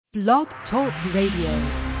Blog Talk Radio.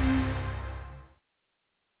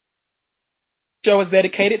 Show is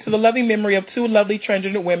dedicated to the loving memory of two lovely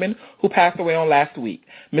transgender women who passed away on last week,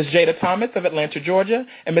 Ms. Jada Thomas of Atlanta, Georgia,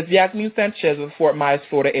 and Ms. Yasmin Sanchez of the Fort Myers,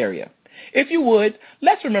 Florida area. If you would,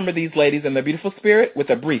 let's remember these ladies in their beautiful spirit with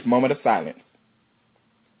a brief moment of silence.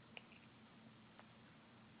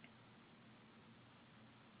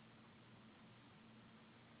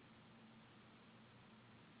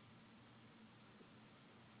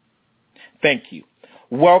 Thank you.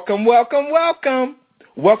 Welcome, welcome, welcome.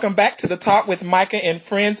 Welcome back to the Talk with Micah and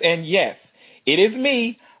Friends. And yes, it is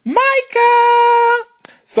me, Micah.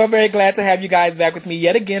 So very glad to have you guys back with me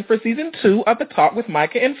yet again for Season 2 of the Talk with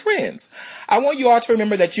Micah and Friends. I want you all to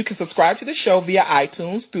remember that you can subscribe to the show via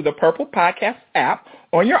iTunes through the Purple Podcast app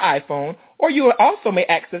on your iPhone, or you also may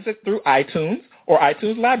access it through iTunes or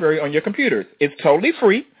iTunes Library on your computers. It's totally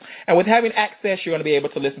free, and with having access, you're going to be able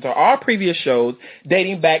to listen to all previous shows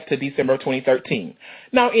dating back to December 2013.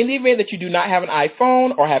 Now, in the event that you do not have an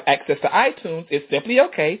iPhone or have access to iTunes, it's simply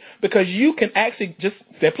okay because you can actually just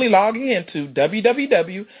simply log in to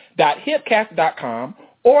www.hipcast.com,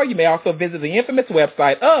 or you may also visit the infamous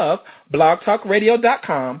website of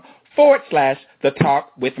blogtalkradio.com/The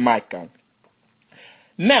Talk with Micah.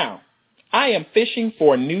 Now, I am fishing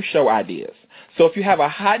for new show ideas. So if you have a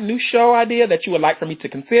hot new show idea that you would like for me to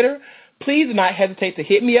consider, please do not hesitate to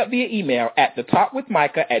hit me up via email at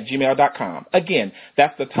thetalkwithmicah@gmail.com. Again,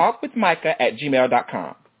 that's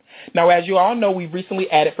thetalkwithmicah@gmail.com. Now, as you all know, we've recently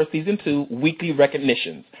added for Season 2 weekly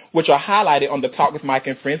recognitions, which are highlighted on the Talk with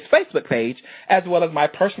Micah and Friends Facebook page, as well as my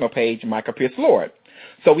personal page, Micah Pierce Lord.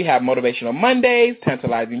 So we have Motivational Mondays,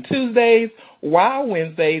 Tantalizing Tuesdays, Wild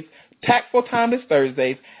Wednesdays, Tactful Timeless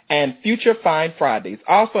Thursdays, and Future Fine Fridays,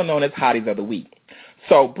 also known as Hotties of the Week.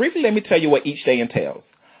 So briefly, let me tell you what each day entails.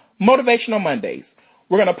 Motivational Mondays.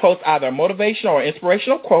 We're going to post either a motivational or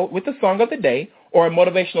inspirational quote with the song of the day or a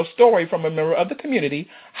motivational story from a member of the community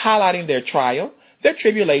highlighting their trial, their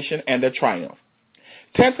tribulation, and their triumph.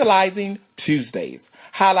 Tantalizing Tuesdays.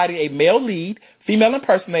 Highlighting a male lead, female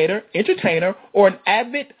impersonator, entertainer, or an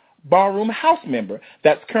avid ballroom house member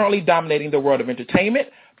that's currently dominating the world of entertainment,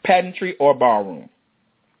 pageantry, or ballroom.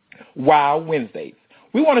 Wild Wednesdays.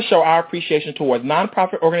 We want to show our appreciation towards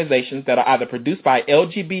nonprofit organizations that are either produced by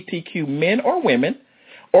LGBTQ men or women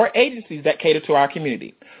or agencies that cater to our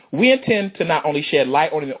community. We intend to not only shed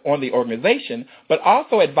light on the organization, but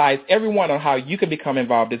also advise everyone on how you can become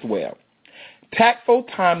involved as well. Tactful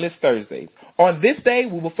Timeless Thursdays. On this day,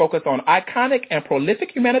 we will focus on iconic and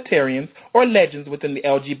prolific humanitarians or legends within the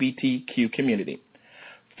LGBTQ community.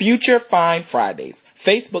 Future Fine Fridays.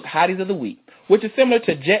 Facebook Hotties of the Week, which is similar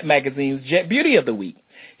to Jet Magazine's Jet Beauty of the Week.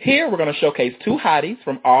 Here, we're going to showcase two hotties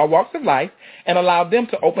from all walks of life and allow them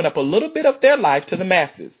to open up a little bit of their life to the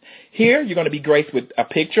masses. Here, you're going to be graced with a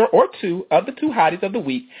picture or two of the two hotties of the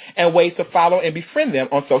week and ways to follow and befriend them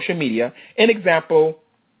on social media, an example,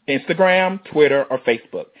 Instagram, Twitter, or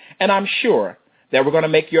Facebook. And I'm sure that we're going to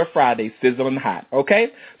make your Friday sizzling hot,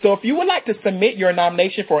 okay? So if you would like to submit your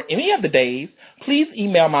nomination for any of the days, please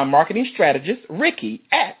email my marketing strategist, Ricky,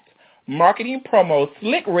 at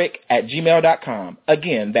marketingpromoslickrick@gmail.com.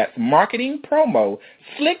 Again, that's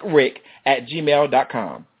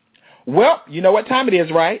marketingpromoslickrick@gmail.com. Well, you know what time it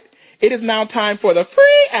is, right? It is now time for the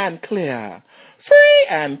Free and Clear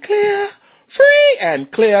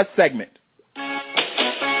segment.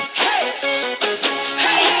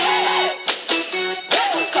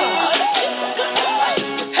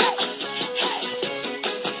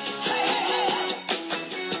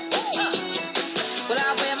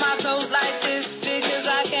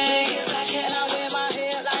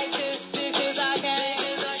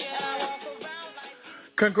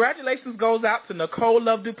 Congratulations goes out to Nicole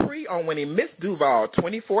Love Dupree on winning Miss Duval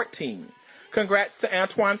 2014. Congrats to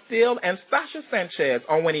Antoine Steele and Sasha Sanchez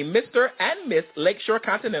on winning Mr. and Miss Lakeshore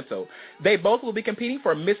Continental. They both will be competing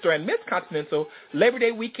for Mr. and Miss Continental Labor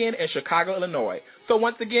Day weekend in Chicago, Illinois. So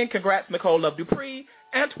once again, congrats Nicole Love Dupree,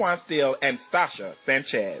 Antoine Steele, and Sasha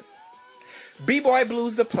Sanchez. B-Boy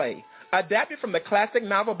Blues the Play, adapted from the classic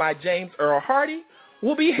novel by James Earl Hardy,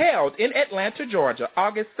 will be held in Atlanta, Georgia,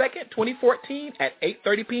 August 2nd, 2014 at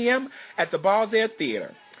 8:30 p.m. at the Balls Air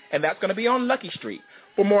Theater. And that's going to be on Lucky Street.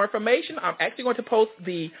 For more information, I'm actually going to post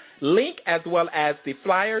the link as well as the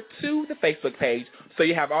flyer to the Facebook page so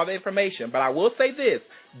you have all the information. But I will say this,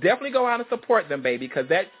 definitely go out and support them, baby, because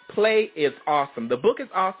that play is awesome. The book is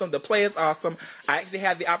awesome. The play is awesome. I actually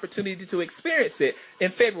had the opportunity to experience it in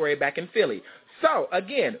February back in Philly. So,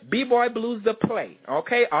 again, B-Boy Blues the Play,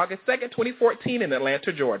 okay, August 2nd, 2014 in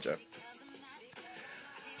Atlanta, Georgia.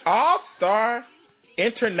 All-Star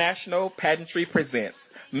International Pageantry presents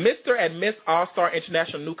Mr. and Miss All-Star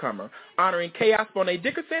International Newcomer, honoring Chaos Bonet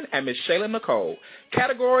Dickerson and Miss Shayla Nicole.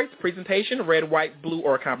 Categories, presentation, red, white, blue,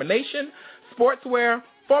 or combination, sportswear,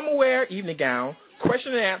 formal wear, evening gown,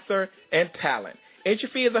 question and answer, and talent. Entry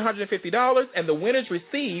fee is $150, and the winners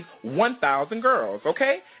receive 1,000 girls,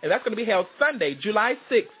 okay? And that's going to be held Sunday, July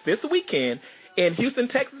 6th, this weekend, in Houston,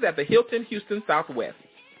 Texas, at the Hilton Houston Southwest.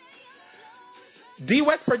 D.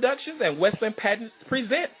 West Productions and Westland Pageants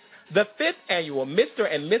presents the 5th annual Mr.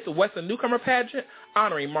 and Miss Westland Newcomer Pageant,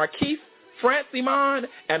 honoring Marquise, France Iman,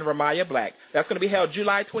 and Ramaya Black. That's going to be held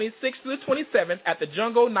July 26th to the 27th at the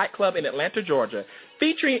Jungle Nightclub in Atlanta, Georgia,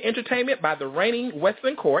 featuring entertainment by the reigning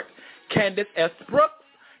Westland Court, Candace S. Brooks,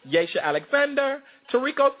 Yesha Alexander,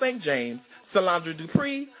 Tariko St. James, Solandra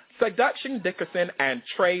Dupree, Seduction Dickerson, and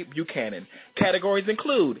Trey Buchanan. Categories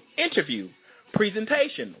include interview,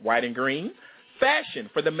 presentation, white and green, fashion,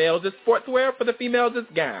 for the males is sportswear, for the females is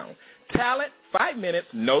gown, talent, 5 minutes,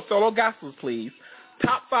 no solo gospels, please.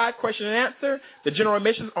 Top 5 question and answer. The general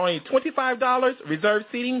admission is only $25. Reserved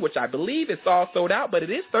seating, which I believe is all sold out, but it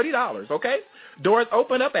is $30, okay? Doors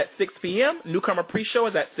open up at 6 p.m. Newcomer pre-show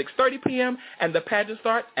is at 6:30 p.m., and the pageant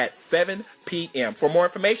starts at 7 p.m. For more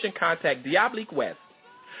information, contact Diablique West.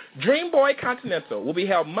 Dream Boy Continental will be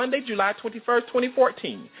held Monday, July 21st,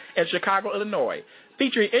 2014, in Chicago, Illinois,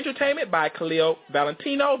 featuring entertainment by Khalil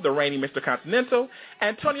Valentino, the reigning Mr. Continental,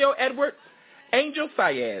 Antonio Edwards, Angel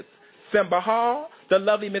Sayez, Simba Hall, the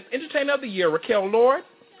lovely Miss Entertainer of the Year, Raquel Lord.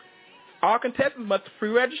 All contestants must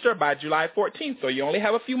pre-register by July 14th, so you only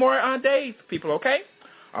have a few more days, people, okay?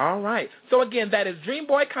 All right. So, again, that is Dream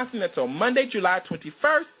Boy Continental, Monday, July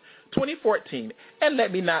 21st, 2014. And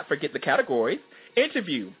let me not forget the categories: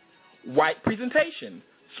 interview, white presentation,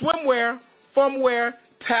 swimwear, formwear,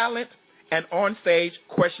 talent, and on-stage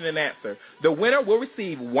question and answer. The winner will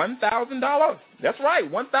receive $1,000. That's right,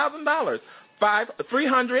 $1,000.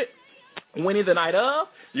 $300 winning the night of.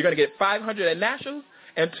 You're going to get $500 at Nationals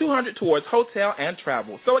and $200 towards hotel and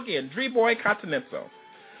travel. So, again, Dream Boy Continental.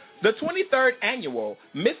 The 23rd annual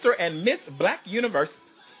Mr. and Miss Black Universe,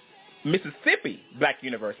 Mississippi Black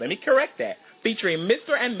Universe, let me correct that, featuring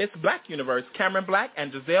Mr. and Miss Black Universe, Cameron Black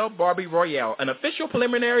and Giselle Barbie Royale. An official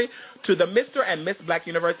preliminary to the Mr. and Miss Black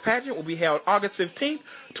Universe pageant will be held August 15th,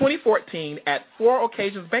 2014 at 4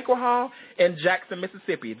 Occasions Banquet Hall in Jackson,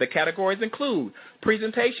 Mississippi. The categories include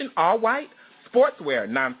presentation, all white, sportswear,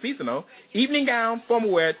 non-seasonal, evening gown,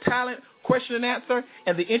 formal wear, talent, question and answer,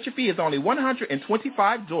 and the entry fee is only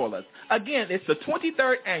 $125. Again, it's the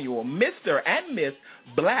 23rd annual Mr. and Miss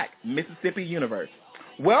Black Mississippi Universe.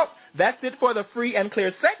 Well, that's it for the Free and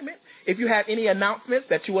Clear segment. If you have any announcements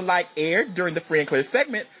that you would like aired during the Free and Clear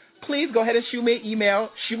segment, please go ahead and shoot me an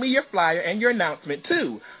email, shoot me your flyer and your announcement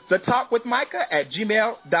to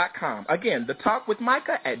thetalkwithmicah@gmail.com. Again,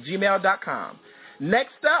 thetalkwithmicah@gmail.com.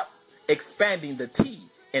 Next up, expanding the T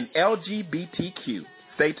in LGBTQ.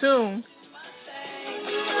 Stay tuned.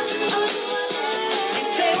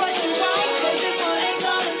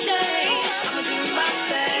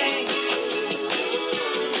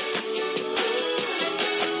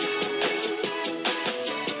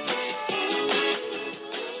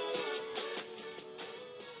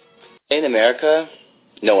 In America,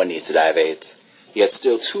 no one needs to die of AIDS, yet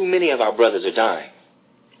still too many of our brothers are dying.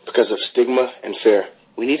 Because of stigma and fear.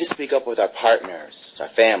 We need to speak up with our partners, our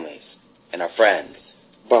families, and our friends.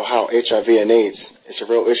 About how HIV and AIDS is a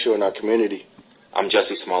real issue in our community. I'm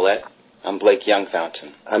Jussie Smollett. I'm Blake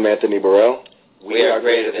Youngfountain. I'm Anthony Burrell. We are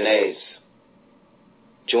greater than AIDS.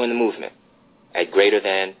 Join the movement at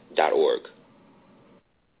greaterthan.org.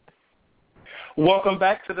 Welcome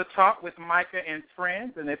back to the Talk with Micah and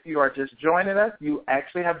Friends, and if you are just joining us, you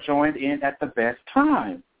actually have joined in at the best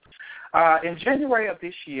time. In January of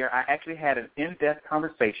this year, I actually had an in-depth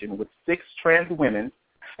conversation with 6 trans women,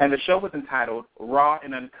 and the show was entitled Raw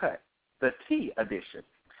UnCut, the T edition.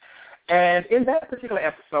 And in that particular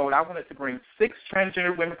episode, I wanted to bring 6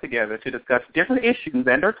 transgender women together to discuss different issues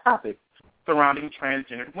and their topics surrounding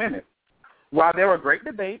transgendered women. While there were great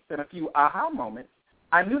debates and a few aha moments,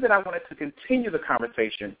 I knew that I wanted to continue the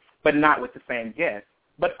conversation, but not with the same guests,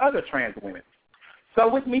 but other trans women. So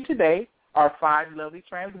with me today are 5 lovely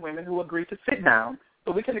trans women who agreed to sit down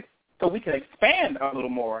so we can expand a little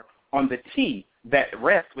more on the T that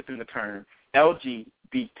rests within the term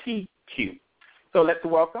LGBTQ. So let's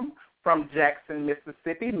welcome from Jackson,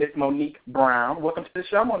 Mississippi, Miss Monique Brown. Welcome to the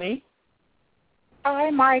show, Monique. Hi,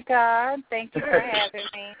 Micah. Thank you for having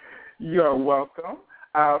me. You're welcome.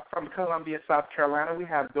 From Columbia, South Carolina, we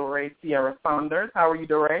have Dorae Ciara Saunders. How are you,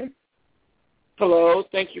 Dorae? Hello.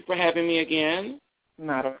 Thank you for having me again.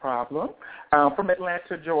 Not a problem. From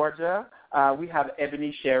Atlanta, Georgia, we have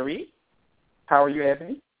Ebonee Sherry. How are you,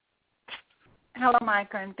 Ebonee? Hello,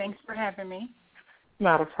 Micah, and thanks for having me.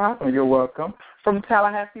 Not a problem. You're welcome. From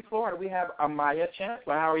Tallahassee, Florida, we have Amiyah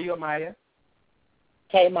Chancellor. How are you, Amiyah?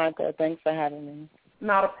 Hey, Micah. Thanks for having me.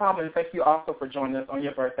 Not a problem. Thank you also for joining us on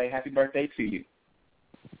your birthday. Happy birthday to you.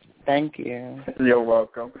 Thank you. You're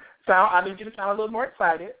welcome. I need you to sound a little more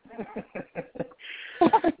excited.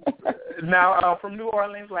 Now, from New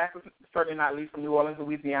Orleans, last but certainly not least, from New Orleans,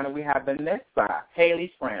 Louisiana, we have Vanessa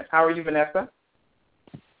Hailey, France. How are you, Vanessa?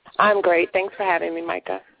 I'm great. Thanks for having me,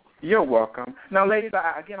 Micah. You're welcome. Now, ladies,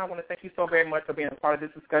 I want to thank you so very much for being a part of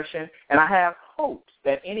this discussion, and I have hopes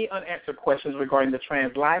that any unanswered questions regarding the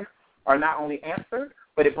trans life are not only answered,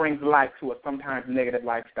 but it brings light to a sometimes negative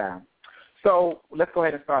lifestyle. So let's go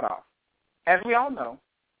ahead and start off. As we all know,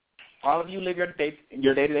 all of you live your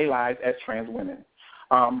day-to-day lives as trans women.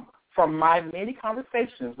 From my many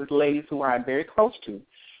conversations with ladies who I'm very close to,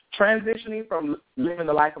 transitioning from living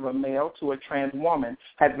the life of a male to a trans woman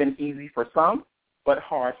has been easy for some, but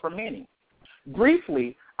hard for many.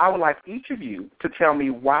 Briefly, I would like each of you to tell me,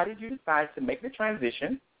 why did you decide to make the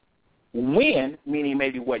transition, when, meaning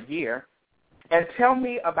maybe what year, and tell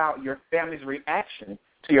me about your family's reaction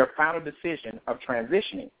to your final decision of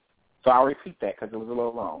transitioning. So I'll repeat that because it was a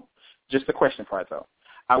little long. Just the question part, though.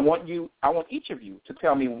 I want each of you to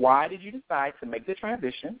tell me, why did you decide to make the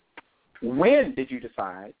transition, when did you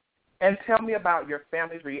decide, and tell me about your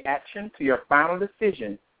family's reaction to your final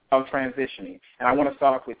decision of transitioning. And I want to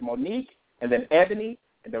start off with Monique, and then Ebonee,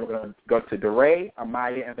 and then we're going to go to Dorae,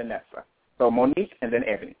 Amiyah, and Vanessa. So Monique, and then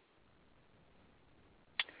Ebonee.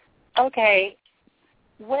 Okay.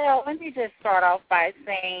 Well, let me just start off by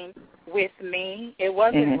saying, with me, it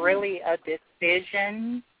wasn't really a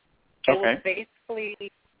decision. It was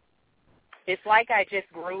basically, it's like I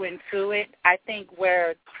just grew into it. I think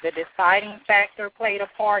where the deciding factor played a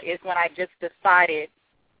part is when I just decided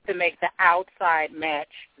to make the outside match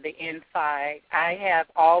the inside. I have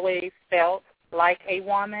always felt like a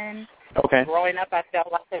woman. Okay. Growing up, I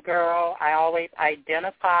felt like a girl. I always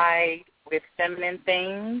identified with feminine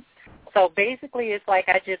things. So basically, it's like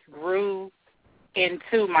I just grew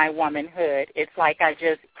into my womanhood. It's like I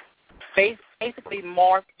just basically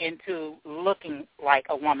morphed into looking like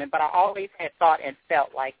a woman, but I always had thought and felt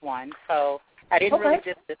like one. So I didn't really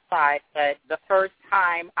just decide, but the first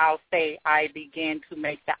time I'll say I began to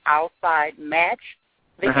make the outside match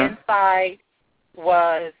the inside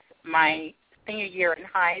was my senior year in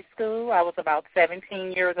high school. I was about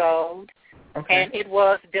 17 years old, and it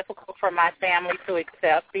was difficult for my family to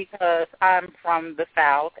accept because I'm from the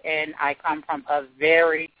South and I come from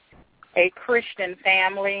a Christian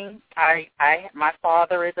family. My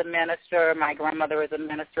father is a minister, my grandmother is a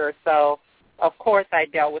minister, so of course I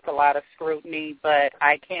dealt with a lot of scrutiny, but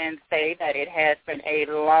I can say that it has been a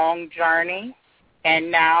long journey,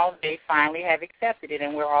 and now they finally have accepted it,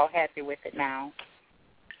 and we're all happy with it now.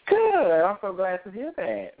 Good. I'm so glad to hear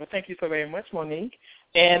that. Well, thank you so very much, Monique.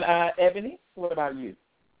 And Ebonee, what about you?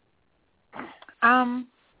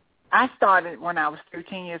 I started when I was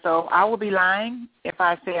 13 years old. I would be lying if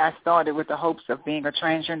I say I started with the hopes of being a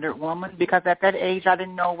transgendered woman, because at that age I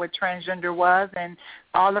didn't know what transgender was, and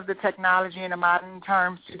all of the technology and the modern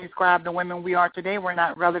terms to describe the women we are today were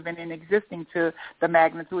not relevant and existing to the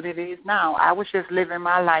magnitude it is now. I was just living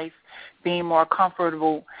my life being more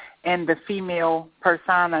comfortable in the female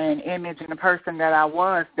persona and image and the person that I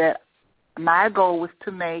was, that my goal was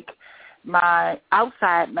to make my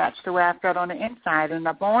outside match the way I felt on the inside. And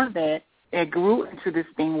upon that, it grew into this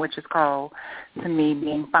thing which is called, to me,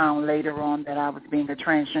 being found later on that I was being a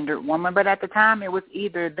transgendered woman. But at the time, it was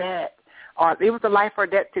either that or it was a life or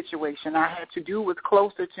death situation. I had to do was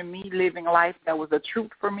closer to me living life that was a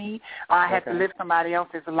truth for me, or I had to live somebody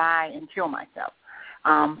else's lie and kill myself.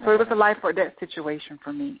 So it was a life or death situation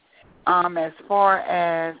for me. As far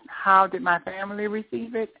as how did my family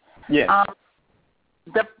receive it?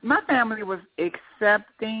 My family was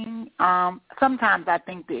accepting. Sometimes I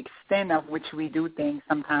think the extent of which we do things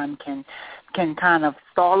sometimes can kind of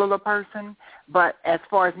startle a person. But as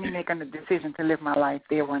far as me making the decision to live my life,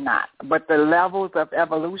 they were not. But the levels of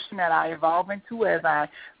evolution that I evolve into as I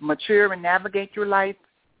mature and navigate through life,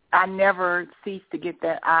 I never cease to get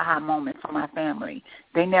that aha moment from my family.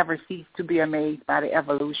 They never cease to be amazed by the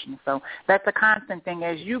evolution. So that's a constant thing.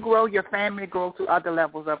 As you grow, your family grows to other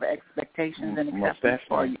levels of expectations and acceptance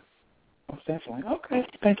for you. Most definitely. Okay.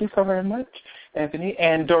 Thank you so very much, Ebonee.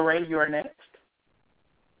 And Dorae, you are next.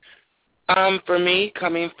 For me,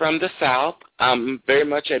 coming from the South, I'm very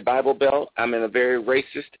much a Bible Belt. I'm in a very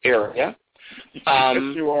racist area. Yes,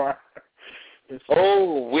 you are.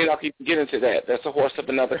 We don't keep getting into that. That's a horse of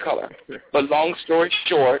another color. But long story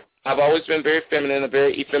short, I've always been very feminine, a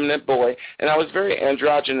very effeminate boy, and I was very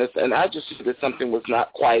androgynous, and I just knew that something was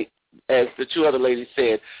not quite, as the two other ladies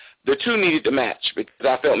said, the two needed to match because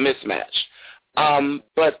I felt mismatched.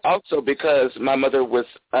 But also because my mother was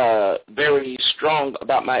very strong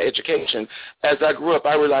about my education. As I grew up,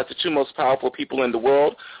 I realized the two most powerful people in the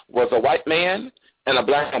world was a white man and a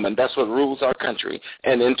black woman. That's what rules our country.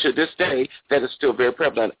 And then to this day, that is still very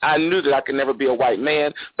prevalent. I knew that I could never be a white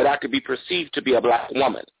man, but I could be perceived to be a black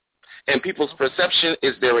woman. And people's perception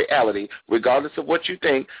is their reality, regardless of what you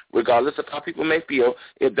think, regardless of how people may feel.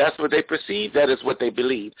 If that's what they perceive, that is what they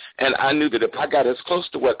believe. And I knew that if I got as close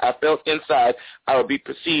to what I felt inside, I would be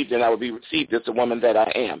perceived and I would be received as the woman that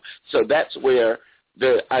I am. So that's where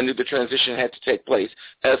I knew the transition had to take place.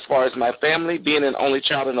 As far as my family, being an only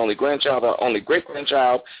child, an only grandchild, an only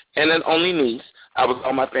great-grandchild, and an only niece, I was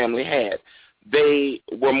all my family had. They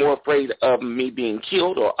were more afraid of me being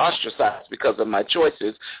killed or ostracized because of my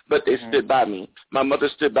choices, but they stood by me. My mother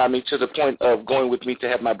stood by me to the point of going with me to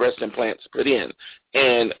have my breast implants put in.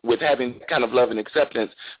 And with having that kind of love and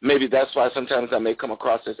acceptance, maybe that's why sometimes I may come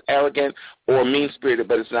across as arrogant or mean-spirited,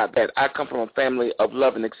 but it's not that. I come from a family of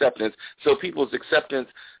love and acceptance, so people's acceptance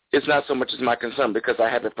is not so much as my concern because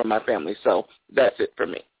I have it from my family. So that's it for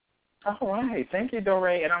me. All right. Thank you,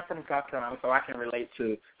 Dorae. And I'm from South Carolina, so I can relate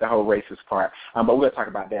to the whole racist part. But we'll talk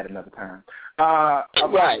about that another time.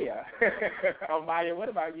 Amiyah. Amiyah, what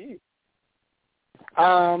about you?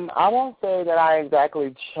 I won't say that I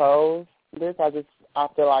exactly chose this. I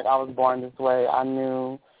feel like I was born this way. I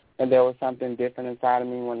knew that there was something different inside of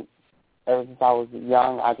me ever since I was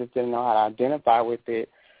young. I just didn't know how to identify with it.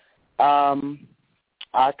 I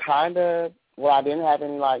didn't have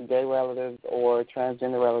any, gay relatives or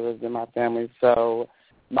transgender relatives in my family, so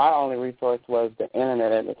my only resource was the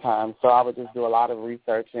Internet at the time. So I would just do a lot of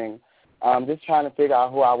researching, just trying to figure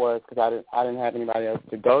out who I was because I didn't have anybody else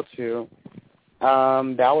to go to.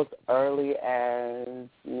 That was early as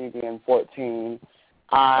me being 14.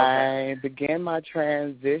 I began my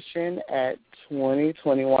transition at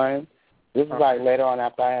 21. This was, later on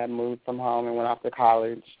after I had moved from home and went off to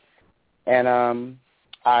college. And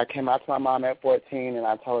I came out to my mom at 14, and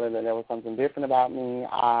I told her that there was something different about me.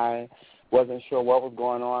 I wasn't sure what was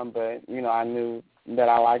going on, but, I knew that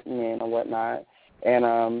I liked men and whatnot. And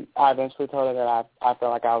I eventually told her that I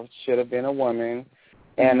felt like I should have been a woman.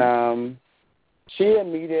 And she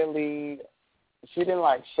didn't,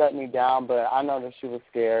 shut me down, but I know that she was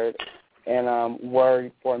scared and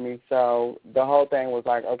worried for me. So the whole thing was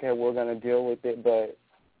like, okay, we're going to deal with it, but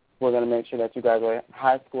we're going to make sure that you graduate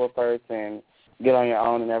high school first and get on your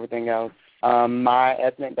own and everything else. My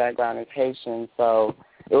ethnic background is Haitian, so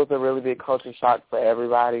it was a really big culture shock for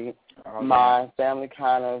everybody. Okay. My family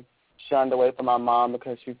kind of shunned away from my mom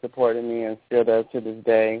because she supported me and still does to this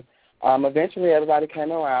day. Eventually, everybody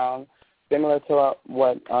came around, similar to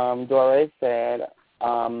what Dorae said.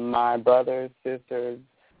 My brothers, sisters,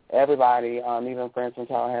 everybody, even friends from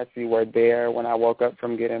Tallahassee were there when I woke up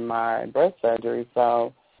from getting my breast surgery.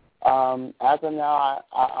 So as of now,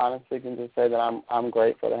 I honestly can just say that I'm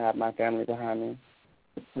grateful to have my family behind me.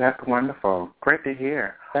 That's wonderful. Great to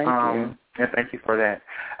hear. Thank you. And thank you for that.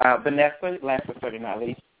 Vanessa, last but certainly not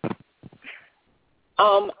least.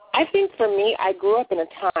 I think for me, I grew up in a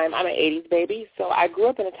time, I'm an 80s baby, so I grew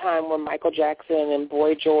up in a time where Michael Jackson and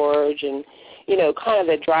Boy George and, kind of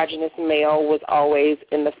the androgynous male was always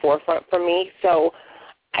in the forefront for me. So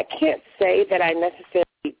I can't say that I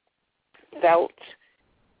necessarily felt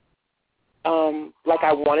like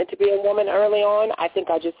I wanted to be a woman early on. I think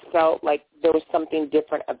I just felt like there was something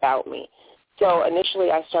different about me. So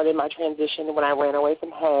initially I started my transition when I ran away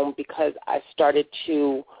from home because I started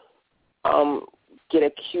to get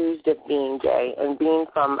accused of being gay. And being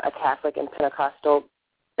from a Catholic and Pentecostal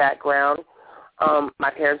background, my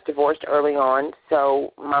parents divorced early on,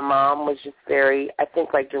 so my mom was just very, I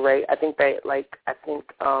think like Dorae,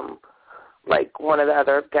 one of the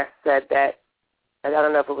other guests said that, I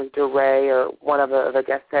don't know if it was Dorae or one of the other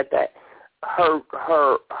guests said that her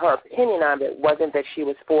opinion on it wasn't that she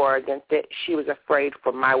was for or against it. She was afraid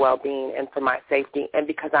for my well-being and for my safety. And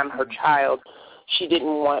because I'm her child, she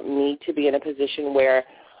didn't want me to be in a position where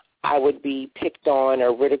I would be picked on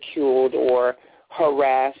or ridiculed or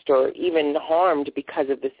harassed or even harmed because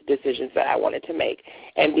of the decisions that I wanted to make.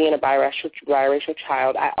 And being a biracial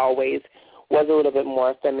child, I always was a little bit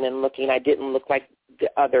more feminine looking. I didn't look like the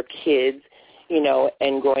other kids.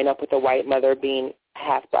 And growing up with a white mother being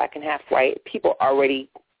half black and half white, people already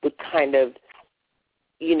would kind of,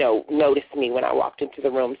 notice me when I walked into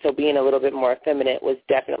the room. So being a little bit more effeminate was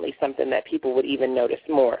definitely something that people would even notice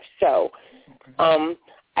more. So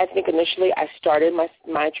I think initially I started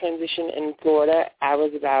my transition in Florida. I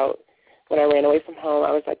was when I ran away from home,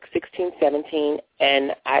 I was like 16, 17,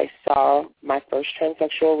 and I saw my first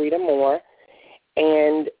transsexual, Rita Moore,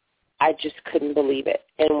 and I just couldn't believe it.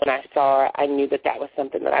 And when I saw her, I knew that was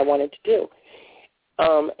something that I wanted to do.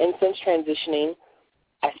 And since transitioning,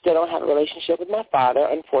 I still don't have a relationship with my father,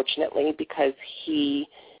 unfortunately, because he's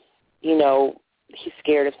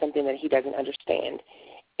scared of something that he doesn't understand.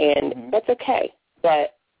 And that's okay.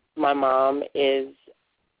 But my mom is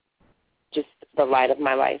just the light of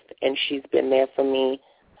my life, and she's been there for me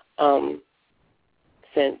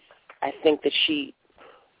since I think that she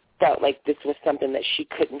felt like this was something that she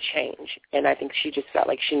couldn't change. And I think she just felt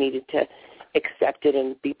like she needed to accept it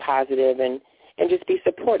and be positive and just be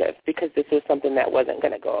supportive, because this was something that wasn't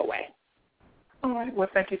going to go away. All right. Well,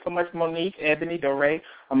 thank you so much, Monique, Ebonee, Dorae,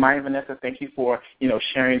 Amiyah, and Vanessa. Thank you for,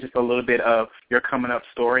 sharing just a little bit of your coming up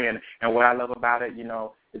story. And what I love about it,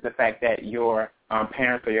 is the fact that your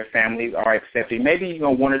parents or your families are accepting. Maybe,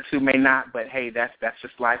 one or two may not, but, hey, that's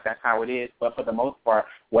just life. That's how it is. But for the most part,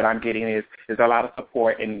 what I'm getting is a lot of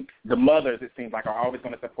support. And the mothers, it seems like, are always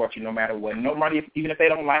going to support you no matter what. Nobody, even if they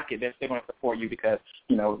don't like it, they're still going to support you because,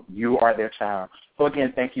 you are their child. So,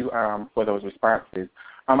 again, thank you for those responses.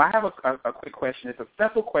 I have a quick question. It's a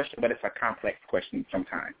simple question, but it's a complex question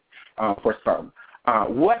sometimes for some.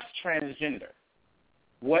 What's transgender?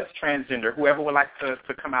 What's transgender? Whoever would like to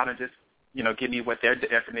come out and just, give me what their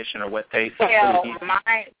definition or what they... Well,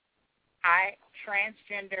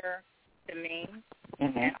 transgender to me,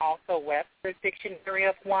 and also Webster's Dictionary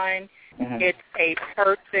of one, it's a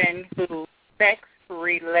person whose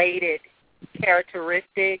sex-related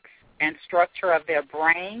characteristics and structure of their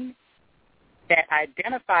brain that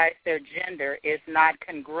identifies their gender is not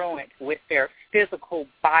congruent with their physical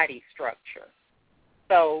body structure.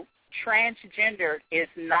 So transgender is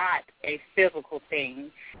not a physical thing.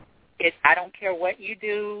 I don't care what you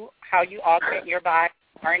do, how you augment your body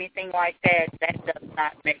or anything like that, that does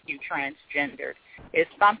not make you transgendered. It's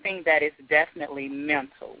something that is definitely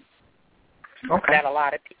mental that a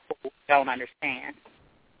lot of people don't understand.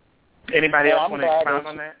 Anybody else want to expound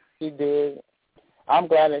on that? She did. I'm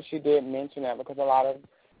glad that she did mention that, because a lot of,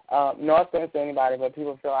 no offense to anybody, but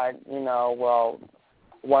people feel like,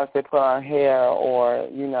 once they put on hair or,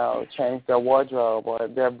 change their wardrobe or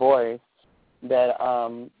their voice, that,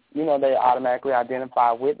 they automatically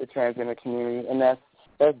identify with the transgender community, and that's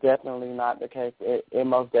definitely not the case. It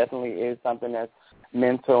most definitely is something that's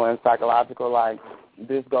mental and psychological. Like,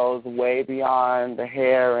 this goes way beyond the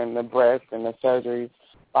hair and the breasts and the surgeries.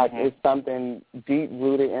 Like, it's something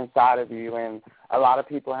deep-rooted inside of you, and a lot of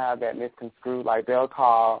people have that misconstrued. Like, they'll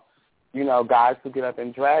call, guys who get up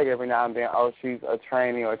and drag every now and then, oh, she's a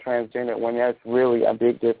tranny or transgender, when that's really a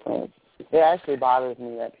big difference. It actually bothers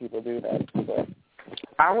me that people do that. But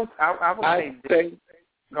I would say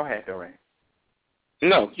go ahead, Dorae.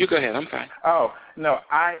 No, you go ahead. I'm fine. Oh, no,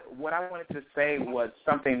 what I wanted to say was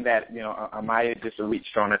something that, Amiyah just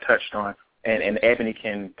reached on or touched on, and Ebonee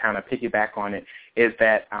can kind of piggyback on it, is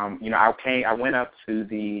that, I went up to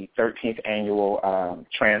the 13th annual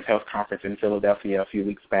Trans Health Conference in Philadelphia a few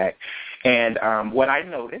weeks back, and what I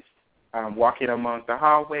noticed, walking among the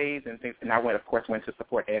hallways and things, and I went to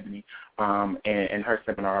support Ebonee and her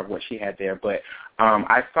seminar of what she had there, but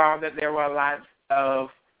I saw that there were a lot of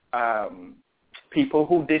people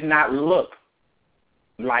who did not look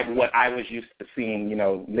like what I was used to seeing,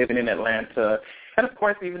 living in Atlanta, and of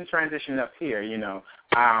course even transitioning up here, and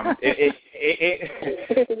I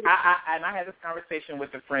had this conversation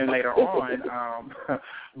with a friend later on,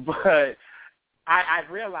 but I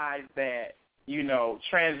realized that,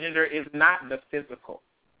 transgender is not the physical,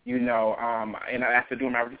 and after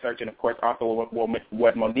doing my research, and of course also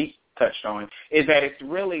what Monique touched on, is that it's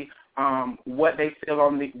really what they feel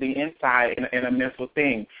on the inside in a mental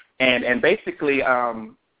thing. And basically,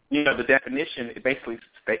 the definition, it basically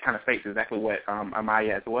kind of states exactly what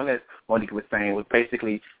Amiyah as well as Monique was saying, was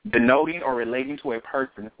basically denoting or relating to a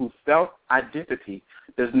person whose self-identity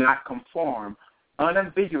does not conform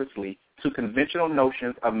unambiguously to conventional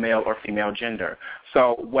notions of male or female gender.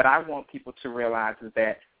 So what I want people to realize is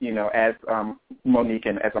that, as Monique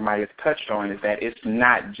and as Amiyah touched on, is that it's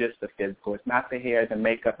not just the physical. It's not the hair, the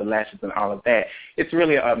makeup, the lashes, and all of that. It's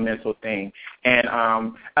really a mental thing. And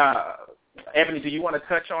Ebonee, do you want to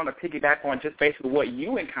touch on or piggyback on just basically what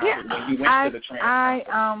you encountered when you went to the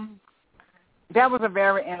trans? That was a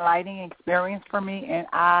very enlightening experience for me, and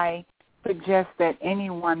I suggest that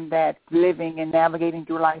anyone that's living and navigating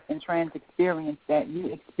through life in trans experience, that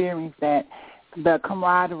you experience that the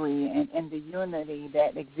camaraderie and the unity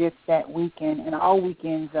that exists that weekend and all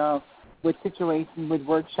weekends with situations, with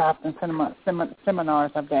workshops and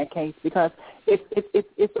seminars of that case, because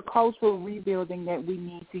it's a cultural rebuilding that we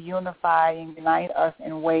need to unify and unite us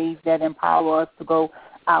in ways that empower us to go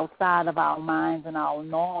outside of our minds and our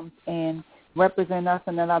norms and represent us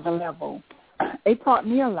on another level. It taught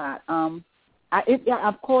me a lot.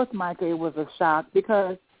 Of course, Micah, it was a shock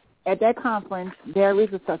because at that conference there is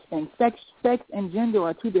a such thing. Sex and gender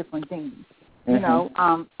are two different things. You know,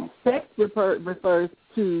 sex refers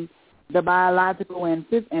to the biological and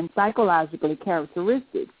psychological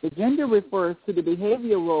characteristics. The gender refers to the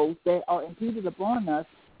behavioral roles that are imputed upon us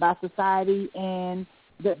by society and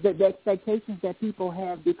the expectations that people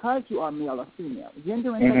have because you are male or female.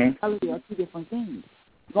 Gender and sexuality are two different things.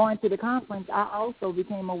 Going to the conference, I also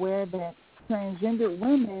became aware that transgender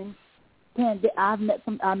women I met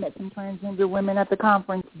some transgender women at the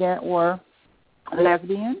conference that were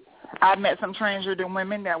lesbian. I met some transgender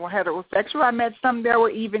women that were heterosexual. I met some that were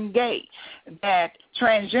even gay, that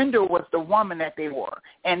transgender was the woman that they were,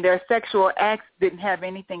 and their sexual acts didn't have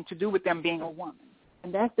anything to do with them being a woman.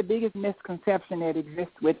 And that's the biggest misconception that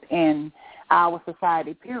exists within our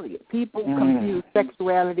society, period. People confuse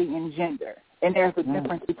sexuality and gender, and there's a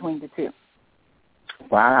difference between the two.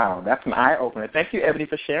 Wow, that's an eye-opener. Thank you, Ebonee,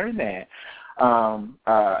 for sharing that.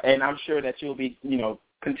 And I'm sure that you'll be,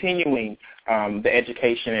 continuing the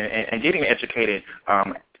education and getting educated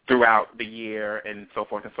throughout the year and so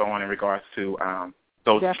forth and so on in regards to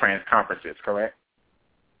those trans conferences, correct?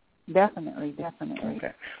 Definitely.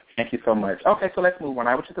 Okay. Thank you so much. Okay, so let's move on.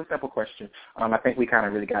 I was just a simple question. I think we kind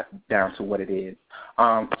of really got down to what it is.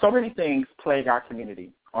 So many things plague our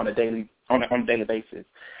community on a daily basis,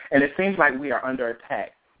 and it seems like we are under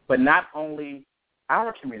attack. But not only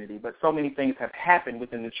our community, but so many things have happened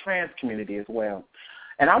within the trans community as well.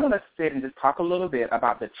 And I want to sit and just talk a little bit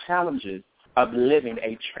about the challenges of living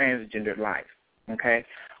a transgendered life. Okay,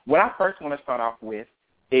 what I first want to start off with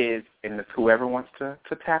is, and whoever wants to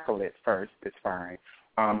tackle it first, it's fine.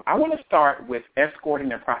 I want to start with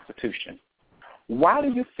escorting and prostitution. Why do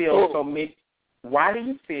you feel so many? Why do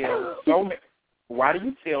you feel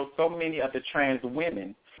so many of the trans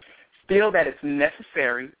women feel that it's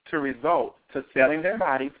necessary to resort to selling their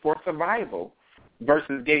bodies for survival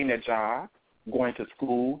versus getting a job, going to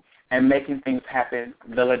school, and making things happen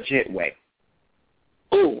the legit way?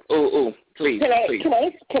 Please. Can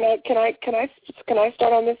I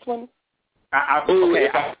start on this one? Okay.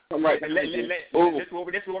 This is what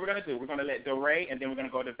we're going to do. We're going to let Dorae, and then we're going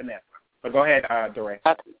to go to Vanessa. But go ahead, Dorae.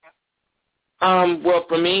 Well,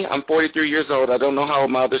 for me, I'm 43 years old. I don't know how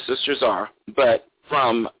old my other sisters are, but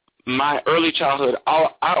from my early childhood,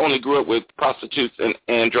 I only grew up with prostitutes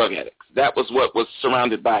and drug addicts. That was what was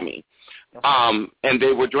surrounded by me. And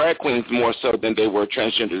they were drag queens more so than they were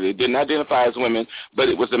transgender. They didn't identify as women, but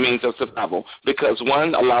it was a means of survival because,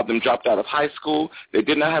 one, a lot of them dropped out of high school. They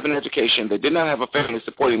did not have an education. They did not have a family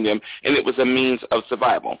supporting them, and it was a means of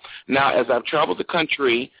survival. Now, as I've traveled the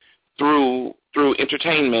country through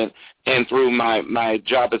entertainment and through my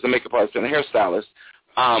job as a makeup artist and a hairstylist,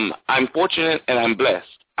 I'm fortunate and I'm blessed.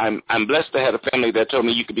 I'm blessed to have a family that told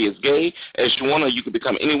me you could be as gay as you want, or you could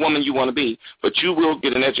become any woman you want to be, but you will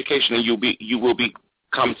get an education and you will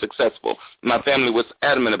become successful. My family was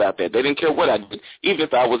adamant about that. They didn't care what I did. Even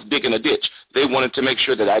if I was digging a ditch, they wanted to make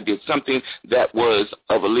sure that I did something that was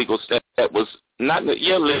of a legal step, that was not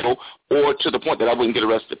illegal or to the point that I wouldn't get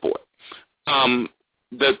arrested for it.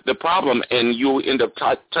 The problem, and you'll end up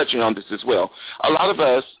touching on this as well, a lot of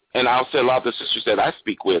us, and I'll say a lot of the sisters that I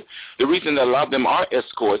speak with, the reason that a lot of them are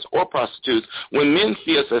escorts or prostitutes, when men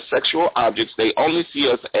see us as sexual objects, they only see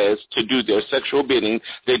us as to do their sexual bidding.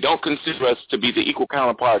 They don't consider us to be the equal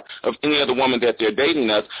counterpart of any other woman that they're dating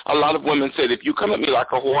us. A lot of women said, if you come at me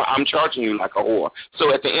like a whore, I'm charging you like a whore.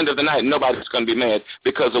 So at the end of the night, nobody's going to be mad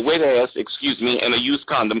because a wet ass, and a used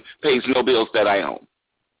condom pays no bills that I own.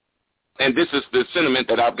 And this is the sentiment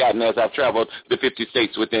that I've gotten as I've traveled the 50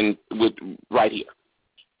 states right here.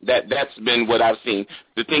 That's been what I've seen.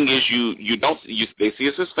 The thing is, they see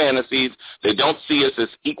us as fantasies. They don't see us as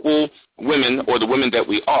equal women or the women that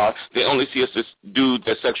we are. They only see us as do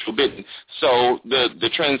their sexual bidding. So the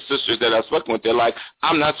trans sisters that I've spoken with, they're like,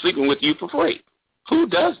 I'm not sleeping with you for free. Who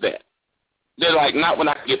does that? They're like, not when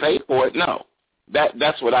I can get paid for it. No,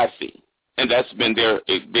 that's what I see, and that's been the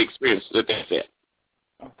experience that they said.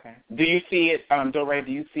 Okay. Do you see it, Dorae,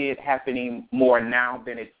 do you see it happening more now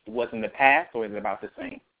than it was in the past, or is it about the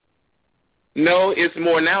same? No, it's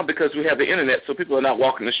more now because we have the internet, so people are not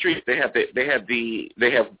walking the street. They have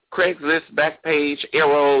Craigslist, Backpage,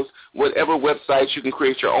 Arrows, whatever websites. You can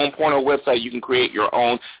create your own porno website. You can create your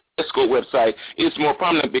own escort website is more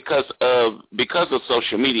prominent because of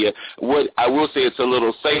social media. What I will say, it's a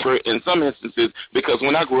little safer in some instances, because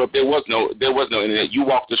when I grew up, there was no internet. You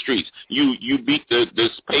walked the streets. You beat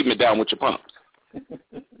this pavement down with your pumps.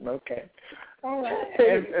 Okay. All right.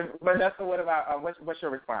 And Vanessa, what about what's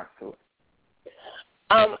your response to it?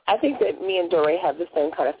 I think that me and Dorae have the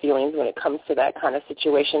same kind of feelings when it comes to that kind of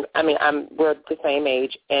situation. I mean, we're the same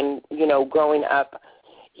age, and, growing up,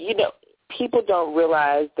 people don't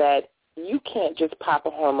realize that you can't just pop a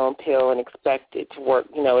hormone pill and expect it to work.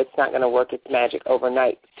 It's not going to work its magic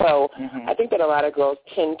overnight. So I think that a lot of girls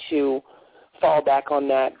tend to fall back on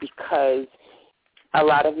that because a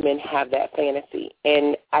lot of men have that fantasy.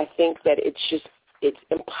 And I think that it's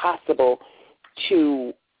impossible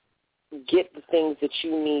to get the things that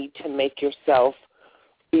you need to make yourself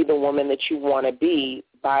be the woman that you want to be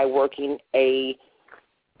by working a,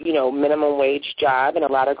 minimum wage job. And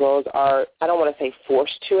a lot of girls are, I don't want to say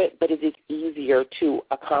forced to it, but it is easier to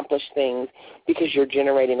accomplish things because you're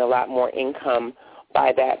generating a lot more income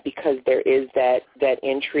by that, because there is that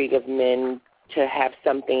intrigue of men to have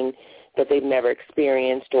something that they've never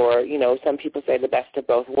experienced, or, some people say the best of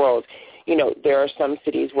both worlds. There are some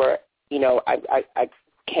cities where, I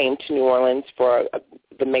came to New Orleans for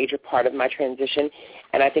the major part of my transition,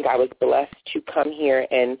 and I think I was blessed to come here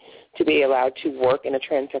and to be allowed to work in a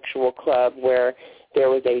transsexual club where there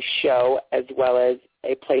was a show as well as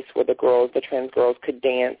a place where the trans girls could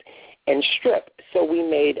dance and strip. So we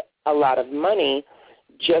made a lot of money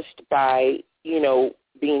just by,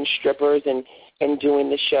 being strippers and doing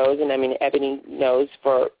the shows. And, I mean, Ebonee knows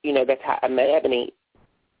that's how I met Ebonee,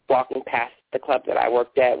 walking past the club that I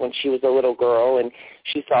worked at when she was a little girl, and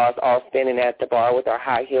she saw us all standing at the bar with our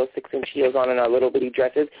high heels, 6-inch heels on, and our little bitty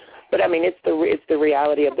dresses. But I mean, it's the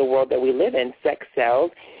reality of the world that we live in. Sex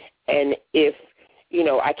sells, and if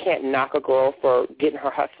I can't knock a girl for getting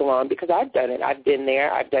her hustle on, because I've done it. I've been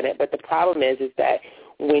there. I've done it. But the problem is that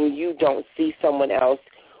when you don't see someone else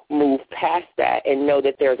move past that and know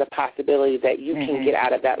that there's a possibility that you can get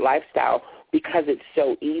out of that lifestyle, because it's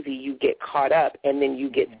so easy, you get caught up and then you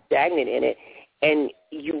get stagnant in it, and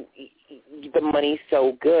the money's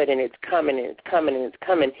so good and it's coming and it's coming and it's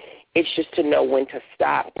coming. It's just to know when to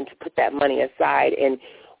stop and to put that money aside and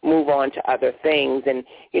move on to other things, and,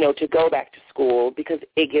 to go back to school, because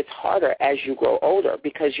it gets harder as you grow older,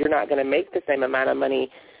 because you're not going to make the same amount of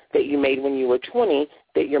money that you made when you were 20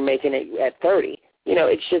 that you're making it at 30.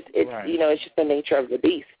 It's just the nature of the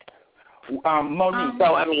beast. Monique.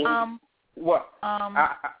 So I mean, what?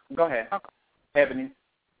 Go ahead, Ebonee.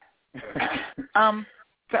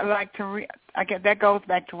 That goes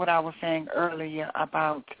back to what I was saying earlier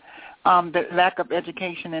about the lack of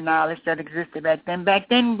education and knowledge that existed back then. Back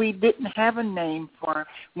then, we didn't have a name for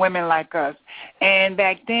women like us, and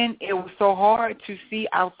back then it was so hard to see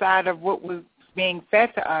outside of what was being fed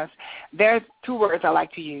to us. There's two words I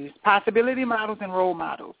like to use: possibility models and role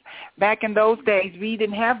models. Back in those days, we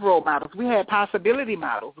didn't have role models. We had possibility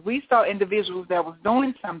models. We saw individuals that was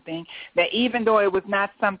doing something that, even though it was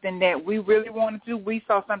not something that we really wanted to, we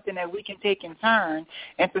saw something that we can take and turn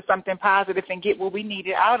into something positive and get what we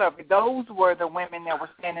needed out of it. Those were the women that were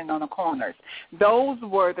standing on the corners. Those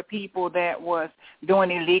were the people that was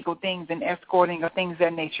doing illegal things and escorting or things of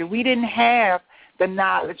that nature. We didn't have the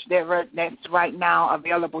knowledge that's right now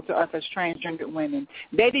available to us as transgendered women.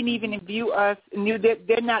 They didn't even view us.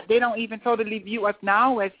 They don't even totally view us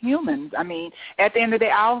now as humans. I mean, at the end of the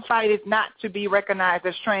day, our fight is not to be recognized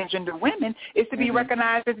as transgender women. It's to be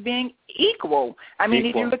recognized as being equal. I mean,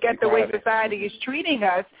 if you look at the way society is treating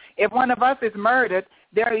us, if one of us is murdered,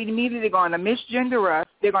 they're immediately going to misgender us.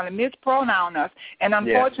 They're going to mispronoun us. And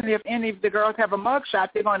unfortunately, if any of the girls have a mugshot,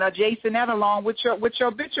 they're going to adjacent that along with your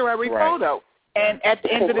obituary photo. And at the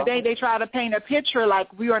end of the day, they try to paint a picture like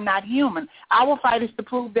we are not human. Our fight is to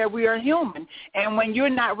prove that we are human. And when you're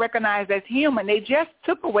not recognized as human, they just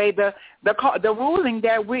took away the ruling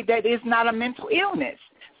that is not a mental illness.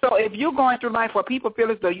 So if you're going through life where people feel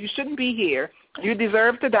as though you shouldn't be here, you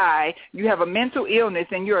deserve to die, you have a mental illness,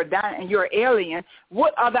 and you're an alien,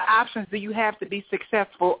 what other options do you have to be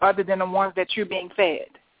successful other than the ones that you're being fed?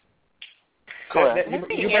 Correct.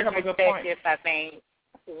 You bring up a good point. If I may.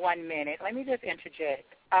 1 minute. Let me just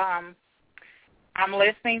interject. I'm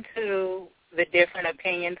listening to the different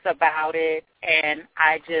opinions about it, and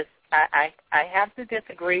I have to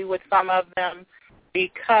disagree with some of them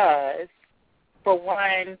because, for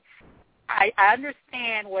one, I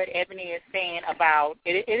understand what Ebonee is saying about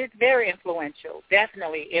it. It is very influential,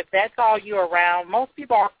 definitely. If that's all you're around, most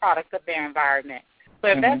people are products of their environment. So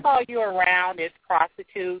if that's all you're around is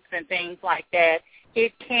prostitutes and things like that,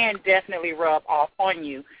 it can definitely rub off on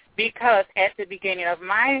you. because at the beginning of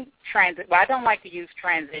my transit, well, I don't like to use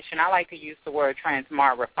transition. I like to use the word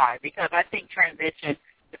transmogrify because I think transition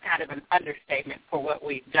is kind of an understatement for what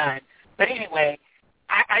we've done. But anyway,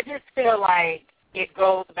 I just feel like it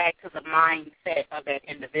goes back to the mindset of that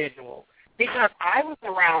individual. Because I was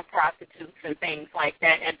around prostitutes and things like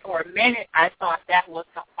that, and for a minute I thought that was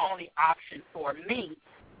the only option for me.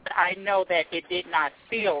 But I know that it did not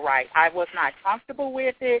feel right. I was not comfortable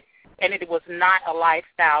with it, and it was not a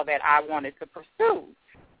lifestyle that I wanted to pursue.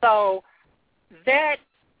 So that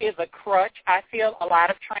is a crutch I feel a lot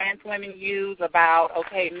of trans women use about,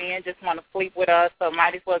 okay, men just want to sleep with us, so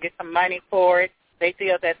might as well get some money for it. They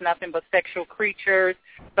feel that's nothing but sexual creatures,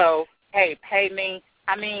 so, hey, pay me.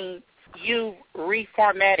 I mean, you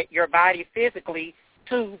reformatted your body physically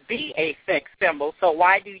to be a sex symbol. So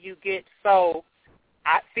why do you get so,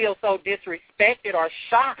 I feel so disrespected or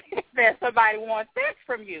shocked that somebody wants sex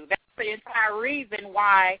from you? That's the entire reason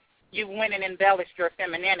why you went and embellished your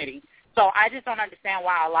femininity. So I just don't understand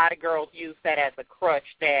why a lot of girls use that as a crutch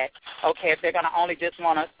that, okay, if they're going to only just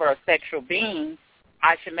want us for a sexual being,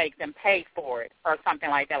 I should make them pay for it or something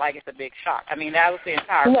like that, like it's a big shock. I mean, that was the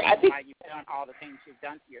entire reason why you've done all the things you've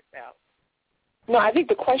done to yourself. No, I think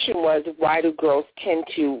the question was, why do girls tend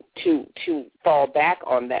to fall back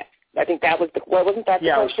on that? I think that was wasn't that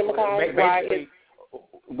the question, Makai?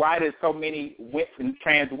 Why do so many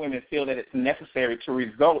trans women feel that it's necessary to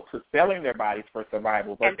resort to selling their bodies for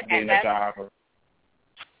survival versus getting a job?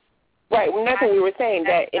 Right. Well, that's what we were saying,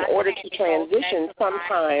 that in order to transition,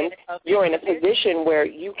 sometimes you're in a position where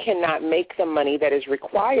you cannot make the money that is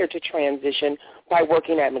required to transition by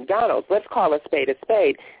working at McDonald's. Let's call a spade a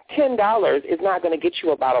spade. $10 is not going to get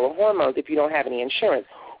you a bottle of hormones if you don't have any insurance.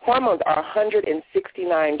 Hormones are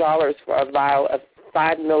 $169 for a vial of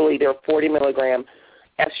 5 milliliter, 40 milligram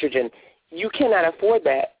estrogen. You cannot afford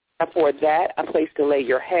that. A place to lay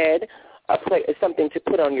your head, something to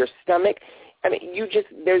put on your stomach. I mean,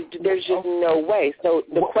 there's just no way. So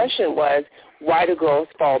the question was, why do girls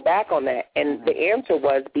fall back on that? And the answer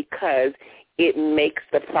was because it makes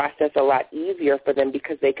the process a lot easier for them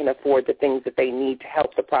because they can afford the things that they need to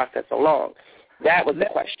help the process along. That was the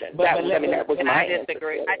question. That was my answer.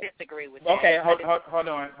 I disagree with that. Okay,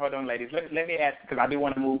 hold on, ladies. Let me ask, because I do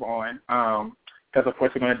want to move on. Because of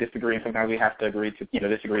course we're going to disagree, and sometimes we have to agree to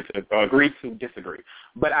disagree.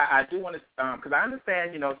 But I do want to, because I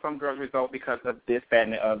understand, some girls result because of this, that,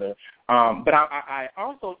 and the other. But I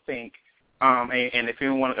also think, and if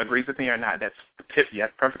anyone agrees with me or not, that's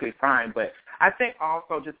perfectly fine. But I think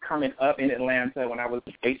also just coming up in Atlanta when I was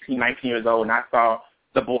 18, 19 years old, and I saw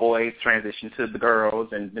the boys transition to the girls,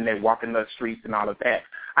 and then they walk in the streets and all of that.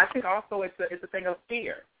 I think also it's a thing of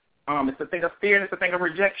fear. It's a thing of fear and it's a thing of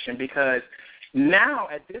rejection, because now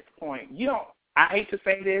at this point, I hate to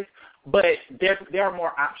say this, but there are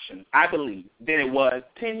more options, I believe, than it was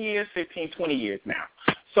 10 years, 15, 20 years now.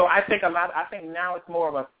 So I think now it's more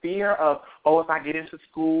of a fear of, if I get into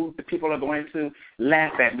school, the people are going to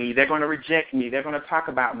laugh at me. They're going to reject me. They're going to talk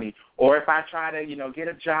about me. Or if I try to, get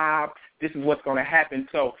a job, this is what's going to happen.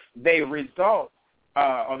 So they go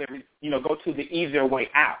to the easier way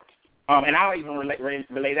out. And I'll even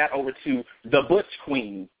relay that over to the butch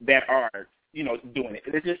queens that are, doing it.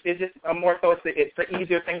 It's just more so it's an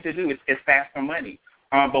easier thing to do. It's faster money.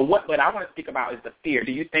 But what I want to speak about is the fear.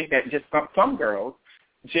 Do you think that just some girls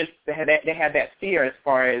they have that fear as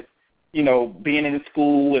far as, being in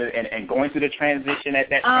school and going through the transition at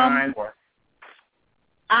that time? Or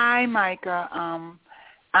Micah,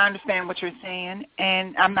 I understand what you're saying,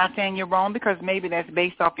 and I'm not saying you're wrong, because maybe that's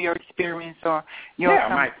based off your experience or your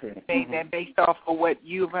that based off of what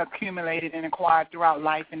you've accumulated and acquired throughout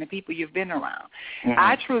life and the people you've been around. Mm-hmm.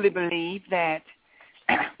 I truly believe that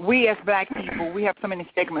we as black people, we have so many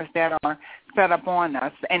stigmas that are set up on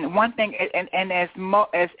us. And one thing, and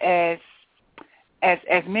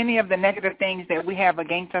as many of the negative things that we have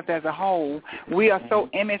against us as a whole, we are so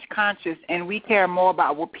image conscious, and we care more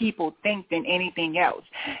about what people think than anything else.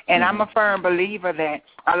 And I'm a firm believer that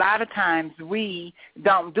a lot of times we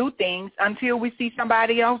don't do things until we see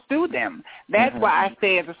somebody else do them. That's why I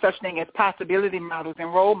say there's a such thing as possibility models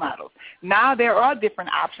and role models. Now there are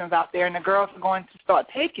different options out there, and the girls are going to start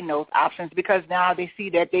taking those options because now they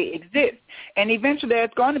see that they exist. And eventually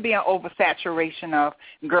there's going to be an oversaturation of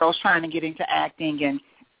girls trying to get into acting and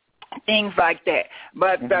things like that.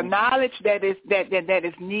 But the knowledge that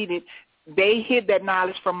is needed, they hid that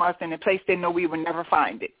knowledge from us in a place they know we would never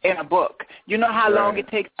find it, in a book. You know how long it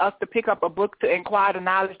takes us to pick up a book to acquire the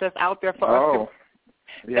knowledge that's out there for us?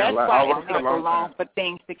 That's why it takes so long for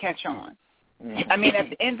things to catch on. I mean, at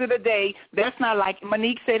the end of the day, that's not, like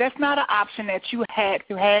Monique said, that's not an option that you had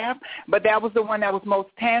to have, but that was the one that was most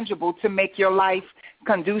tangible to make your life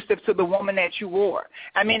conducive to the woman that you were.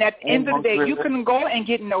 I mean, at the end of the day, you couldn't go and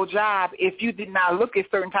get no job if you did not look a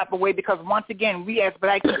certain type of way, because once again, we as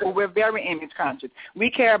black people, we're very image conscious. We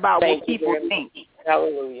care about what people think.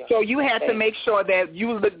 Hallelujah. So you had to make sure that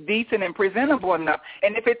you look decent and presentable enough.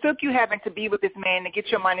 And if it took you having to be with this man to get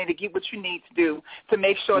your money, to get what you need to do, to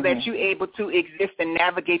make sure that you're able to exist and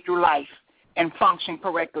navigate through life and function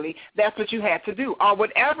correctly, that's what you had to do. Or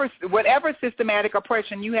whatever systematic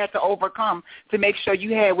oppression you had to overcome to make sure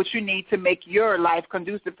you had what you need to make your life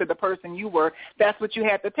conducive to the person you were, that's what you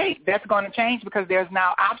had to take. That's going to change because there's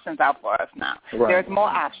now options out for us now. Right. There's more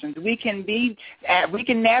options. We can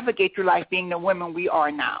navigate through life being the women we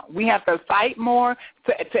are now. We have to fight more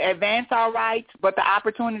to advance our rights, but the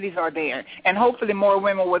opportunities are there. And hopefully more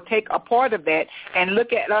women will take a part of that and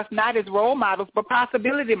look at us not as role models, but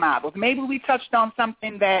possibility models. Maybe we touched on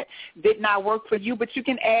something that did not work for you, but you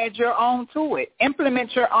can add your own to it.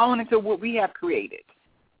 Implement your own into what we have created.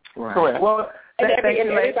 Right. Correct. Well,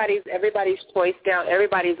 everybody's choice down,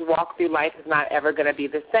 everybody's walk through life is not ever going to be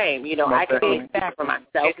the same. You know, I can speak for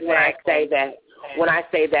myself when I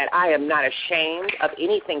say that I am not ashamed of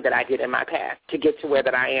anything that I did in my past to get to where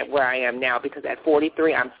I am now, because at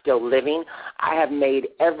 43 I'm still living. I have made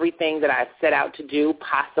everything that I've set out to do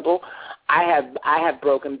possible. I have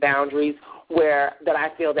broken boundaries that I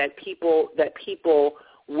feel that people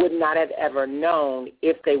would not have ever known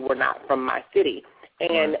if they were not from my city.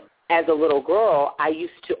 And as a little girl, I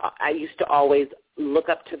used to always look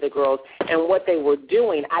up to the girls, and what they were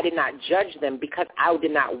doing, I did not judge them because I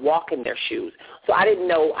did not walk in their shoes. So I didn't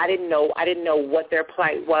know what their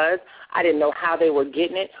plight was. I didn't know how they were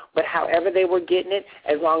getting it, but however they were getting it,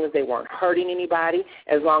 as long as they weren't hurting anybody,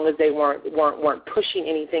 as long as they weren't pushing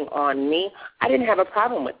anything on me, I didn't have a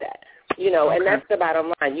problem with that. You know, and that's the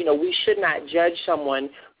bottom line. You know, we should not judge someone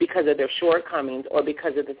because of their shortcomings or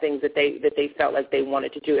because of the things that they felt like they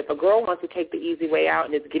wanted to do. If a girl wants to take the easy way out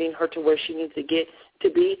and it's getting her to where she needs to get to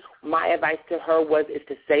be, my advice to her is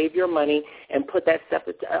to save your money and put that stuff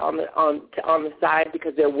on the side,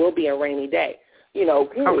 because there will be a rainy day. You know,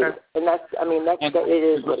 period. Okay. And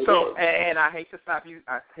it is what it is. And I hate to stop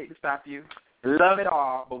you. Love it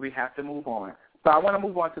all, but we have to move on. So I want to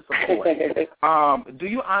move on to support. Do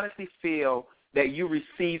you honestly feel that you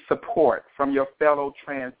receive support from your fellow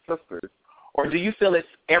trans sisters, or do you feel it's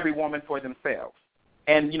every woman for themselves?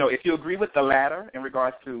 And, you know, if you agree with the latter in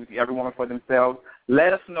regards to every woman for themselves,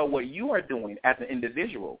 let us know what you are doing as an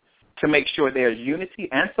individual to make sure there's unity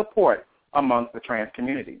and support amongst the trans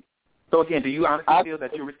community. So, again, do you honestly feel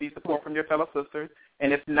that you receive support from your fellow sisters?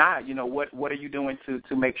 And if not, you know, what are you doing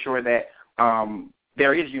to make sure that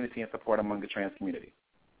there is unity and support among the trans community?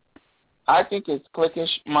 I think it's cliquish,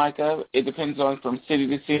 Micah. It depends on from city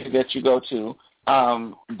to city that you go to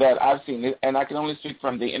that I've seen it. And I can only speak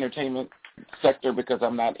from the entertainment sector because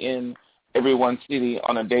I'm not in every one city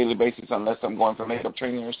on a daily basis unless I'm going for makeup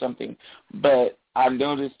training or something. But I've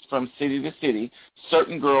noticed from city to city,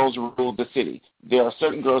 certain girls rule the city. There are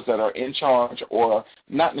certain girls that are in charge, or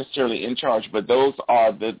not necessarily in charge, but those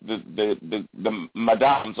are the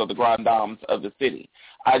madames or the grand dames of the city.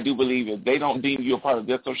 I do believe if they don't deem you a part of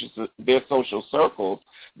their social circles,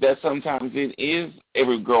 that sometimes it is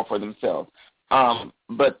every girl for themselves.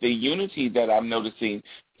 But the unity that I'm noticing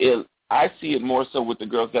is, I see it more so with the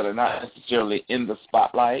girls that are not necessarily in the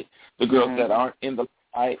spotlight, the girls that aren't in the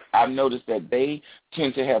light. I've noticed that they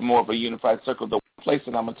tend to have more of a unified circle. The place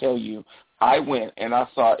that I'm going to tell you, I went and I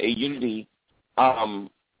saw a unity, I don't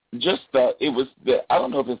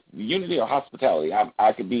know if it's unity or hospitality.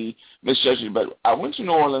 I could be misjudging, but I went to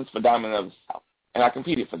New Orleans for Diamond of the South, and I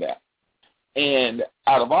competed for that. And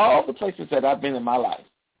out of all the places that I've been in my life,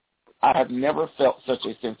 I have never felt such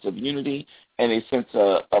a sense of unity and a sense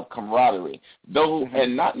of camaraderie, though,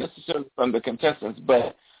 and not necessarily from the contestants,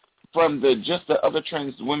 but from the other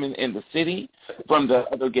trans women in the city, from the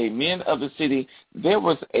other gay men of the city. There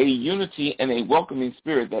was a unity and a welcoming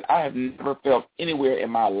spirit that I have never felt anywhere in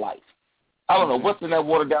my life. I don't know what's in that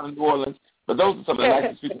water down in New Orleans, but those are some of the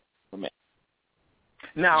nicest people I've met.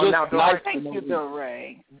 Now, Dorae, thank you,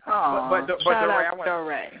 Dorae. But Dorae,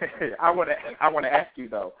 I want to ask you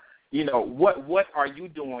though. You know, what are you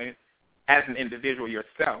doing as an individual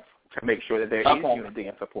yourself to make sure that there is unity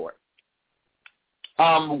and support?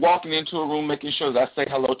 Walking into a room, making sure that I say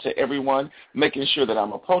hello to everyone, making sure that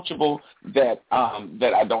I'm approachable, that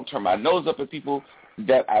I don't turn my nose up at people,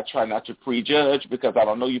 that I try not to prejudge because I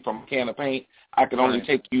don't know you from a can of paint. I can only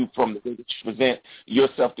take you from the way that you present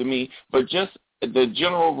yourself to me. But just the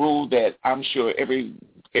general rule that I'm sure every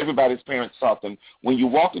Everybody's parents taught them. When you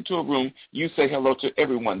walk into a room, you say hello to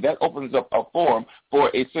everyone. That opens up a forum for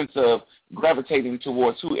a sense of gravitating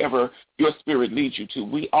towards whoever your spirit leads you to.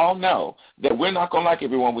 We all know that we're not going to like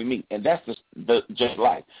everyone we meet, and that's just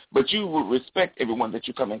life. But you will respect everyone that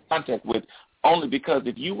you come in contact with, only because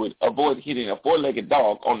if you would avoid hitting a four-legged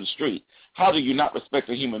dog on the street, how do you not respect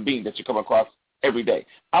a human being that you come across every day?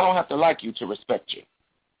 I don't have to like you to respect you.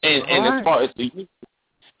 And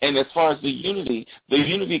as far as the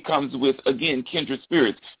unity comes with, again, kindred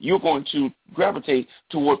spirits. You're going to gravitate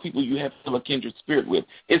toward people you have a kindred spirit with.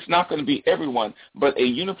 It's not going to be everyone, but a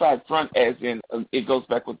unified front, as in it goes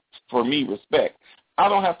back with, for me, respect. I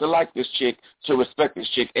don't have to like this chick to respect this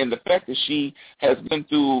chick. And the fact that she has been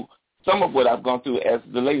through some of what I've gone through, as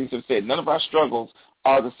the ladies have said, none of our struggles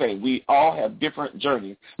are the same. We all have different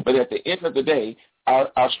journeys. But at the end of the day,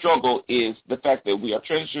 our struggle is the fact that we are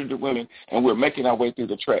transgender women and we're making our way through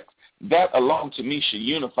the treks. That alone, to me, should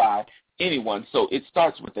unify anyone. So it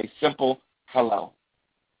starts with a simple hello.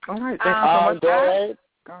 All right. Thank you so much. Go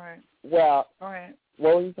ahead. Well, go ahead.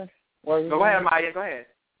 What were you saying? Go ahead, Amiyah. Go ahead.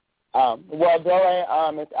 Well,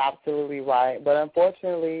 Dorae is absolutely right. But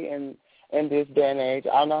unfortunately, in this day and age,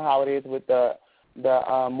 I don't know how it is with the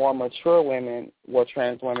more mature women,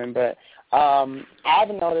 trans women, but I've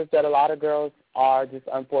noticed that a lot of girls are just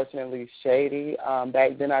unfortunately shady.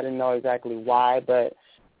 Back then I didn't know exactly why, but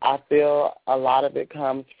I feel a lot of it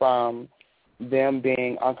comes from them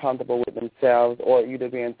being uncomfortable with themselves or either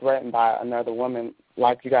being threatened by another woman.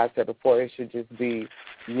 Like you guys said before, it should just be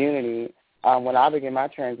unity. When I began my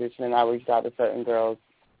transition and I reached out to certain girls,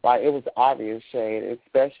 like, it was obvious shade,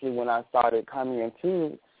 especially when I started coming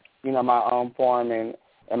into, my own form and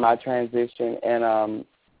my transition. And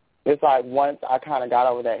it's like once I kind of got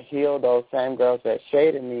over that hill, those same girls that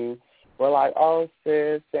shaded me were like, oh,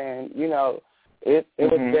 sis, and, it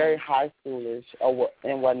was very high schoolish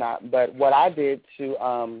and whatnot. But what I did to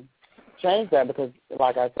change that, because,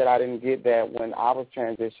 like I said, I didn't get that when I was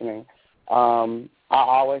transitioning, I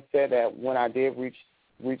always said that when I did reach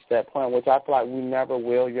that point, which I feel like we never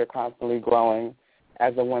will, you're constantly growing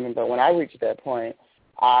as a woman, but when I reached that point,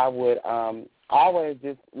 I would always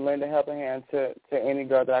just lend a helping hand to any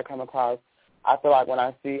girl that I come across. I feel like when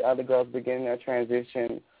I see other girls beginning their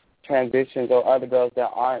transitions or other girls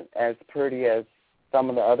that aren't as pretty as some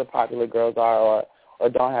of the other popular girls are or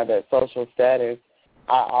don't have that social status,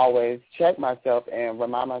 I always check myself and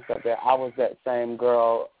remind myself that I was that same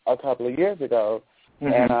girl a couple of years ago.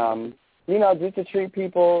 And, just to treat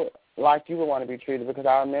people like you would want to be treated, because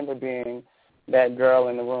I remember being that girl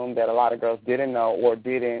in the room that a lot of girls didn't know or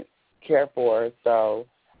didn't care for. So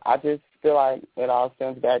I just feel like it all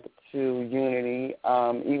stems back to unity.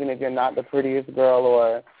 Even if you're not the prettiest girl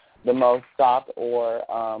or the most soft or,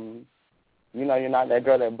 you're not that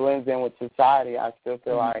girl that blends in with society, I still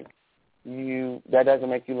feel like that doesn't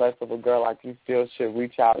make you less of a girl. Like, you still should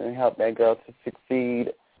reach out and help that girl to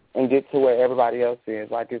succeed and get to where everybody else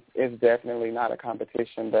is. Like, it's definitely not a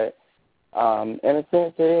competition, but in a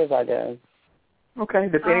sense it is, I guess. Okay.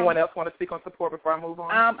 Does anyone else want to speak on support before I move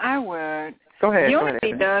on? I would. Go ahead.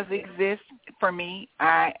 Unity does exist for me.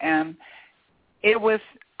 It was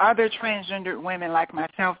other transgendered women like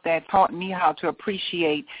myself that taught me how to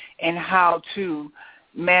appreciate and how to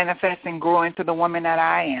manifest and grow into the woman that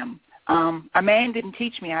I am. A man didn't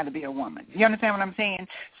teach me how to be a woman. You understand what I'm saying?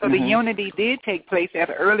 So the unity did take place at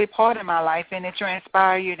an early part of my life, and it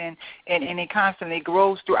transpired and it constantly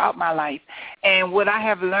grows throughout my life. And what I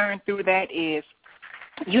have learned through that is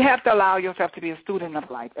you have to allow yourself to be a student of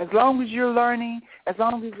life. As long as you're learning, you're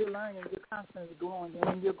constantly growing. And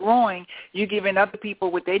when you're growing, you're giving other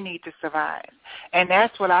people what they need to survive. And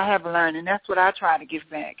that's what I have learned, and that's what I try to give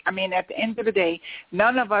back. I mean, at the end of the day,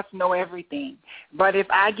 none of us know everything. But if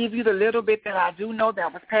I give you the little bit that I do know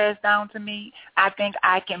that was passed down to me, I think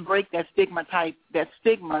I can break that stigma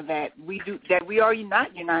that we are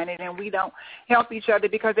not united and we don't help each other,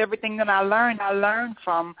 because everything that I learned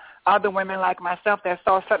from other women like myself that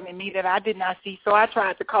saw something in me that I did not see. So I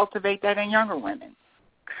tried to cultivate that in younger women.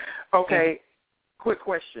 Okay, quick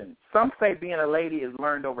question. Some say being a lady is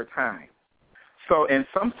learned over time. So, and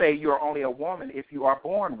some say you're only a woman if you are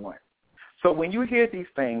born one. So when you hear these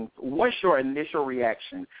things, what's your initial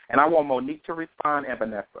reaction? And I want Monique to respond and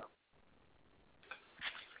Vanessa.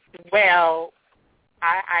 Well,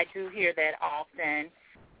 I do hear that often.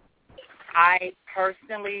 I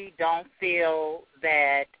personally don't feel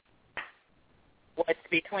that what's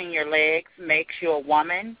between your legs makes you a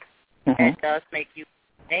woman. That does make you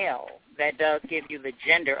male. That does give you the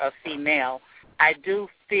gender of female. I do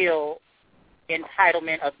feel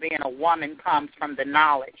entitlement of being a woman comes from the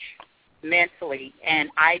knowledge mentally. And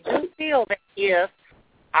I do feel that if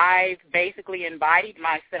I've basically embodied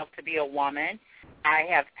myself to be a woman. I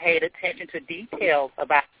have paid attention to details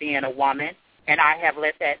about being a woman, and I have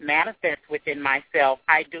let that manifest within myself.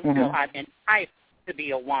 I do feel I'm entitled to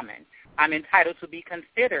be a woman. I'm entitled to be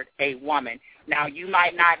considered a woman. Now, you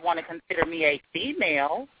might not want to consider me a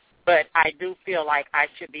female, but I do feel like I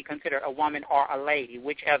should be considered a woman or a lady,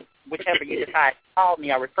 whichever you decide to call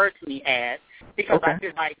me or refer to me as, because I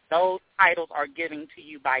feel like those titles are given to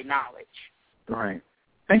you by knowledge. Right.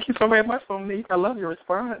 Thank you so very much, Monique. I love your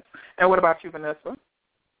response. And what about you, Vanessa?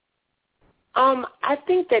 I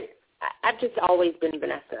think that I've just always been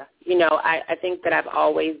Vanessa. You know, I think that I've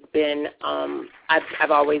always been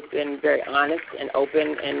I've always been very honest and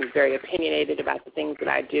open and very opinionated about the things that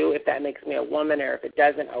I do. If that makes me a woman or if it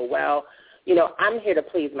doesn't, oh well. You know, I'm here to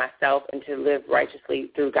please myself and to live righteously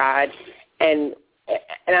through God, and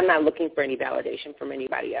I'm not looking for any validation from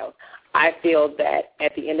anybody else. I feel that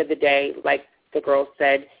at the end of the day, like the girl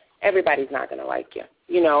said, everybody's not going to like you.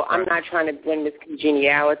 You know, I'm not trying to bring this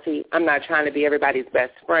congeniality. I'm not trying to be everybody's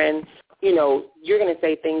best friend. You know, you're going to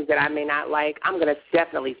say things that I may not like. I'm going to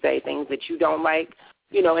definitely say things that you don't like.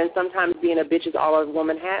 You know, and sometimes being a bitch is all a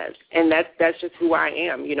woman has. And that's just who I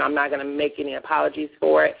am. You know, I'm not going to make any apologies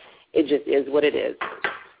for it. It just is what it is.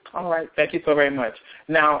 All right. Thank you so very much.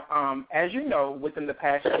 Now, as you know, within the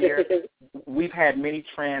past year, we've had many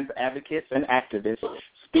trans advocates and activists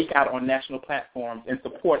speak out on national platforms in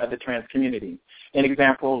support of the trans community. An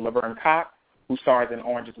example, Laverne Cox, who stars in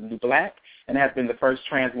Orange is the New Black and has been the first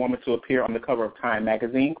trans woman to appear on the cover of Time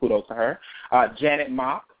magazine. Kudos to her. Janet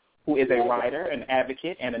Mock, who is a writer, an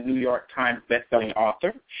advocate, and a New York Times bestselling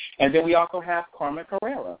author. And then we also have Carmen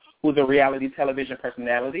Carrera, who's a reality television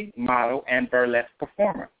personality, model, and burlesque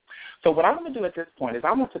performer. So what I'm going to do at this point is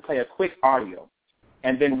I want to play a quick audio,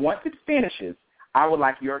 and then once it finishes, I would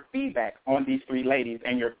like your feedback on these three ladies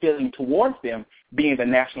and your feeling towards them being the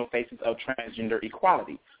national faces of transgender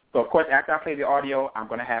equality. So, of course, after I play the audio, I'm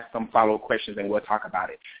going to have some follow-up questions, and we'll talk about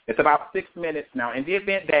it. It's about 6 minutes now. In the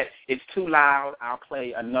event that it's too loud, I'll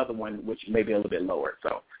play another one, which may be a little bit lower.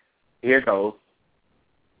 So here it goes.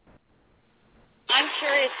 I'm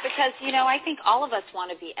curious because, you know, I think all of us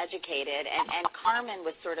want to be educated, and Carmen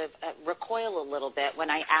was sort of recoil a little bit when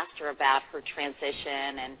I asked her about her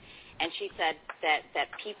transition, and she said that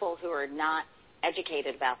people who are not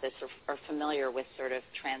educated about this or familiar with sort of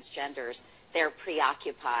transgenders, they're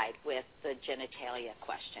preoccupied with the genitalia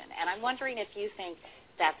question. And I'm wondering if you think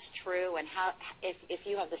that's true and how if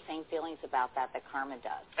you have the same feelings about that Carmen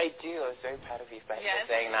does. I do. I was very proud of you for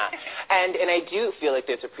saying that. And I do feel like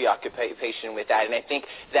there's a preoccupation with that. And I think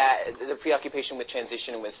that the preoccupation with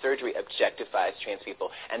transition and with surgery objectifies trans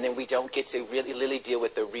people. And then we don't get to really deal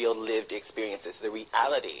with the real lived experiences. The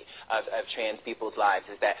reality of trans people's lives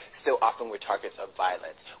is that so often we're targets of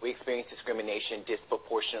violence. We experience discrimination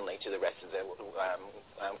disproportionately to the rest of the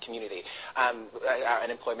community. Our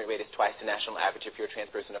unemployment rate is twice the national average. If you're a trans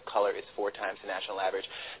person of color, it's 4 times the national average.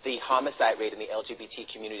 The homicide rate in the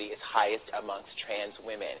LGBT community is highest amongst trans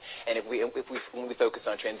women. And when we focus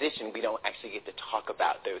on transition, we don't actually get to talk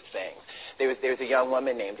about those things. There's a young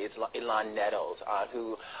woman named Ilan Nettles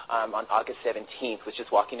who on August 17th was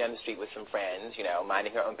just walking down the street with some friends, you know,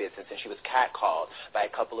 minding her own business, and she was catcalled by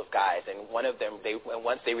a couple of guys. And one of them,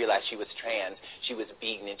 once they realized she was trans, she was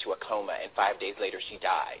beaten into a coma, and 5 days later she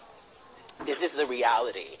died. This is the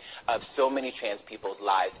reality of so many trans people's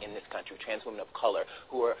lives in this country, trans women of color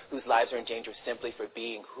whose lives are in danger simply for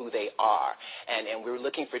being who they are. And we're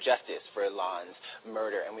looking for justice for Ilan's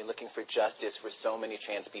murder, and we're looking for justice for so many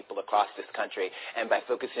trans people across this country. And by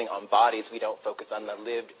focusing on bodies, we don't focus on the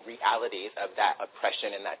lived realities of that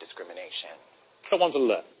oppression and that discrimination. I want to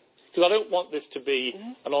learn, because I don't want this to be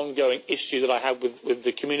an ongoing issue that I have with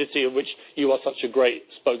the community of which you are such a great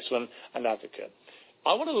spokesman and advocate.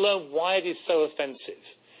 I want to learn why it is so offensive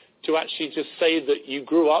to actually just say that you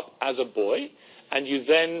grew up as a boy and you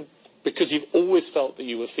then, because you've always felt that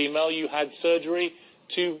you were female, you had surgery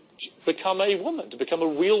to become a woman, to become a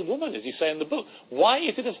real woman, as you say in the book. Why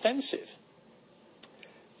is it offensive?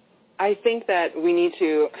 I think that we need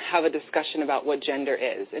to have a discussion about what gender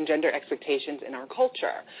is and gender expectations in our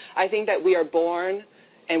culture. I think that we are born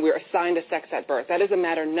and we're assigned a sex at birth. That is a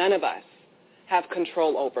matter none of us have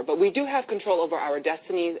control over. But we do have control over our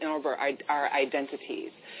destinies and over our identities.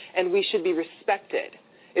 And we should be respected.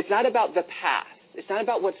 It's not about the past. It's not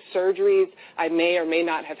about what surgeries I may or may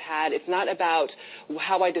not have had. It's not about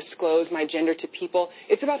how I disclose my gender to people.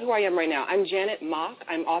 It's about who I am right now. I'm Janet Mock.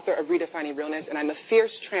 I'm author of Redefining Realness, and I'm a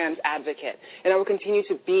fierce trans advocate. And I will continue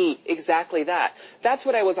to be exactly that. That's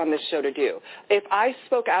what I was on this show to do. If I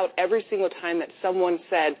spoke out every single time that someone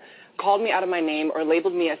said, called me out of my name or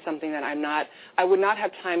labeled me as something that I'm not, I would not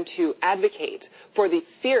have time to advocate for the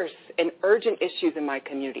fierce and urgent issues in my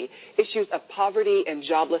community, issues of poverty and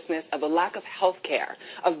joblessness, of a lack of health care,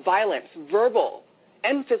 of violence, verbal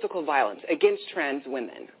and physical violence against trans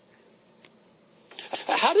women.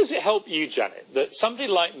 How does it help you, Janet, that somebody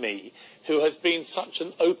like me, who has been such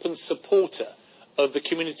an open supporter of the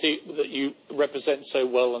community that you represent so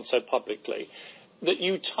well and so publicly, that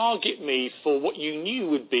you target me for what you knew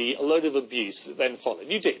would be a load of abuse that then followed?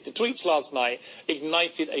 You did. The tweets last night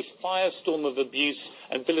ignited a firestorm of abuse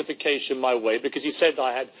and vilification my way because you said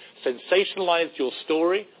I had sensationalized your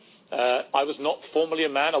story. I was not formally a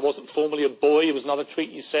man. I wasn't formally a boy. It was another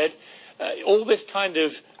tweet you said. All this kind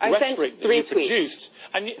of rhetoric that you produced.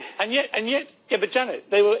 And yet, but Janet,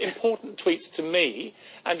 they were important tweets to me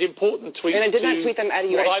and important tweets to And I did not tweet them at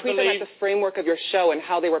you. I tweeted them at the framework of your show and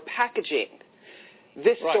how they were packaging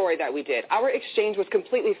this story that we did. Our exchange was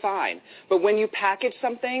completely fine. But when you package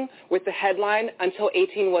something with the headline, until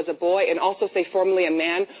 18 was a boy, and also say formerly a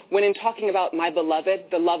man, when in talking about my beloved,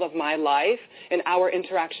 the love of my life, and our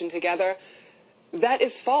interaction together, that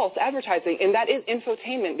is false advertising, and that is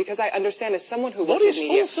infotainment, because I understand as someone who worked in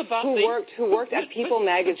media, who worked at People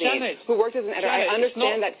magazine, who worked as an editor, I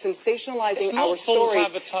understand that sensationalizing our story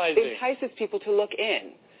entices people to look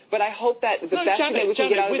in. But I hope that the best thing that we can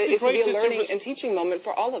get out of it is to be a learning and teaching moment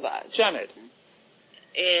for all of us. Janet.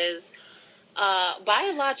 Is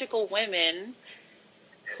biological women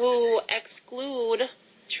who exclude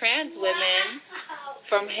trans women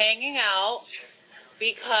from hanging out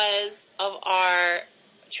because of our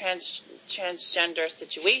transgender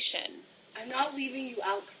situation. I'm not leaving you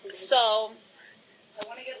out. So I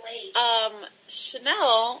want to get late.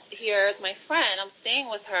 Chanel here is my friend. I'm staying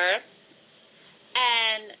with her.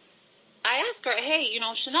 And I asked her, hey,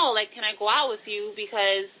 Chanel, can I go out with you?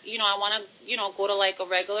 Because, I want to, go to, a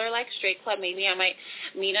regular, straight club. Maybe I might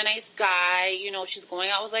meet a nice guy. She's going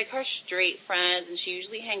out with, her straight friends. And she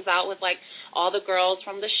usually hangs out with, all the girls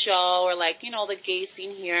from the show or, the gay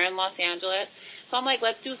scene here in Los Angeles. So I'm like,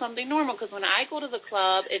 let's do something normal. Because when I go to the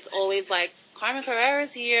club, it's always, Carmen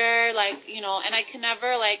Carrera's here, and I can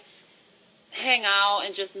never, hang out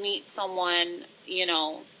and just meet someone,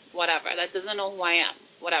 whatever, that doesn't know who I am,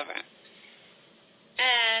 whatever.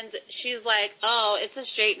 And she's like, oh, it's a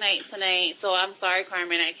straight night tonight, so I'm sorry,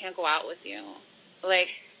 Carmen, I can't go out with you.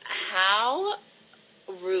 How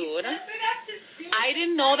rude. I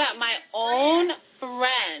didn't know that my own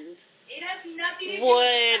friend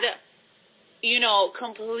would,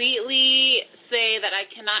 completely say that I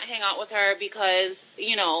cannot hang out with her because,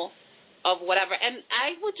 of whatever. And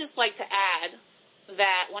I would just like to add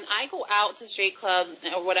that when I go out to straight clubs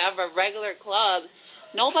or whatever, regular clubs,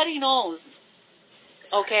 nobody knows,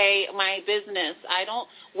 okay, my business. I don't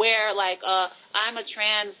wear I'm a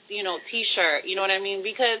trans, T-shirt, you know what I mean?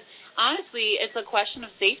 Because honestly, it's a question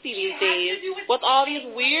of safety these days with all these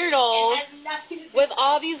weirdos,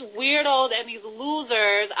 and these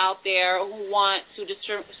losers out there who want to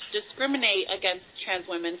discriminate against trans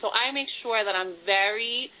women. So I make sure that I'm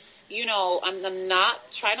very,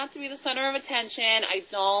 try not to be the center of attention. I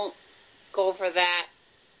don't go for that,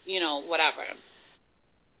 whatever.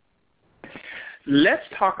 Let's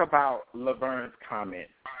talk about Laverne's comment,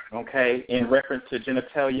 okay, in reference to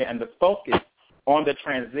genitalia and the focus on the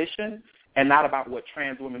transition and not about what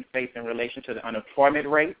trans women face in relation to the unemployment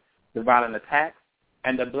rate, the violent attacks,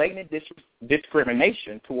 and the blatant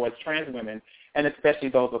discrimination towards trans women, and especially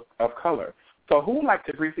those of color. So who would like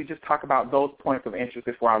to briefly just talk about those points of interest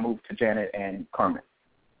before I move to Janet and Carmen?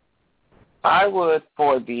 I would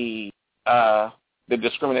for the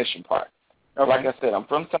discrimination part. Okay. Like I said, I'm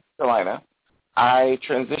from South Carolina. I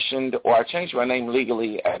transitioned or I changed my name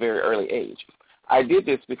legally at a very early age. I did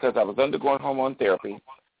this because I was undergoing hormone therapy,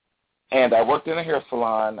 and I worked in a hair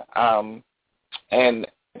salon, and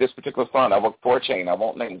this particular salon, I worked for a chain. I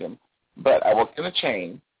won't name them, but I worked in a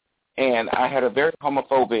chain, and I had a very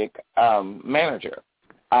homophobic manager.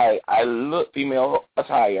 I looked female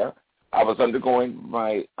attire. I was undergoing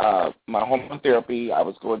my hormone therapy. I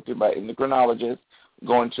was going to my endocrinologist,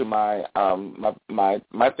 going to my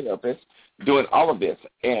therapist, doing all of this,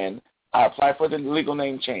 and I applied for the legal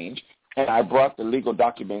name change, and I brought the legal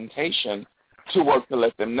documentation to work to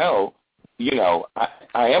let them know,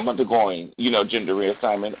 I am undergoing, gender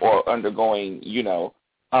reassignment or undergoing,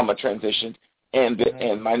 a transition,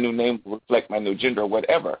 and my new name will reflect my new gender or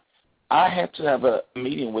whatever. I had to have a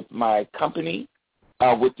meeting with my company,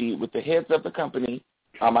 with the heads of the company.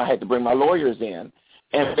 I had to bring my lawyers in,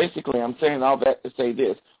 and basically I'm saying all that to say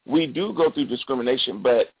this. We do go through discrimination,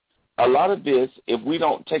 but a lot of this, if we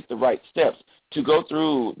don't take the right steps to go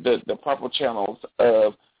through the proper channels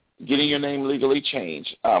of, getting your name legally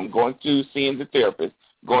changed, going to seeing the therapist,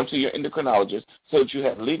 going to your endocrinologist, so that you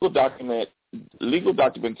have legal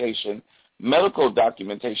documentation, medical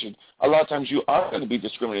documentation. A lot of times you are going to be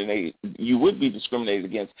discriminated. You would be discriminated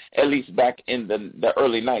against, at least back in the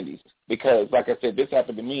early 90s, because, like I said, this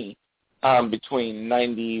happened to me between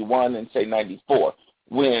 91 and, say, 94,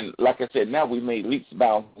 when, like I said, now we made leaps,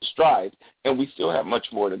 bounds, and strides, and we still have much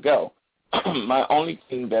more to go. My only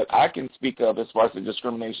thing that I can speak of as far as the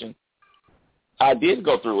discrimination, I did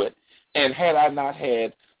go through it, and had I not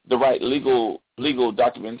had the right legal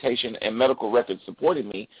documentation and medical records supporting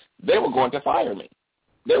me, they were going to fire me.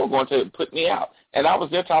 They were going to put me out, and I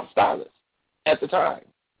was their top stylist at the time.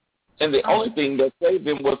 And the only thing that saved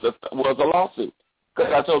them was a lawsuit,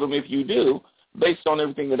 because I told them, if you do, based on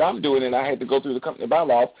everything that I'm doing, and I had to go through the company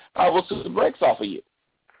bylaws, I will sue the brakes off of you.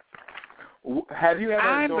 Have you ever?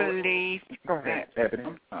 I believe. Go ahead, Ebonee.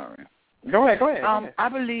 I'm sorry. Go ahead.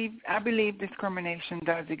 I believe discrimination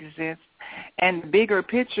does exist, and the bigger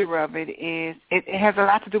picture of it is it has a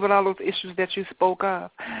lot to do with all those issues that you spoke of.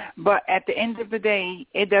 But at the end of the day,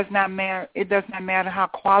 it does not matter. It does not matter how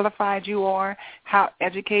qualified you are, how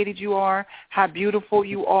educated you are, how beautiful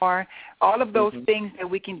you are. All of those things that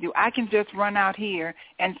we can do. I can just run out here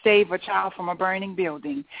and save a child from a burning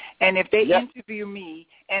building. And if they interview me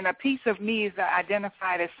and a piece of me is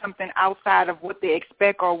identified as something outside of what they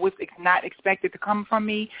expect or what's not expected to come from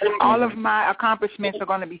me, all of my accomplishments are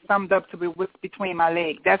going to be summed up to be what's between my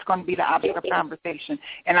legs. That's going to be the object of conversation.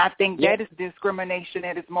 And I think that is discrimination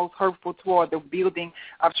that is most hurtful toward the building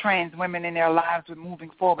of trans women in their lives with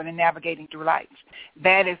moving forward and navigating through life.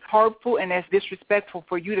 That is hurtful and that's disrespectful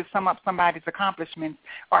for you to sum up somebody's accomplishments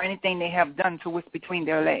or anything they have done to what's between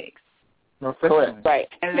their legs. No, correct. Right.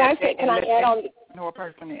 And can I add on? Know a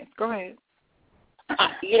person is. Go ahead.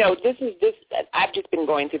 This. I've just been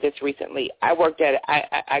going through this recently. I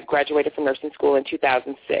graduated from nursing school in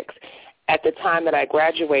 2006. At the time that I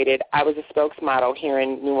graduated, I was a spokesmodel here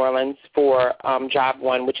in New Orleans for Job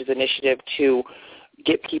One, which is an initiative to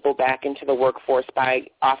get people back into the workforce by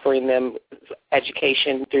offering them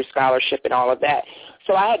education through scholarship and all of that.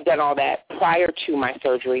 So I had done all that prior to my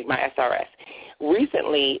surgery, my SRS.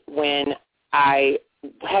 Recently, when I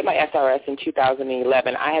had my SRS in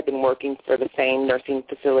 2011, I had been working for the same nursing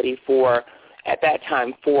facility for, at that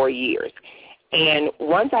time, 4 years. And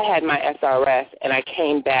once I had my SRS and I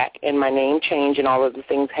came back and my name changed and all of the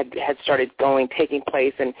things had started taking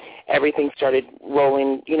place and everything started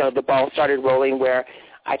rolling, the ball started rolling where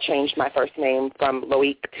I changed my first name from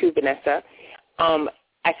Loic to Vanessa,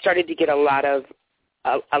 I started to get a lot of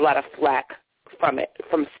flack from it,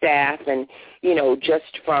 from staff and,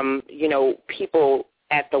 just from, people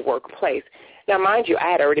at the workplace. Now, mind you,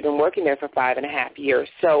 I had already been working there for 5.5 years,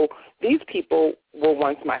 so these people were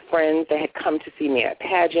once my friends. They had come to see me at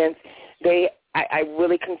pageants. I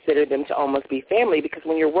really considered them to almost be family because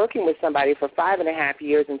when you're working with somebody for 5.5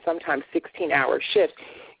 years and sometimes 16-hour shifts,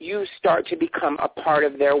 you start to become a part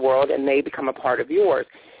of their world and they become a part of yours.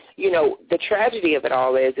 The tragedy of it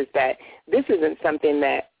all is that this isn't something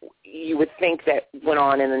that you would think that went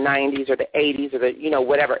on in the 90s or the 80s or the,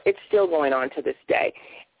 whatever. It's still going on to this day.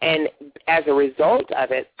 And as a result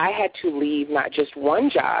of it, I had to leave not just one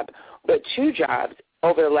job, but 2 jobs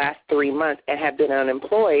over the last 3 months and have been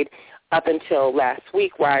unemployed up until last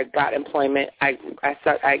week where I got employment. I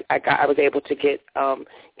was able to get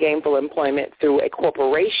gainful employment through a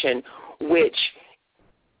corporation, which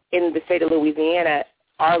in the state of Louisiana,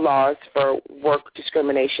 our laws for work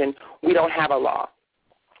discrimination, we don't have a law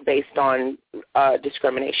based on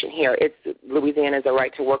discrimination here. Louisiana is a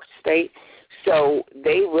right to work state. So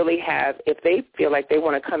they really have, if they feel like they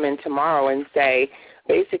want to come in tomorrow and say,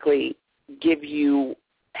 basically give you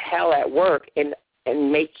hell at work and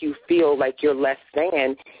make you feel like you're less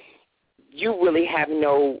than, you really have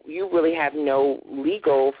no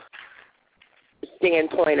legal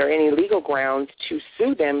standpoint or any legal grounds to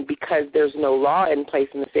sue them because there's no law in place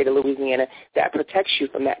in the state of Louisiana that protects you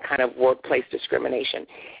from that kind of workplace discrimination.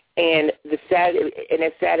 And as sad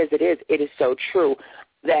as it is so true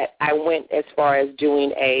that I went as far as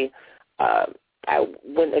doing a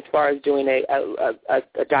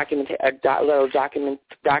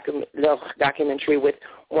documentary with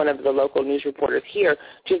one of the local news reporters here,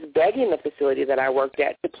 just begging the facility that I worked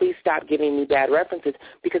at to please stop giving me bad references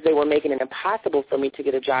because they were making it impossible for me to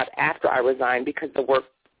get a job after I resigned because the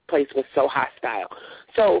workplace was so hostile.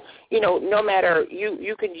 So, no matter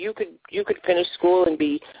you could finish school and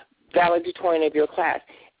be valedictorian of your class.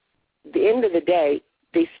 At the end of the day,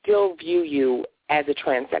 they still view you as a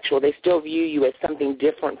transsexual. They still view you as something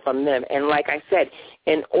different from them. And like I said,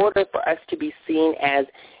 in order for us to be seen as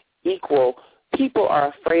equal, people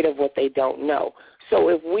are afraid of what they don't know. So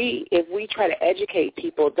if we try to educate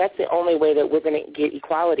people, that's the only way that we're going to get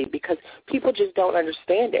equality, because people just don't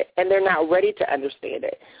understand it, and they're not ready to understand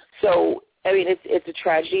it. So, I mean, it's a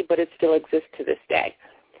tragedy, but it still exists to this day.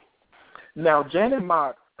 Now, Janet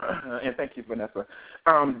Mock, and thank you, Vanessa,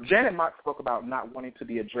 Janet Mock spoke about not wanting to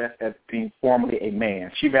be addressed as being formally a man.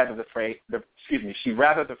 She rather the phrase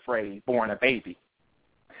born a baby.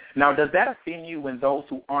 Now, does that offend you when those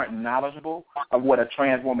who aren't knowledgeable of what a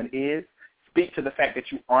trans woman is speak to the fact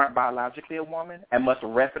that you aren't biologically a woman and must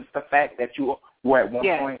reference the fact that you were at one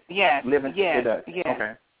point living? It does.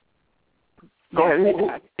 Okay. Go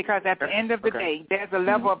ahead. Because at the end of the day, there's a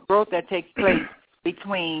level of growth that takes place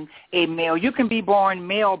between a male. You can be born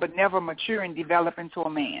male but never mature and develop into a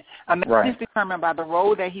man. A man is determined by the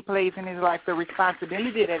role that he plays in his life, the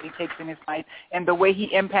responsibility that he takes in his life, and the way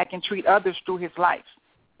he impact and treat others through his life.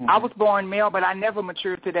 I was born male, but I never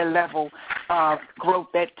matured to that level of growth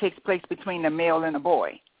that takes place between a male and a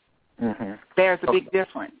boy. There's a big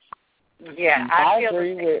difference. Yeah, I feel the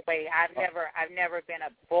same way. I've never been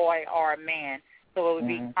a boy or a man, so it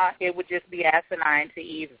would it would just be asinine to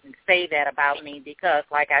even say that about me, because,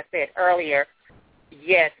 like I said earlier,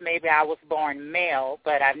 yes, maybe I was born male,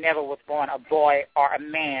 but I never was born a boy or a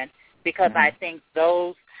man, because I think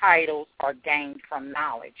those titles are gained from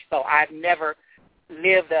knowledge. So I've never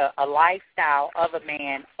lived a lifestyle of a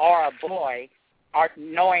man or a boy, or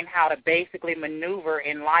knowing how to basically maneuver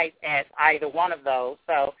in life as either one of those.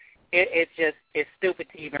 So it's stupid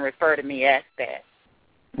to even refer to me as that.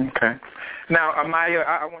 Okay. Now, Amiyah,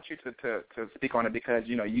 I want you to speak on it, because,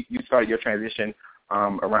 you started your transition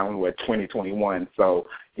around 2021. So,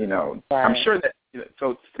 I'm sure that,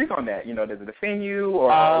 so speak on that. Does it offend you?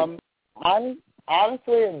 Or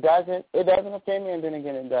honestly, it doesn't offend me, and then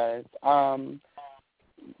again it does.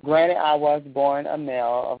 Granted, I was born a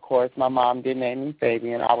male. Of course, my mom did name me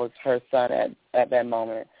Fabian. I was her son at that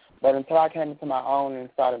moment. But until I came into my own and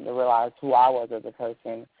started to realize who I was as a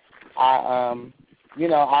person, I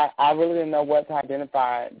really didn't know what to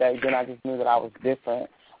identify. Then I just knew that I was different,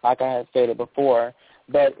 like I had stated before.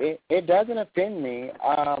 But it doesn't offend me.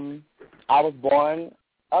 I was born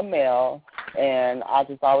a male, and I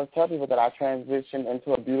just always tell people that I transitioned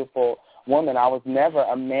into a beautiful woman. I was never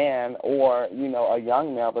a man or, a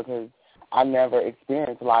young male, because I never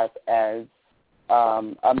experienced life as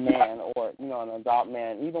a man or, an adult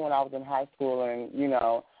man. Even when I was in high school and,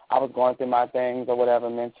 I was going through my things or whatever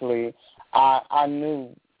mentally, I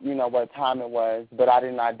knew, what time it was, but I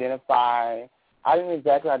didn't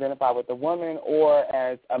exactly identify with the woman or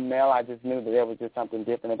as a male. I just knew that there was just something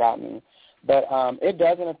different about me. But it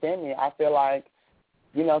doesn't offend me. I feel like,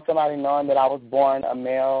 somebody knowing that I was born a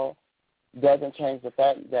male doesn't change the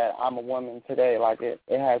fact that I'm a woman today. Like, it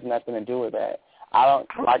has nothing to do with that. I don't,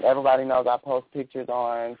 like, everybody knows I post pictures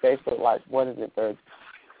on Facebook, like, what is it, the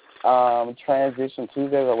Transition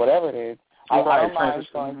Tuesdays or whatever it is. I don't mind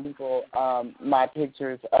showing people my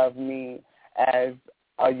pictures of me as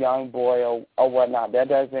a young boy or whatnot. That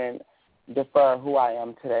doesn't defer who I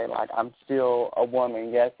am today. Like, I'm still a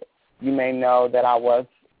woman. Yes, you may know that I was,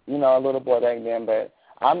 a little boy back then, but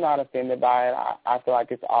I'm not offended by it. I feel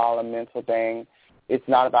like it's all a mental thing. It's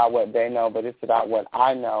not about what they know, but it's about what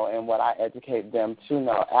I know and what I educate them to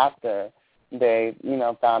know after they,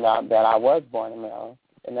 found out that I was born a male.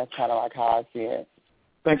 And that's kind of like how I see it.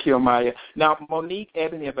 Thank you, Amiyah. Now, Monique,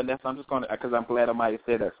 Ebonee, and Vanessa, I'm just going to, because I'm glad Amiyah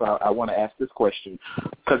said that, so I want to ask this question.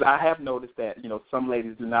 Because I have noticed that, some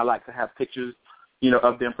ladies do not like to have pictures,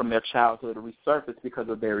 of them from their childhood resurface because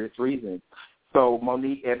of various reasons. So,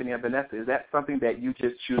 Monique, Ebonee, and Vanessa, is that something that you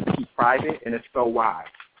just choose to keep private, and if so, why?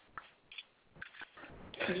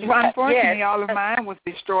 Well, unfortunately, all of mine was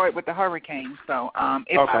destroyed with the hurricane. So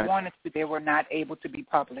if I wanted to, they were not able to be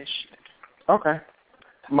published. Okay.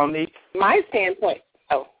 Monique? My standpoint.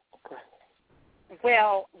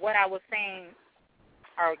 Well, what I was saying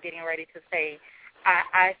or getting ready to say,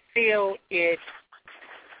 I feel it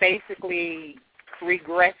basically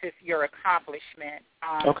regresses your accomplishment.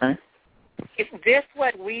 If this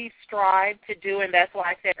what we strive to do, and that's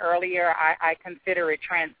why I said earlier I consider it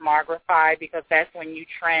transmogrified, because that's when you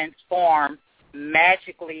transform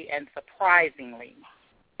magically and surprisingly.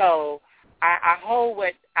 So I hold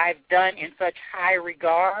what I've done in such high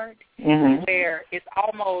regard, where it's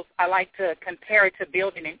almost, I like to compare it to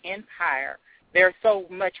building an empire. There's so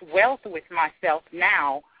much wealth with myself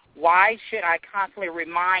now. Why should I constantly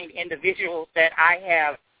remind individuals that I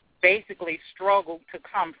have basically struggled to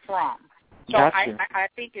come from? So I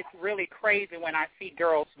think it's really crazy when I see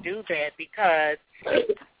girls do that, because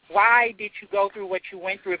why did you go through what you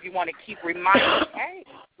went through if you want to keep reminding, hey,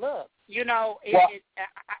 look,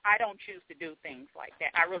 I don't choose to do things like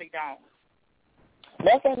that. I really don't.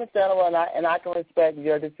 That's understandable, and I can respect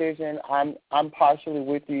your decision. I'm partially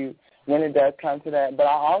with you when it does come to that, but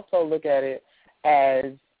I also look at it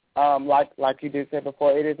as like you did say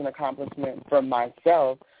before, it is an accomplishment for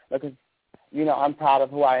myself because I'm proud of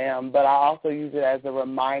who I am. But I also use it as a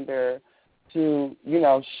reminder to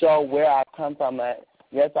show where I've come from.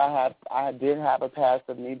 Yes, I did have a past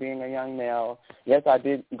of me being a young male. Yes, I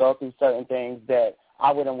did go through certain things that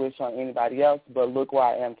I wouldn't wish on anybody else, but look where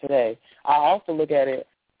I am today. I also look at it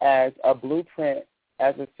as a blueprint,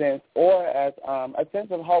 as a sense, or as a sense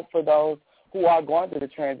of hope for those who are going through the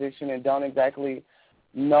transition and don't exactly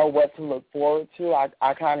know what to look forward to.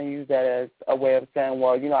 I kind of use that as a way of saying,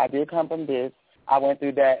 well, I did come from this, I went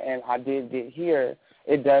through that, and I did get here.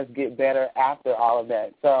 It does get better after all of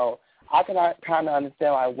that. So I can kind of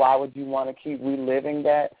understand, why would you want to keep reliving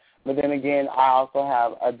that? But then again, I also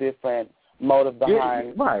have a different motive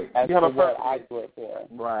behind as to what I do it for.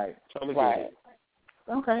 Right. Totally right.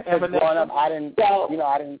 Okay. And growing up, I didn't see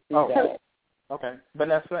that. Okay.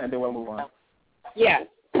 Vanessa, and then we'll move on. Yeah.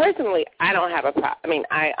 Personally, I don't have a problem. I mean,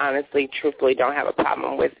 I honestly, truthfully don't have a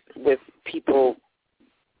problem with people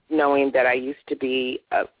knowing that I used to be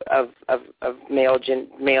of male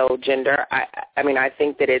gender. I mean, I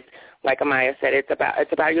think that it's, like Amiyah said, it's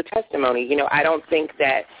about your testimony. I don't think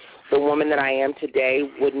that the woman that I am today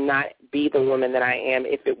would not be the woman that I am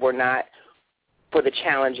if it were not for the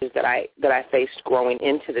challenges that I faced growing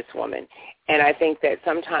into this woman. And I think that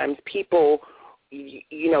sometimes people,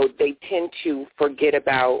 they tend to forget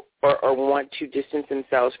about or want to distance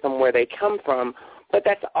themselves from where they come from. But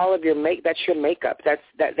that's all of that's your makeup.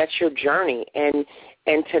 That's your journey. And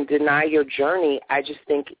to deny your journey, I just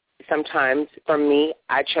think sometimes, for me,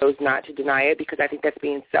 I chose not to deny it because I think that's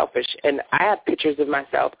being selfish. And I have pictures of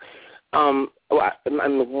myself,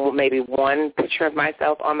 maybe one picture of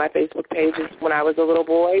myself on my Facebook page when I was a little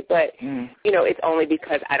boy, but, it's only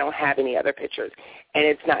because I don't have any other pictures. And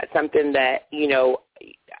it's not something that,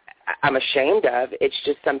 I'm ashamed of. It's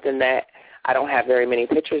just something that I don't have very many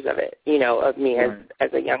pictures of it, of me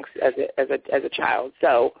as a child.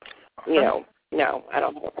 So, no, I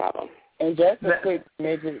don't have a problem. And just a quick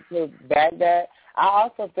mention to back that, I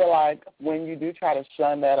also feel like when you do try to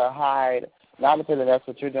shun that or hide, not because that's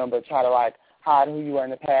what you're doing, but try to hide who you were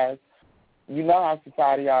in the past, you know how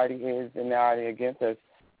society already is and they're already against us.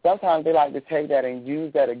 Sometimes they like to take that and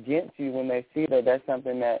use that against you when they see that that's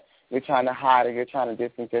something that you're trying to hide or you're trying to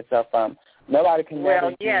distance yourself from. Nobody can never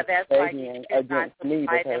use that's why you should not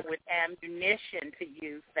supply them with ammunition to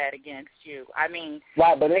use that against you. I mean,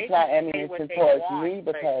 right, but it's not ammunition towards me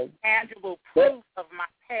because tangible proof of my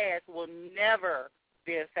past will never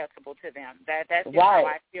be acceptable to them. That's just how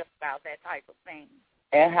I feel about that type of thing.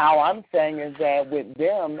 And how I'm saying is that with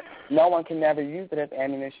them, no one can never use it as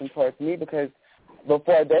ammunition towards me because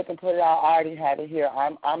before they can put it out, I already have it here.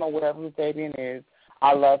 I'm aware of who Fabian is.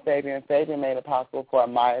 I love Fabian. Fabian made it possible for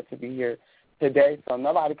Amiyah to be here today, so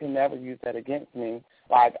nobody can never use that against me.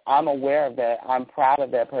 I'm aware of that. I'm proud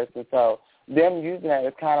of that person. So them using that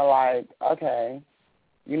is kind of okay,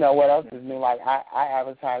 what else is new? I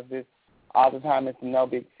advertise this all the time. It's no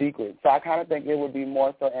big secret. So I kind of think it would be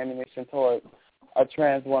more so ammunition towards a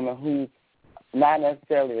trans woman who's not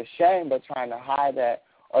necessarily ashamed but trying to hide that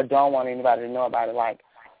or don't want anybody to know about it.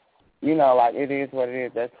 It is what it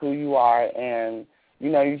is. That's who you are, and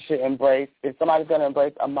you should embrace, if somebody's going to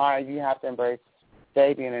embrace Amiyah, you have to embrace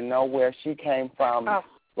Fabian and know where she came from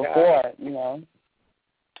before,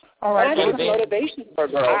 All right. I think it's motivation for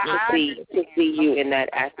girls to see you in that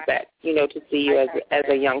aspect, to see you as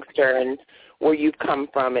a youngster and where you've come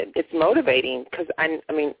from. It's motivating because,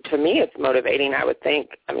 to me it's motivating, I would think.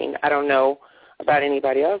 I don't know about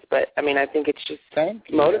anybody else, but, I think it's just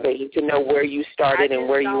motivating to know where you started and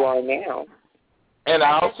where you are now. And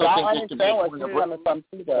I also think it's coming from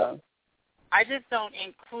too. I just don't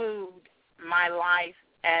include my life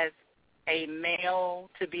as a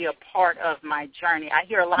male to be a part of my journey. I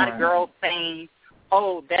hear a lot of girls saying,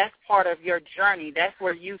 oh, that's part of your journey. That's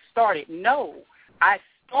where you started. No, I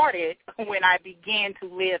started when I began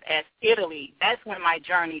to live as Italy. That's when my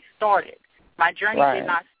journey started. My journey did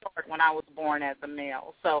not start when I was born as a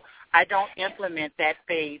male. So I don't implement that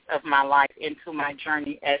phase of my life into my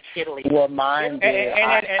journey as Italy. Well, mine did.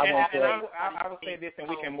 I will say this and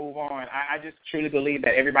we can move on. I just truly believe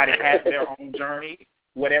that everybody has their own journey,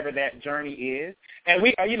 whatever that journey is. And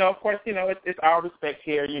we, of course, it's our respect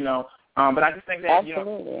here, but I just think that,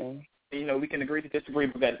 we can agree to disagree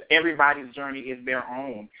because everybody's journey is their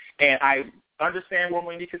own. And I understand where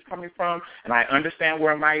Monique is coming from, and I understand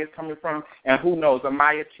where Amiyah is coming from, and who knows,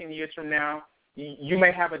 Amiyah 10 years from now, you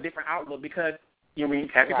may have a different outlook because,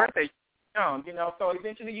 happy birthday, young, so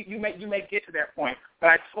eventually you may get to that point.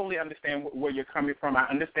 But I totally understand where you're coming from. I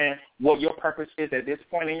understand what your purpose is at this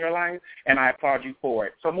point in your life, and I applaud you for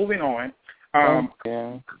it. So moving on,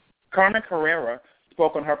 Carmen Carrera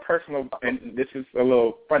spoke on her personal, and this is a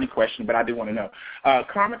little funny question, but I do want to know.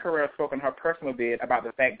 Carmen Carrera spoke on her personal bid about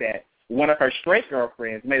the fact that one of her straight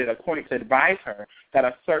girlfriends made it a point to advise her that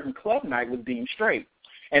a certain club night was deemed straight.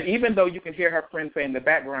 And even though you can hear her friend say in the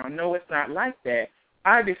background, no, it's not like that,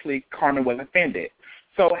 obviously Carmen was offended.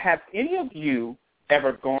 So have any of you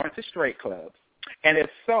ever gone to straight clubs? And if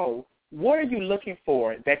so, what are you looking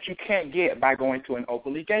for that you can't get by going to an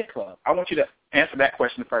openly gay club? I want you to answer that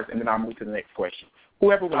question first, and then I'll move to the next question.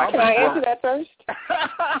 Whoever would like to answer that first?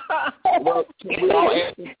 Well,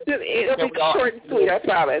 it'll be short and sweet, I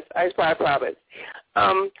promise. I promise.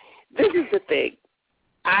 This is the thing.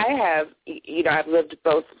 I have, I've lived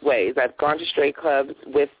both ways. I've gone to straight clubs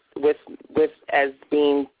with as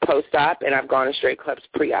being post-op, and I've gone to straight clubs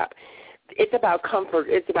pre-op. It's about comfort.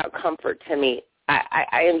 It's about comfort to me.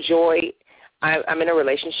 I enjoy. I'm in a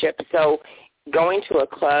relationship, so going to a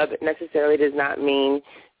club necessarily does not mean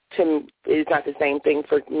it's not the same thing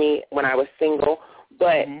for me when I was single.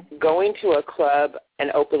 But going to a club,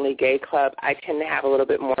 an openly gay club, I tend to have a little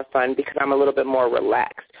bit more fun because I'm a little bit more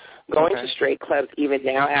relaxed. Going to straight clubs, even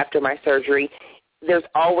now after my surgery, there's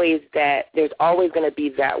always going to be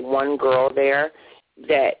that one girl there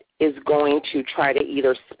that is going to try to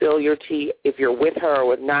either spill your tea if you're with her or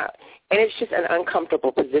with not. And it's just an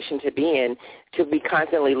uncomfortable position to be in, to be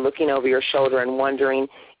constantly looking over your shoulder and wondering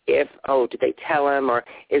if, did they tell him, or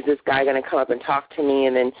is this guy going to come up and talk to me,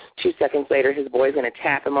 and then 2 seconds later his boy's going to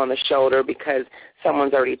tap him on the shoulder because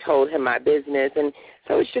someone's already told him my business. And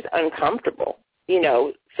so it's just uncomfortable,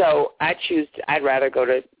 So I'd rather go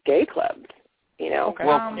to gay clubs, Okay.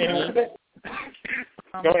 Well,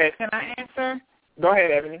 go ahead. Can I answer? Go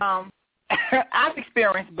ahead, Ebony. I've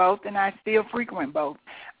experienced both, and I still frequent both.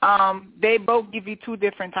 They both give you two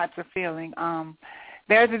different types of feeling.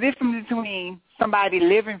 There's a difference between somebody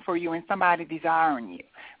living for you and somebody desiring you.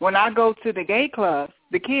 When I go to the gay clubs,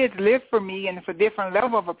 the kids live for me, and it's a different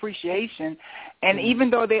level of appreciation. And even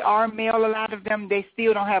though they are male, a lot of them, they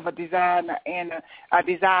still don't have a desire and a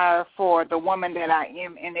desire for the woman that I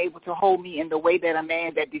am and able to hold me in the way that a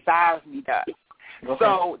man that desires me does. Okay.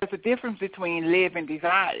 So there's a difference between live and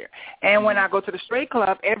desire. And when I go to the straight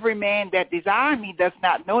club, every man that desires me does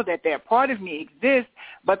not know that that part of me exists,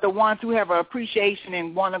 but the ones who have an appreciation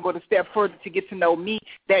and want to go a step further to get to know me,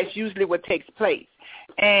 that's usually what takes place.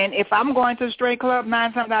 And if I'm going to a straight club,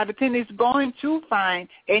 9 times out of 10 is going to find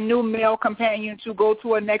a new male companion to go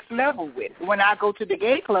to a next level with. When I go to the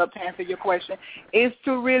gay club, to answer your question, is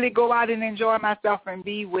to really go out and enjoy myself and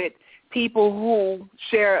be with people who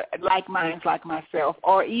share like minds like myself,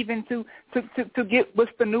 or even to get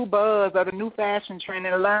what's the new buzz or the new fashion trend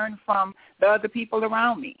and learn from the other people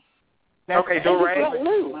around me. Okay, Dorae, let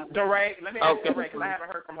me ask Dorae, because I haven't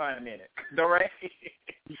heard from her in a minute. Dorae?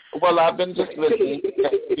 Well, I've been just listening.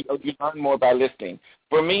 You learn more by listening.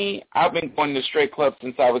 For me, I've been going to straight clubs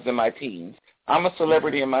since I was in my teens. I'm a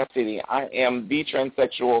celebrity in my city. I am the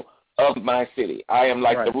transsexual of my city. I am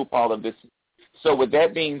like the RuPaul of this. So with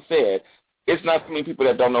that being said, it's not too many people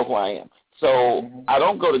that don't know who I am. So I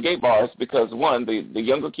don't go to gay bars because, one, the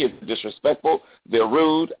younger kids are disrespectful. They're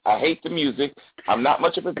rude. I hate the music. I'm not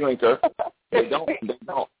much of a drinker. They don't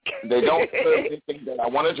serve anything that I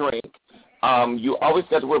want to drink. You always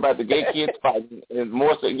got to worry about the gay kids fighting. And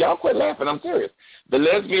more so, y'all quit laughing. I'm serious. The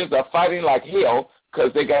lesbians are fighting like hell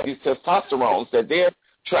because they got these testosterones that they're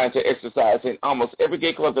trying to exercise. In almost every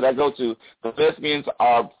gay club that I go to, the lesbians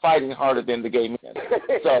are fighting harder than the gay men.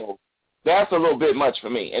 So that's a little bit much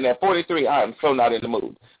for me. And at 43, I am so not in the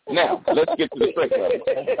mood. Now, let's get to the straight club.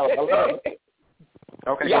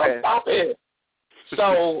 Okay, y'all stop it.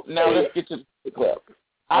 So now let's get to the straight club.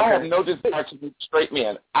 I have no desire to meet straight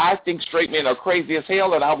men. I think straight men are crazy as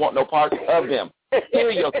hell, and I want no part of them.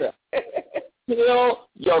 Kill yourself. Kill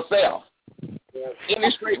yourself.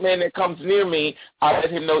 Any straight man that comes near me, I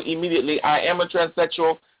let him know immediately I am a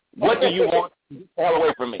transsexual. What do you want? Get the hell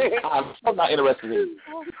away from me. I'm so not interested in you.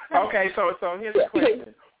 Okay, so here's the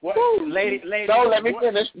question. What, lady, no, let me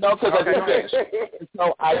finish. No, because I didn't finish.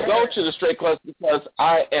 So I go to the straight clubs because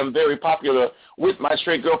I am very popular with my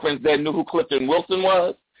straight girlfriends that knew who Clifton Wilson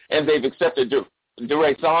was, and they've accepted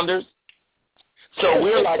Dorae Saunders. So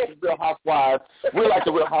we're like the Real Housewives. We're like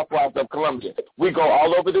the Real Housewives of Columbia. We go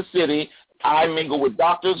all over the city. I mingle with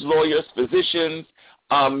doctors, lawyers, physicians,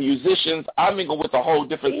 musicians. I mingle with a whole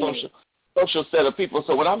different social. social set of people.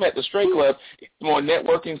 So when I'm at the straight club, it's more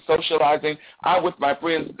networking, socializing. With my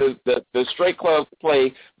friends, the straight clubs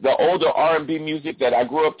play the older R&B music that I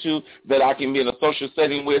grew up to, that I can be in a social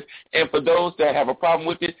setting with. And for those that have a problem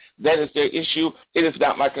with it, that is their issue. It is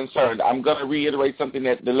not my concern. I'm going to reiterate something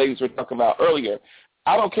that the ladies were talking about earlier.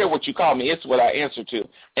 I don't care what you call me. It's what I answer to.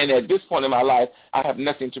 And at this point in my life, I have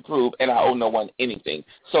nothing to prove, and I owe no one anything.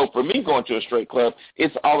 So for me, going to a straight club,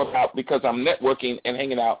 it's all about because I'm networking and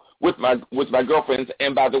hanging out with my girlfriends.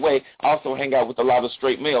 And by the way, I also hang out with a lot of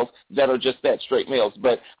straight males that are just that, straight males.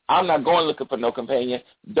 But I'm not going looking for no companion.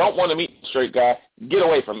 Don't want to meet a straight guy. Get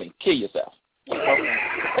away from me. Kill yourself. Okay.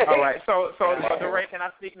 All right. So Dorae, can I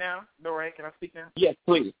speak now? Yes,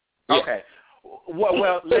 please. Okay.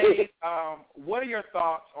 Well, ladies, what are your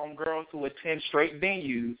thoughts on girls who attend straight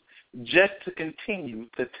venues just to continue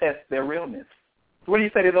to test their realness? What do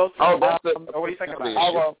you say to those? What do you think about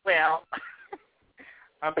it? Well,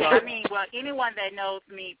 I mean, anyone that knows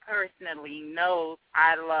me personally knows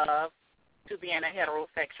I love to be in a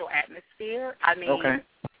heterosexual atmosphere. I mean,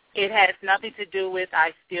 It has nothing to do with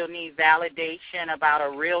I still need validation about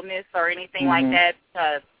a realness or anything like that,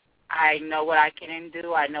 because I know what I can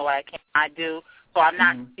do. I know what I cannot do. So I'm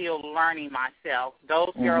not still learning myself.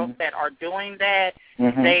 Those girls that are doing that,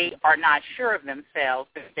 they are not sure of themselves.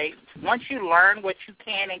 Once you learn what you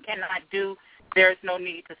can and cannot do, there's no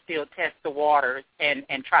need to still test the waters and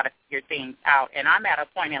try to figure things out. And I'm at a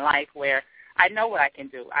point in life where I know what I can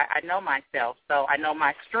do. I know myself. So I know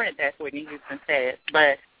my strength, as Whitney Houston said.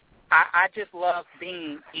 But I just love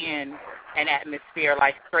being in an atmosphere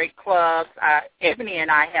like straight clubs. Ebonee and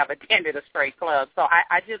I have attended a straight club, so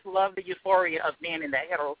I just love the euphoria of being in that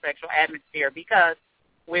heterosexual atmosphere, because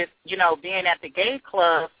with, being at the gay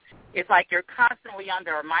club, it's like you're constantly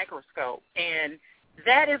under a microscope, and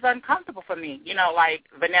that is uncomfortable for me. Like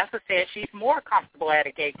Vanessa said, she's more comfortable at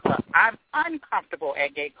a gay club. I'm uncomfortable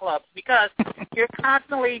at gay clubs because you're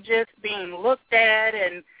constantly just being looked at,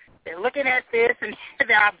 and they're looking at this and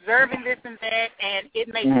they're observing this and that, and it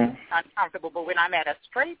makes me uncomfortable. But when I'm at a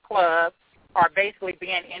straight club, or basically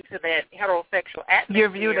being into that heterosexual atmosphere,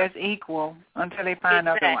 you're viewed as equal until they find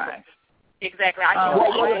otherwise. Exactly.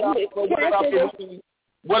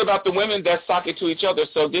 What about the women that sock it to each other?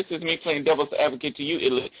 So this is me playing devil's advocate to you,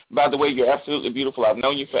 Italy. By the way, you're absolutely beautiful. I've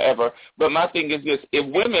known you forever. But my thing is this. If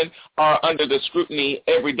women are under the scrutiny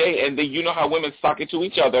every day, and you know how women sock it to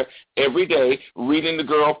each other every day, reading the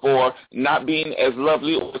girl for not being as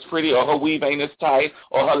lovely or as pretty, or her weave ain't as tight,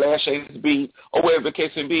 or her lash ain't as beat, or whatever the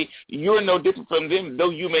case may be, you're no different from them,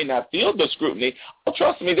 though you may not feel the scrutiny. Oh,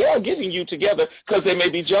 trust me, they are getting you together because they may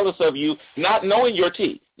be jealous of you, not knowing your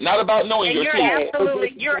tea. Not about knowing your team.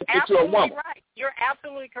 You're absolutely right. You're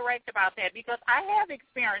absolutely correct about that, because I have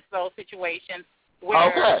experienced those situations where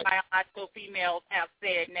biological females have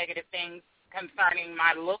said negative things concerning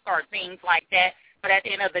my look or things like that. But at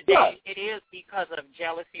the end of the day, it is because of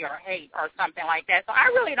jealousy or hate or something like that. So I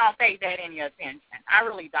really don't pay that any attention. I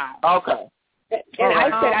really don't. Okay. And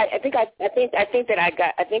I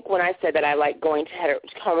think when I said that I like going to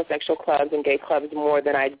homosexual clubs and gay clubs more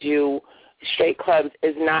than I do straight clubs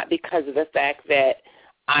is not because of the fact that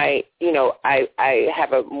I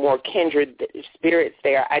have a more kindred spirits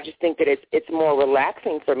there. I just think that it's more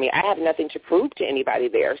relaxing for me. I have nothing to prove to anybody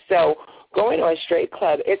there. So going to a straight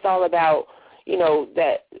club, it's all about,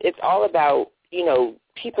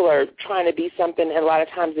 people are trying to be something a lot of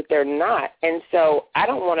times that they're not. And so I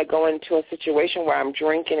don't want to go into a situation where I'm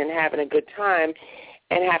drinking and having a good time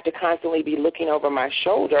and have to constantly be looking over my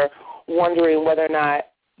shoulder wondering whether or not,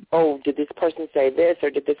 did this person say this or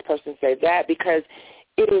did this person say that? Because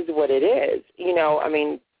it is what it is. I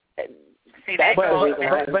mean, that's the reason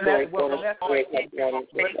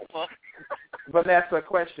Vanessa,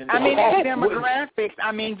 question. I mean, it's demographics.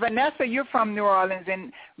 I mean, Vanessa, you're from New Orleans,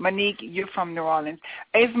 and Monique, you're from New Orleans.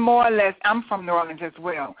 It's more or less, I'm from New Orleans as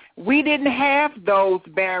well. We didn't have those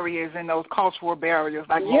barriers and those cultural barriers.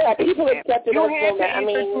 Like people accepted you us had to that.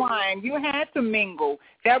 intertwine. You had to mingle.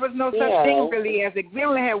 There was no such thing really as we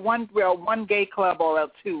only had one gay club or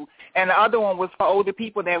two, and the other one was for older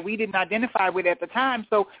people that we didn't identify with at the time.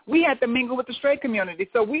 So we had to mingle with the straight community.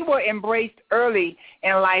 So we were embraced early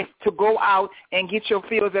in life to go out and get your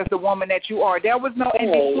feels as the woman that you are. There was no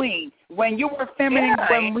in between. When you were feminine,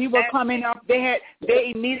 when we were coming up, they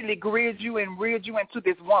immediately reared you into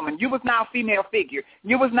this woman. You was now a female figure.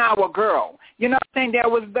 You was now a girl. You know what I'm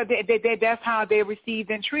saying? That's how they received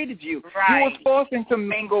and treated you. Right. You was forced to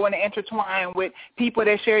mingle and intertwine with people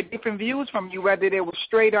that shared different views from you, whether they were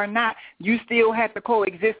straight or not. You still had to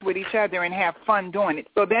coexist with each other and have fun doing it.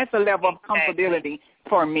 So that's a level of comfortability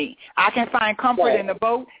for me. I can find comfort in the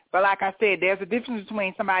boat, but like I said, there's a difference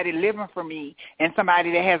between somebody living for me and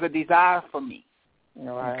somebody that has a desire for me.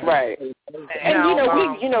 Right. And we,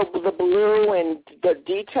 the Blue and the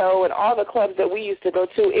Dito and all the clubs that we used to go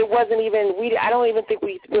to, it wasn't even I don't even think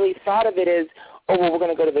we really thought of it as, oh, well, we're going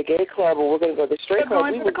to go to the gay club or we're going to go to the straight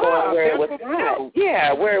club. We were going where it was hot.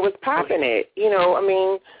 Yeah, where it was popping it.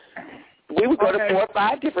 We would go to 4 or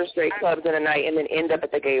 5 different straight clubs in a night and then end up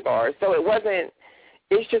at the gay bar. So it wasn't.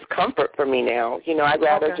 It's just comfort for me now. I'd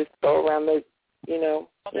rather just go around the,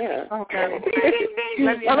 yeah. Okay.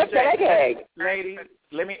 Ladies,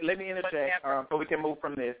 let me interject so we can move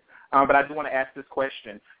from this. But I do want to ask this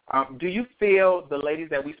question. Do you feel the ladies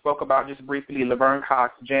that we spoke about just briefly, Laverne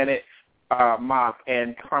Cox, Janet Mock,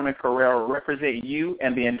 and Carmen Carrera, represent you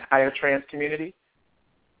and the entire trans community?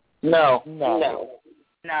 No. So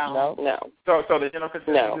the general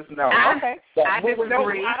consensus is no. Okay.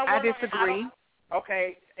 I disagree.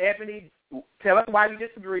 Okay, Ebonee, tell us why you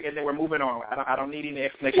disagree, and then we're moving on. I don't need any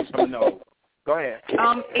explanations from the nose. Go ahead.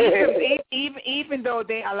 Even though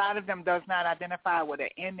a lot of them does not identify with an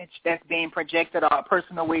image that's being projected or a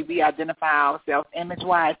personal way we identify ourselves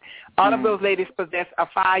image-wise, all of those ladies possess a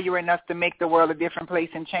fire in us to make the world a different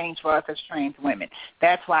place and change for us as trans women.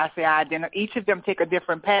 That's why I say each of them take a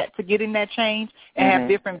different path to getting that change and have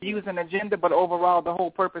different views and agenda, but overall the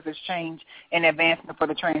whole purpose is change and advancement for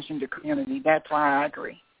the transgender community. That's why I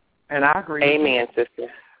agree. And I agree. Amen,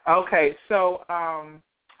 sister. Okay, so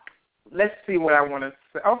let's see what I want to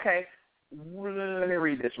say. Okay, let me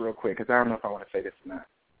read this real quick because I don't know if I want to say this or not.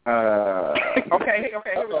 Okay, here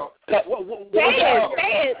we go. Say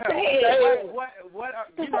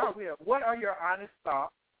it. What are your honest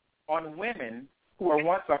thoughts on women who were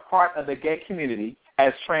once a part of the gay community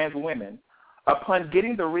as trans women? Upon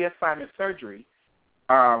getting the reassignment surgery,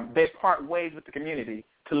 they part ways with the community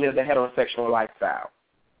to live the heterosexual lifestyle.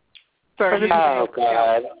 Oh,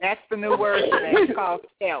 God. That's the new word today. It's called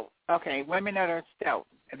stealth. Okay, women that are stealth.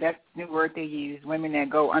 That's the new word they use. Women that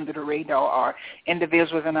go under the radar are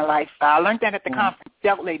individuals in a lifestyle. I learned that at the conference,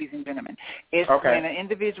 stealth, ladies and gentlemen. It's when an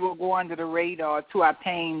individual go under the radar to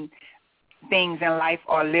obtain things in life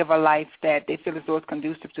or live a life that they feel as though it's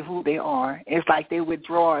conducive to who they are. It's like they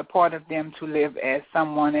withdraw a part of them to live as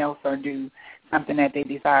someone else or do something that they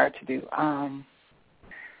desire to do.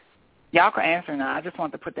 Y'all can answer now. I just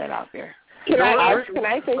want to put that out there. Can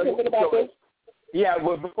I say something about this? Yeah,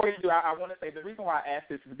 well, before you do, I want to say the reason why I asked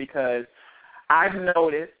this is because I've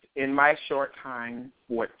noticed in my short time,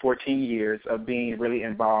 14 years of being really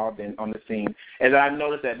involved on the scene, is I've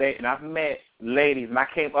noticed that I've met ladies, and I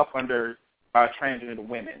came up under transgender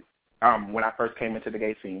women when I first came into the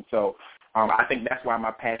gay scene. So I think that's why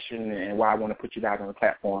my passion and why I want to put you guys on the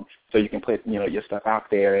platform so you can put your stuff out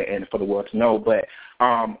there and for the world to know. But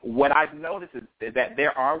what I've noticed is that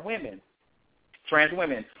there are women, trans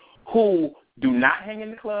women, who do not hang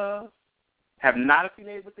in the clubs, have not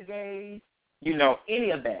affiliated with the gays,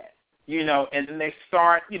 any of that, and then they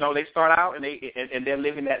start out and they're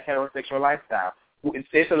living that heterosexual lifestyle.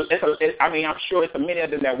 I mean, I'm sure it's many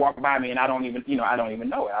of them that walk by me and I don't even know it. I don't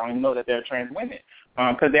even know that they're trans women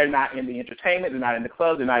because they're not in the entertainment, they're not in the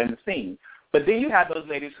clubs, they're not in the scene. But then you have those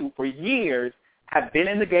ladies who for years have been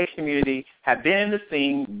in the gay community, have been in the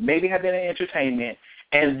scene, maybe have been in entertainment,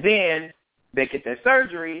 and then they get their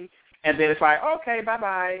surgery, and then it's like, okay,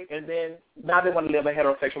 bye-bye, and then now they want to live a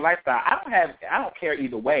heterosexual lifestyle. I don't care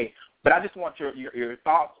either way, but I just want your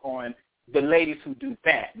thoughts on the ladies who do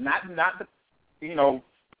that, not the,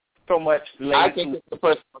 so much ladies. I think it's a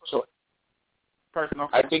personal choice. Personal.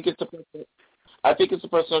 I think it's a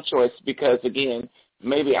personal choice because again,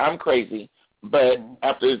 maybe I'm crazy, but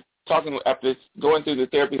after going through the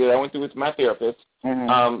therapy that I went through with my therapist,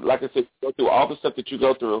 like I said, go through all the stuff that you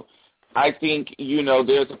go through. I think,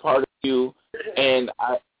 there's a part of you, and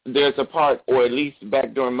there's a part, or at least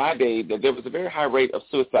back during my day, that there was a very high rate of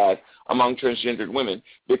suicide among transgendered women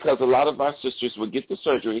because a lot of our sisters would get the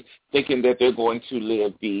surgery thinking that they're going to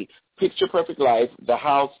live the picture-perfect life, the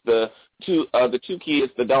house, the two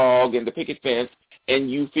kids, the dog, and the picket fence,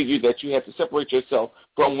 and you figure that you have to separate yourself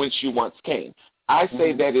from whence you once came. I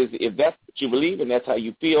say that is, if that's what you believe and that's how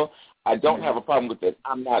you feel, I don't have a problem with it.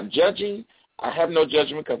 I'm not judging. I have no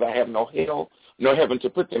judgment because I have no hell nor heaven to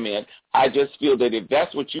put them in. I just feel that if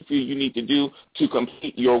that's what you feel you need to do to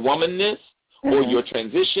complete your womanness or your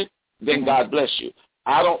transition, then God bless you.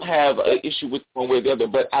 I don't have an issue with one way or the other,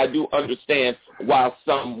 but I do understand why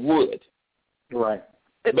some would. Right.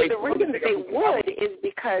 The reason they would is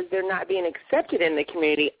because they're not being accepted in the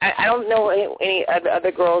community. I don't know any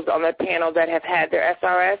other girls on the panel that have had their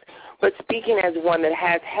SRS, but speaking as one that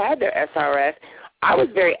has had their SRS, I was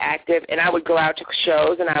very active, and I would go out to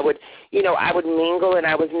shows, and I would mingle, and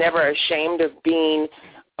I was never ashamed of being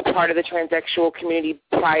a part of the transsexual community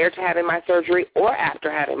prior to having my surgery or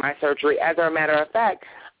after having my surgery. As a matter of fact,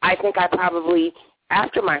 I think I probably,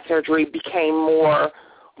 after my surgery, became more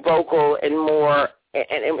vocal and more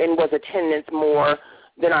and was attendance more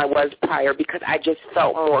than I was prior because I just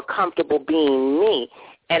felt more comfortable being me.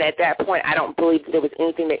 And at that point, I don't believe that there was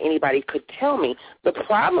anything that anybody could tell me. The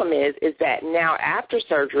problem is that now after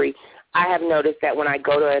surgery, I have noticed that when I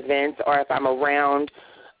go to events or if I'm around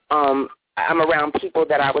people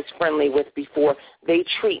that I was friendly with before, they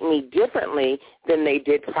treat me differently than they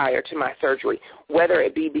did prior to my surgery, whether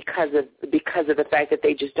it be because of the fact that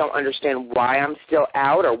they just don't understand why I'm still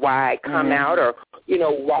out or why I come out or,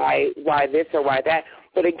 why this or why that.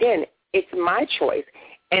 But again, it's my choice.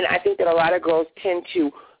 And I think that a lot of girls tend to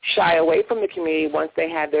shy away from the community once they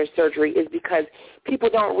have their surgery is because people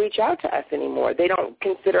don't reach out to us anymore. They don't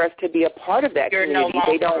consider us to be a part of that community. You're no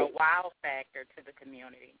longer they don't, a wow factor to the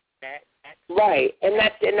community. That's right, and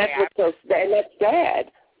that's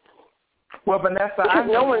sad. Well, Vanessa, I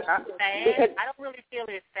don't really feel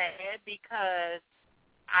it's sad because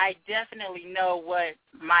I definitely know what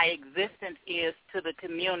my existence is to the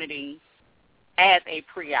community as a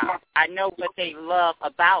pre-op. I know what they love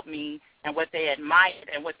about me and what they admired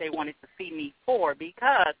and what they wanted to see me for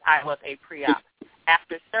because I was a pre-op.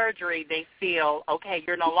 After surgery, they feel, okay,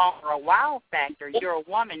 you're no longer a wow factor. You're a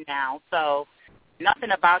woman now, so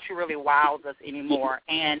nothing about you really wows us anymore.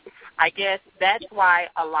 And I guess that's why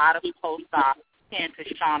a lot of post-op tend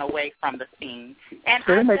to shun away from the scene. And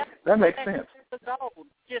that makes sense.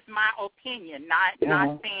 Just my opinion, not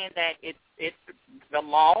saying that it's the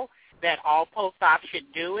law that all post-ops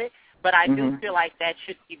should do it, but I do feel like that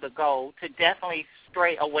should be the goal, to definitely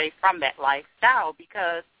stray away from that lifestyle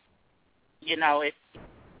because, it's...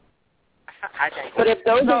 But if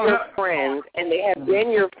those are your friends and they have been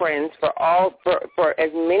your friends for as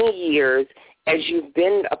many years as you've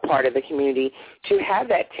been a part of the community, to have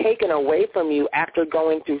that taken away from you after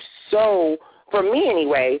going through for me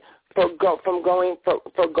anyway, for going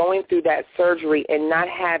through that surgery and not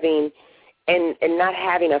having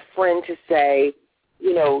a friend to say,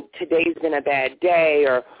 today's been a bad day,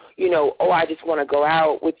 or I just want to go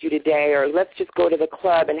out with you today, or let's just go to the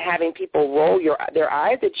club, and having people roll their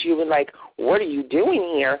eyes at you and like, what are you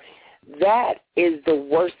doing here? That is the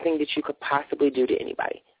worst thing that you could possibly do to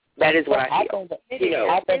anybody. That is what I feel.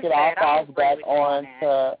 I think it all falls back on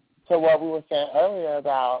to what we were saying earlier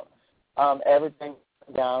about everything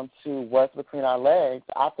down to what's between our legs.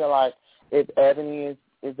 I feel like if Ebonee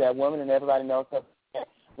is that woman and everybody knows her,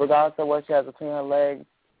 regardless of what she has between her legs,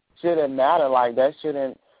 shouldn't matter. Like, that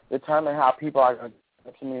shouldn't determine how people are going to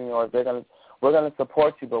the community, or if we're going to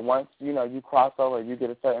support you. But once you cross over, you get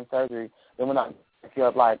a certain surgery, then we're not going to pick you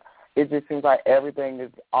up. Like, it just seems like everything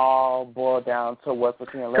is all boiled down to what's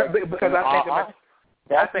between your legs. Because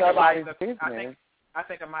I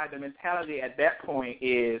think the mentality at that point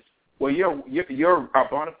is, well, you're a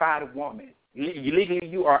bona fide woman. Legally,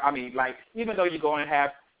 you are. I mean, like, even though you go and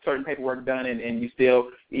have certain paperwork done, and you still,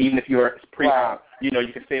 even if you're pre-op, you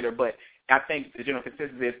consider. But I think the general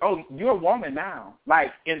consensus is, oh, you're a woman now.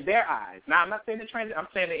 Like, in their eyes. Now, I'm not saying I'm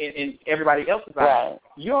saying it in everybody else's eyes.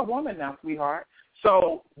 You're a woman now, sweetheart.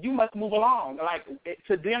 So you must move along. Like,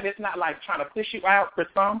 to them, it's not like trying to push you out for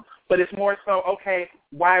some, but it's more so, okay,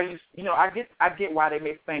 why are you? I get why they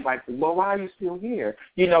may think like, well, why are you still here?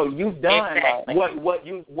 You've done what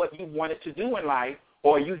you wanted to do in life,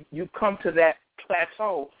 or you come to that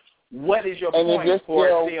plateau. What is your point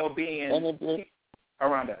for still being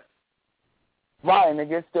around us? Right, and if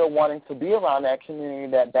you're still wanting to be around that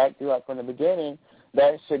community that backed you up from the beginning,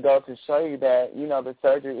 that should go to show you that, the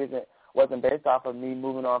surgery wasn't based off of me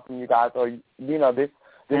moving on from you guys, or, this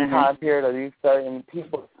time period, or these certain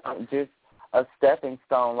people, just a stepping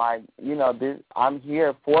stone. Like, I'm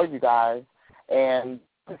here for you guys, and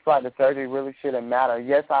it's like the surgery really shouldn't matter.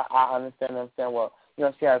 Yes, I understand them saying, well,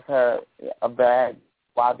 she has a bag,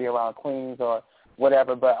 why be around queens or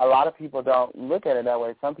whatever, but a lot of people don't look at it that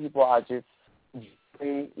way. Some people are just,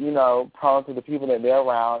 prone to the people that they're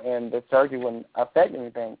around, and the surgery wouldn't affect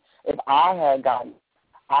anything. If I had gotten,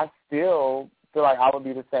 I still feel like I would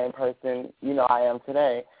be the same person, I am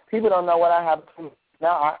today. people don't know what I have.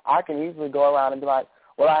 Now I can easily go around and be like,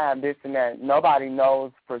 well, I have this and that. Nobody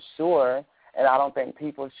knows for sure, and I don't think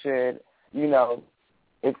people should,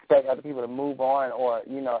 expect other people to move on or,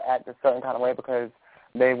 act a certain kind of way because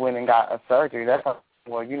they went and got a surgery. That's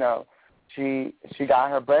well, she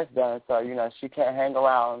got her breast done, so, she can't hang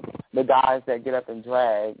around the guys that get up and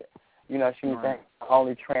drag. She needs to hang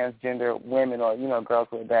only transgender women or, girls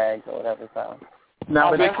with bags or whatever. So.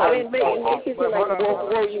 No, but were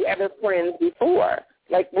you ever friends before?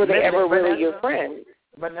 Like, were they ever really your friends?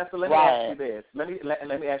 Vanessa, let me ask you this. Let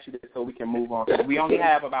me ask you this so we can move on. We only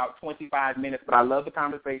have about 25 minutes, but I love the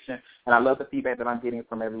conversation and I love the feedback that I'm getting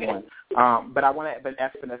from everyone. But I want to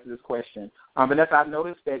ask Vanessa this question. Vanessa, I've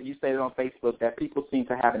noticed that you stated on Facebook that people seem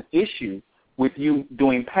to have an issue with you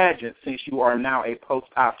doing pageants since you are now a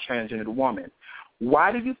post-op transgender woman.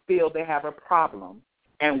 Why do you feel they have a problem,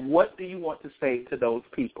 and what do you want to say to those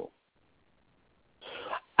people?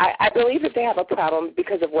 I believe that they have a problem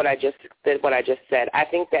because of what I just said. I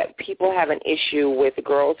think that people have an issue with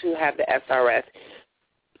girls who have the SRS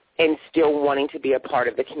and still wanting to be a part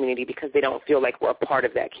of the community because they don't feel like we're a part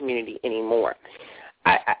of that community anymore.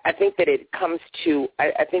 I think that it comes to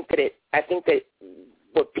I think that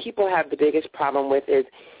what people have the biggest problem with is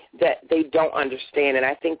that they don't understand, and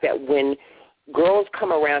I think that when girls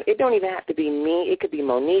come around, it don't even have to be me. It could be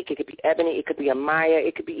Monique. It could be Ebonee. It could be Amiyah.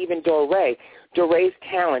 It could be even Dorae. Dorae's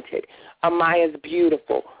talented. Amiyah's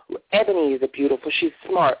beautiful. Ebonee is beautiful. She's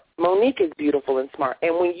smart. Monique is beautiful and smart.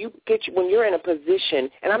 And when you're in a position,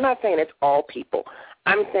 and I'm not saying it's all people,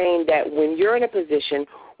 I'm saying that when you're in a position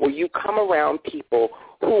where you come around people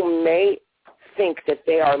who may think that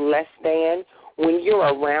they are less than, when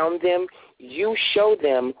you're around them, you show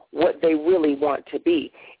them what they really want to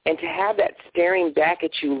be. And to have that staring back at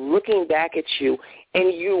you, looking back at you,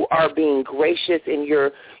 and you are being gracious and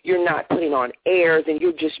you're not putting on airs and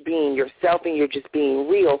you're just being yourself and you're just being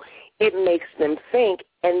real, it makes them think,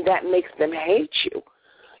 and that makes them hate you.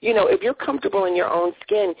 If you're comfortable in your own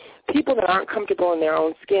skin, people that aren't comfortable in their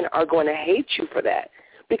own skin are going to hate you for that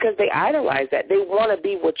because they idolize that. They want to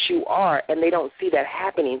be what you are, and they don't see that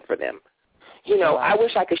happening for them. I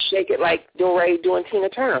wish I could shake it like Dorae doing Tina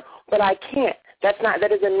Turner, but I can't. That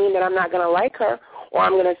doesn't mean that I'm not going to like her or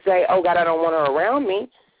I'm going to say, oh, God, I don't want her around me.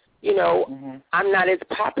 I'm not as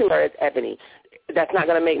popular as Ebonee. That's not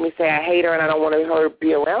going to make me say I hate her and I don't want her to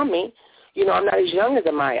be around me. I'm not as young as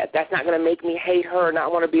Amiyah. That's not going to make me hate her or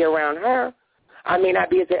not want to be around her. I may not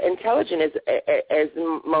be as intelligent as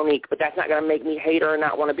Monique, but that's not going to make me hate her or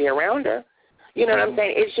not want to be around her. You know what I'm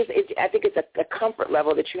saying? I think it's a comfort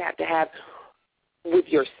level that you have to have with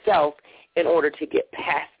yourself in order to get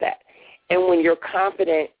past that. And when you're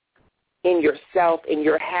confident in yourself and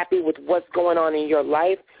you're happy with what's going on in your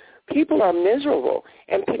life, people are miserable,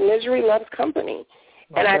 and misery loves company.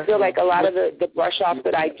 And I feel like a lot of the brush-offs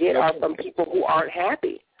that I get are from people who aren't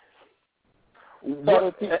happy.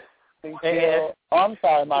 So, I'm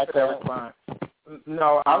sorry, Michael.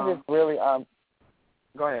 No, I'm just really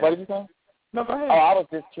Go ahead. What did you say? No, go ahead. Oh, I was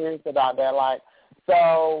just curious about that. Like,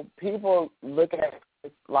 so people look at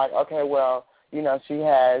it like, okay, well, she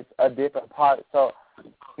has a different part. So,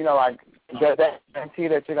 like, does that guarantee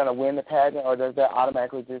that you're going to win the pageant, or does that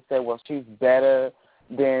automatically just say, well, she's better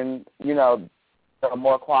than,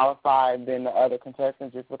 more qualified than the other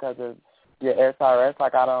contestants just because of your SRS?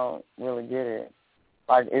 Like, I don't really get it.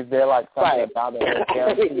 Like, is there, like, something about that that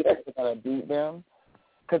guarantees that you're going to beat them?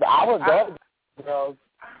 Because I would go to girls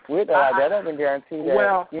with that. Like, that doesn't guarantee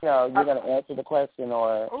that, you're going to answer the question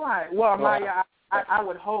or... Right. Well, Amiyah, I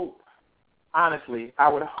would hope, honestly,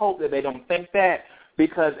 that they don't think that,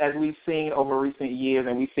 because as we've seen over recent years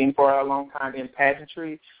and we've seen for a long time in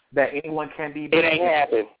pageantry, that anyone can be beat. It ain't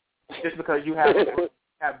happened. Just because you have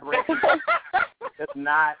breast does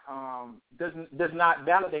not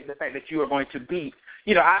validate the fact that you are going to beat.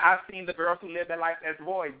 I've seen the girls who live their life as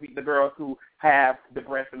boys beat the girls who have the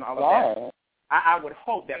breast and all of that. I would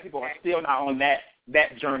hope that people are still not on that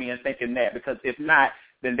journey and thinking that, because if not,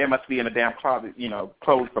 then there must be in a damn closet,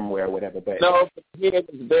 clothes somewhere or whatever. But no, it's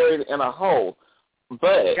buried in a hole.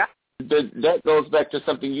 But that goes back to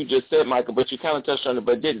something you just said, Michael, but you kind of touched on it,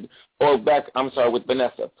 but didn't. With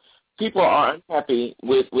Vanessa. People are unhappy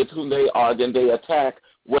with who they are, then they attack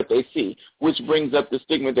what they see, which brings up the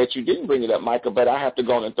stigma that you didn't bring it up, Michael, but I have to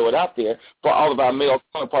go on and throw it out there for all of our male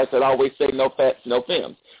counterparts that always say no fats, no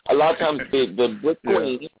femmes. A lot of times the Brit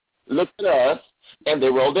queen look at us and they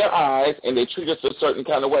roll their eyes and they treat us a certain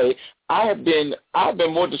kind of way. I've been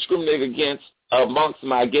more discriminated against amongst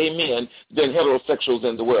my gay men than heterosexuals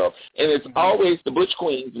in the world. And it's always the butch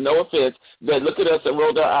queens, no offense, that look at us and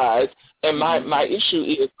roll their eyes And my issue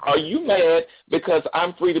is, are you mad because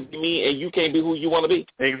I'm free to be me and you can't be who you want to be?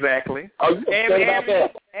 Exactly. Are you upset about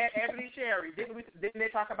that? Ebonee Sherry, didn't they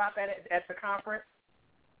talk about that at the conference?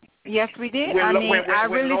 Yes, we did. I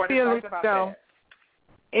really feel as though.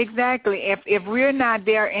 Exactly. If we're not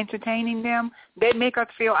there entertaining them, they make us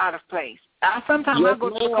feel out of place. Sometimes I go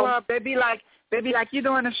to the club, they be like, you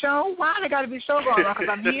doing a show? Why they got to be a show going on? Because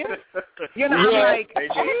I'm here. You know, I'm like,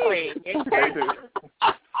 exactly.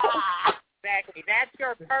 Exactly. That's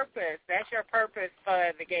your purpose. That's your purpose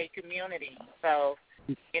for the gay community. So,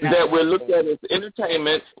 you know, that we're looked at as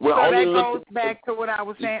entertainment. That goes back to what I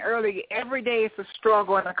was saying earlier. Every day it's a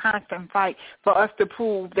struggle and a constant fight for us to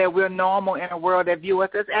prove that we're normal in a world that views us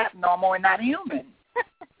as abnormal and not human.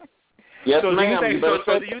 Yes, so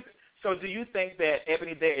ma'am. So do you think that,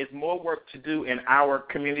 Ebonee, there is more work to do in our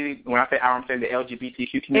community? When I say our, I'm saying the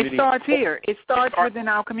LGBTQ community. It starts here. It starts within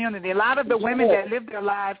our community. A lot of the women that live their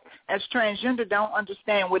lives as transgender don't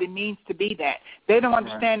understand what it means to be that. They don't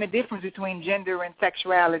understand the difference between gender and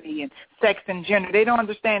sexuality and sex and gender. They don't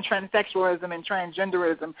understand transsexualism and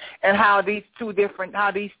transgenderism and how these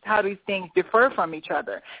things differ from each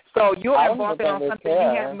other. So you're embarking on something you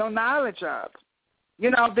have no knowledge of. You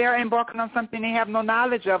know, they're embarking on something they have no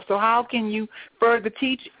knowledge of. So how can you further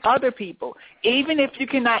teach other people? Even if you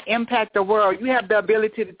cannot impact the world, you have the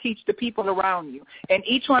ability to teach the people around you. And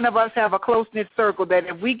each one of us have a close-knit circle that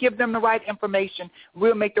if we give them the right information,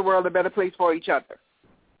 we'll make the world a better place for each other.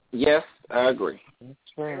 Yes, I agree.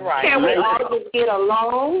 Right. Can we all just get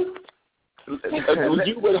along?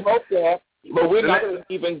 You would hope that. But we're not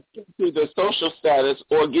even into the social status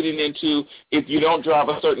or getting into if you don't drive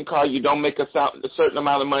a certain car, you don't make a certain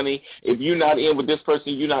amount of money. If you're not in with this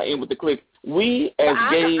person, you're not in with the clique. We as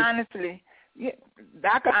gays... I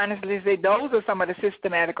can honestly say those are some of the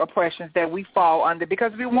systematic oppressions that we fall under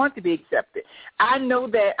because we want to be accepted. I know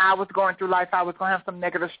that I was going through life, I was going to have some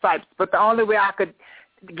negative stripes, but the only way I could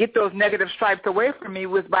get those negative stripes away from me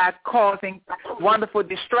was by causing wonderful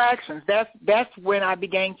distractions. That's when I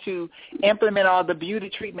began to implement all the beauty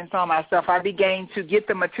treatments on myself. I began to get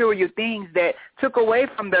the material things that took away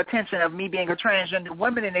from the attention of me being a transgender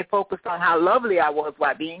woman, and they focused on how lovely I was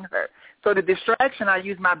while being her. So the distraction, I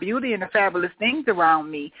use my beauty and the fabulous things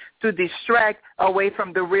around me to distract away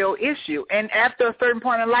from the real issue. And after a certain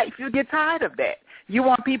point in life, you get tired of that. You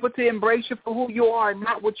want people to embrace you for who you are,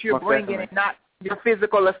 not what you're bringing and not your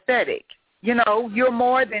physical aesthetic. You know, you're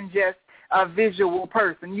more than just a visual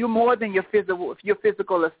person. You're more than your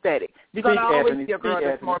physical aesthetic. You're going to always see a girl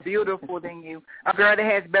that's more beautiful than you, a girl that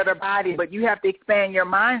has better body, but you have to expand your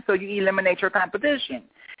mind so you eliminate your competition.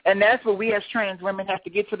 And that's what we as trans women have to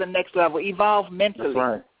get to the next level, evolve mentally,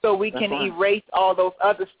 so we can erase all those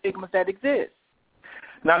other stigmas that exist.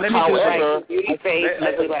 Now, let me beauty phase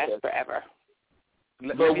doesn't last forever.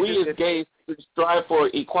 But we as gays strive for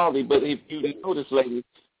equality. But if you notice, ladies,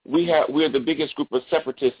 we're the biggest group of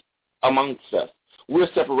separatists amongst us. We're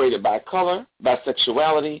separated by color, by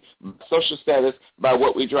sexuality, by social status, by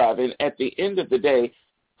what we drive. And at the end of the day,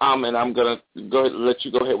 and I'm going to let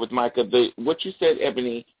you go ahead with Micah. What you said,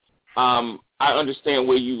 Ebonee, I understand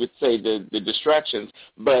where you would say the distractions,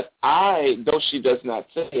 but though she does not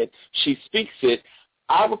say it, she speaks it.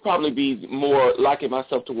 I would probably be more liking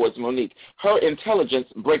myself towards Monique. Her intelligence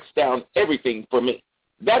breaks down everything for me.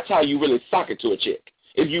 That's how you really sock it to a chick.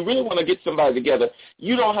 If you really want to get somebody together,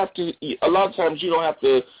 you don't have to, a lot of times you don't have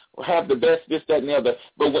to have the best, this, that, and the other.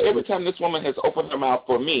 But every time this woman has opened her mouth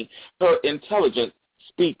for me, her intelligence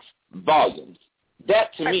speaks volumes.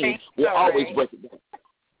 That, to me, will always break it down.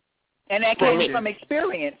 And that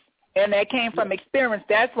came from experience.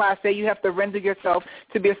 That's why I say you have to render yourself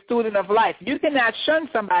to be a student of life. You cannot shun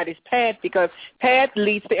somebody's path because path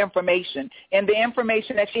leads to information. And the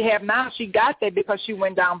information that she have now, she got that because she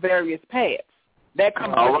went down various paths. That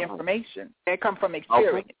comes from information. That comes from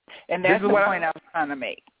experience. Okay. And that's the point I was trying to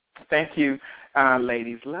make. Thank you,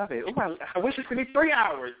 ladies. Love it. Ooh, I wish it could be 3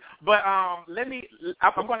 hours. But I'm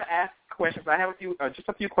going to ask questions. I have just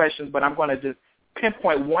a few questions, but I'm going to just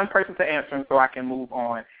pinpoint one person to answer them so I can move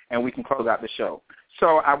on and we can close out the show.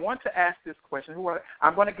 So I want to ask this question.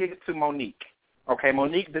 I'm going to give it to Monique. Okay,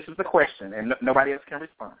 Monique, this is the question, and nobody else can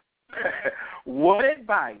respond. What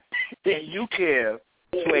advice can you give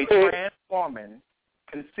to a trans woman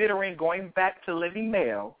considering going back to living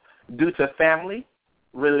male due to family,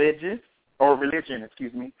 religion,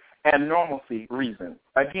 and normalcy reasons?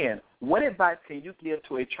 Again, what advice can you give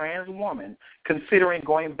to a trans woman considering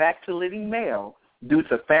going back to living male due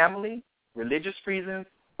to family, religious reasons,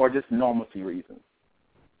 or just normalcy reasons?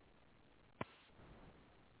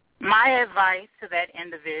 My advice to that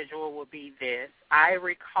individual would be this. I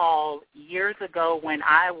recall years ago when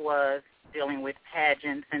I was dealing with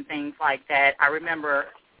pageants and things like that. I remember,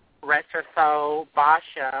 rest her soul,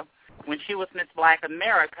 Basha, when she was Miss Black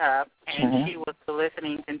America and she was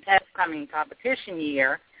soliciting coming competition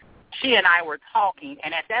year, she and I were talking,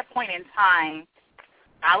 and at that point in time,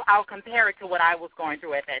 I'll compare it to what I was going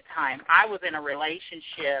through at that time. I was in a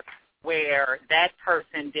relationship where that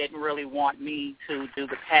person didn't really want me to do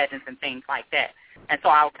the pageants and things like that, and so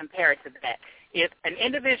I'll compare it to that. If an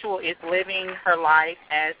individual is living her life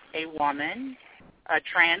as a woman, a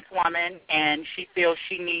trans woman, and she feels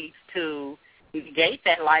she needs to negate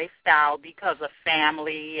that lifestyle because of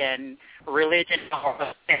family and religion,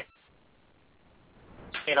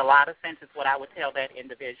 in a lot of sense is what I would tell that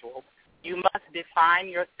individual. You must define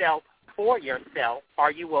yourself for yourself,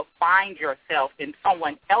 or you will find yourself in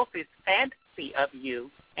someone else's fantasy of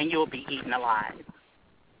you, and you'll be eaten alive.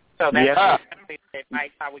 So that's the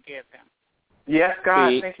advice I would give them. Yes,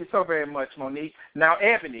 God, thank you so very much, Monique. Now,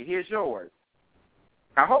 Ebonee, here's yours.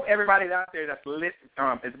 I hope everybody out there that's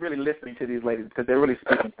is really listening to these ladies because they're really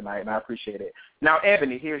speaking tonight, and I appreciate it. Now,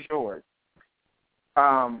 Ebonee, here's yours.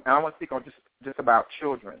 And I want to speak on just about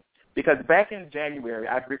children because back in January,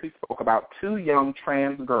 I briefly spoke about 2 young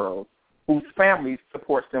trans girls whose families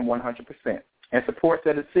supports them 100% and supports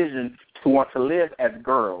their decision to want to live as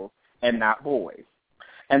girls and not boys.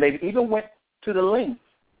 And they even went to the length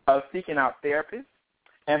of seeking out therapists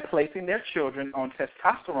and placing their children on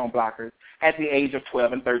testosterone blockers at the age of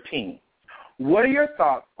 12 and 13. What are your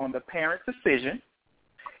thoughts on the parents' decision,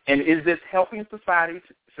 and is this helping society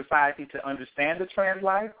to understand the trans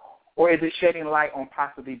life, or is it shedding light on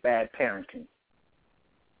possibly bad parenting?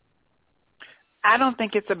 I don't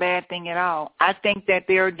think it's a bad thing at all. I think that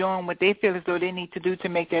they're doing what they feel as though they need to do to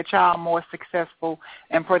make their child more successful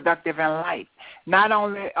and productive in life. Not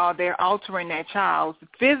only are they altering their child's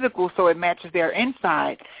physical so it matches their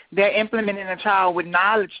inside, they're implementing a child with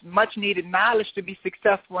knowledge, much-needed knowledge to be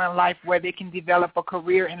successful in life where they can develop a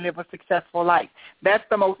career and live a successful life. That's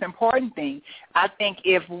the most important thing. I think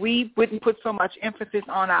if we wouldn't put so much emphasis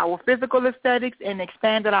on our physical aesthetics and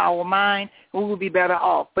expanded our mind, we would be better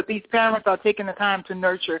off. But these parents are taking the time to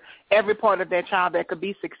nurture every part of their child that could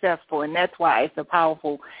be successful, and that's why it's a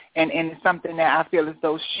powerful and it's something that I feel as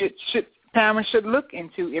though parents should look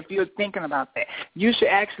into if you're thinking about that. You should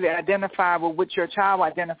actually identify with what your child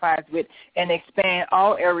identifies with and expand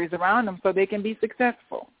all areas around them so they can be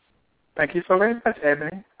successful. Thank you so very much,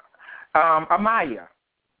 Ebonee. Amiyah,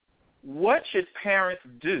 what should parents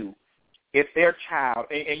do if their child,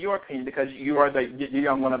 in your opinion, because you are the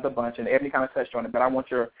young one of the bunch, and Ebonee kind of touched on it, but I want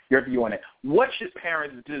your view on it. What should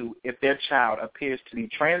parents do if their child appears to be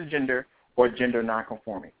transgender or gender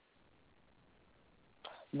nonconforming?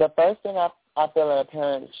 The first thing I feel that a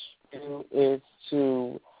parent should do is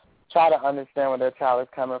to try to understand where their child is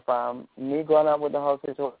coming from. Me growing up with the whole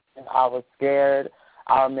situation, I was scared.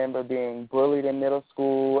 I remember being bullied in middle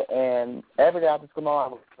school, and every day after school, my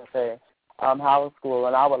mom would say, how was school?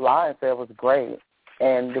 And I would lie and say it was great.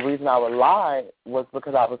 And the reason I would lie was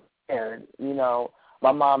because I was scared. You know,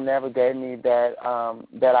 my mom never gave me that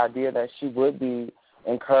idea that she would be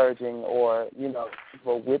encouraging or, you know,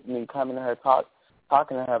 people with me coming to her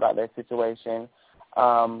talking to her about that situation.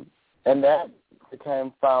 And that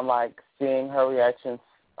came from, like, seeing her reactions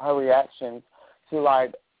to,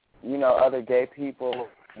 like, you know, other gay people,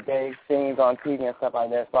 gay scenes on TV and stuff like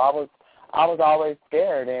that. So I was always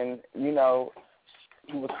scared, and, you know,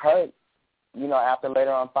 she was hurt, you know, after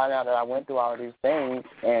later on finding out that I went through all of these things,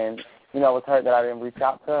 and, you know, was hurt that I didn't reach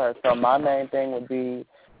out to her. So my main thing would be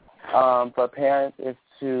for parents is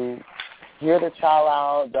to hear the child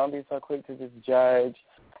out, don't be so quick to just judge,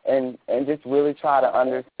 and just really try to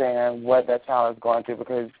understand what that child is going through,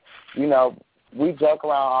 because, you know, we joke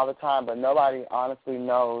around all the time, but nobody honestly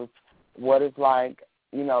knows what it's like,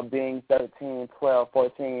 you know, being 13, 12,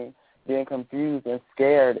 14, being confused and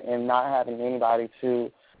scared and not having anybody to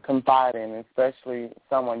confide in, especially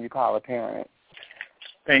someone you call a parent.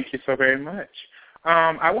 Thank you so very much.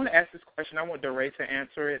 I want to ask this question. I want Dorae to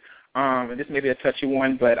answer it. And this may be a touchy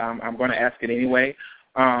one, but I'm going to ask it anyway.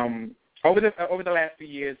 Over the last few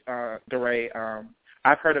years, Dorae,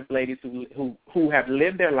 I've heard of ladies who have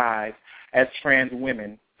lived their lives as trans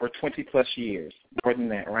women for 20-plus years, more than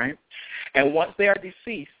that, right? And once they are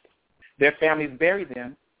deceased, their families bury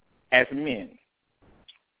them as men.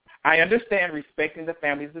 I understand respecting the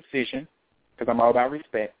family's decision, because I'm all about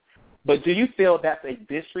respect, but do you feel that's a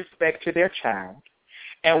disrespect to their child?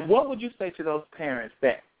 And what would you say to those parents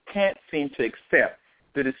that can't seem to accept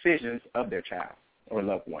the decisions of their child or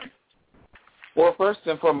loved one? Well, first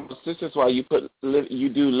and foremost, this is why you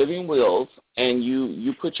do living wills, and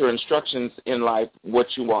you put your instructions in life what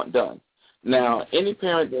you want done. Now, any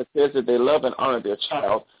parent that says that they love and honor their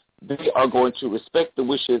child, they are going to respect the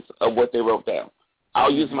wishes of what they wrote down.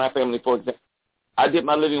 I'll use my family for example. I did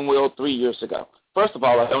my living will 3 years ago. First of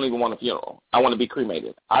all, I don't even want a funeral. I want to be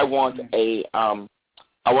cremated. I want a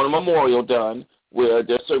memorial done where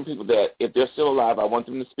there's certain people that, if they're still alive, I want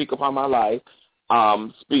them to speak upon my life,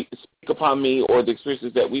 speak upon me or the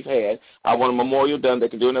experiences that we've had. I want a memorial done. They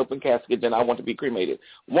can do an open casket. Then I want to be cremated.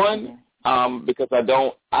 One, because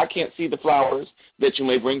I can't see the flowers that you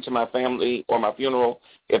may bring to my family or my funeral.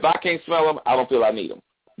 If I can't smell them, I don't feel I need them.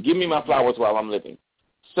 Give me my flowers while I'm living.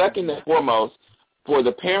 Second and foremost, for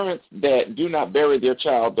the parents that do not bury their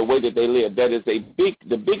child the way that they live, that is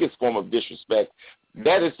the biggest form of disrespect.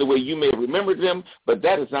 That is the way you may remember them, but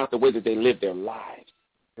that is not the way that they live their lives.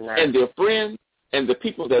 Right. And their friends and the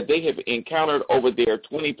people that they have encountered over their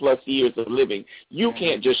 20-plus years of living, you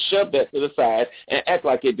can't just shove that to the side and act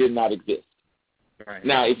like it did not exist. Right.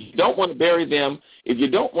 Now, if you don't want to bury them, the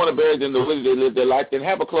way they live their life, then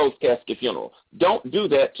have a closed casket funeral. Don't do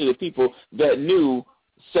that to the people that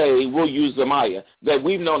say, we'll use Amiyah, that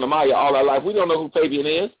we've known Amiyah all our life. We don't know who Fabian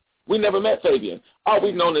is. We never met Fabian. All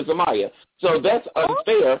we've known is Amiyah. So that's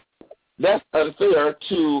unfair. That's unfair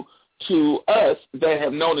to us that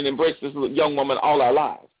have known and embraced this young woman all our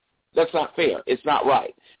lives. That's not fair. It's not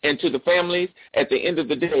right. And to the families, at the end of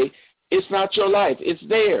the day, it's not your life. It's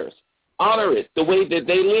theirs. Honor it the way that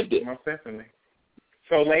they lived it. Most definitely.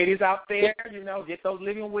 So, ladies out there, get those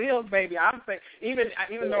living wills, baby. I'm saying, even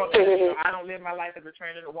though I don't live my life as a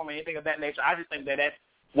transgender woman, anything of that nature, I just think that that's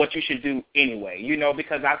what you should do anyway,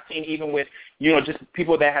 because I've seen even with, just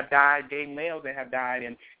people that have died, gay males that have died,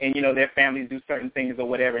 and their families do certain things or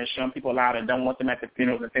whatever and shun people out and don't want them at the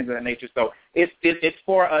funerals and things of that nature. So it's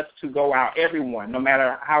for us to go out, everyone, no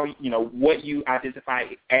matter how, what you identify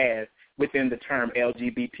as within the term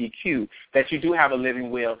LGBTQ, that you do have a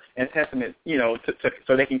living will and testament,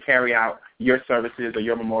 so they can carry out your services or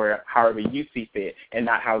your memorial however you see fit and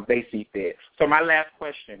not how they see fit. So my last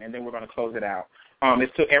question, and then we're going to close it out, is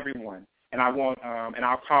to everyone, and I want, and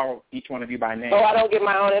I'll call each one of you by name. Oh, I don't get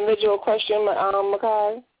my own individual question,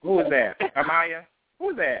 Makai? Who is that? Amiyah? Who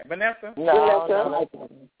is that? Vanessa?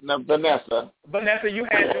 No, Vanessa. Vanessa, you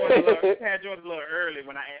had yours a little early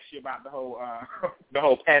when I asked you about the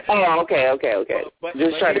whole passage. Oh, okay. But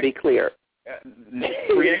just trying to be clear.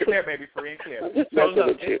 Free and clear, baby, free and clear. So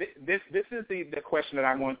look, this is the question that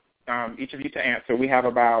I want each of you to answer. We have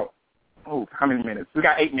about, how many minutes? We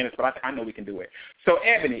got 8 minutes, but I know we can do it. So,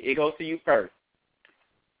 Ebonee, it goes to you first.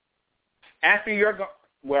 After you're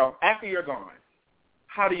gone,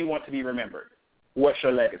 how do you want to be remembered? What's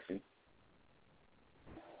your legacy?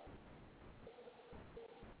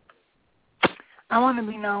 I want to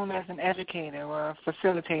be known as an educator or a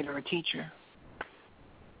facilitator or teacher.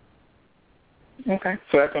 Okay,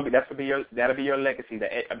 so that'll be your legacy,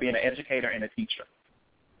 being an educator and a teacher.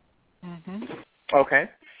 Mm-hmm. Okay,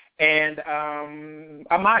 and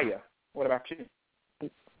Amiyah, what about you?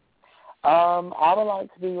 I would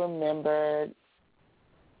like to be remembered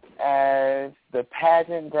as the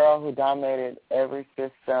pageant girl who dominated every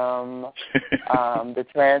system, the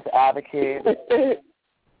trans advocate,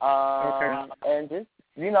 and just,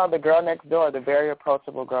 the girl next door, the very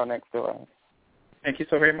approachable girl next door. Thank you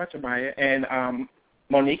so very much, Amiyah. And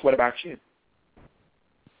Monique, what about you?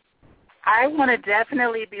 I want to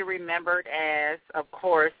definitely be remembered as, of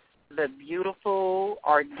course, the beautiful,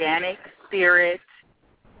 organic spirit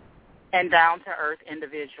and down-to-earth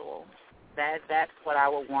individual. That's what I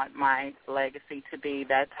would want my legacy to be.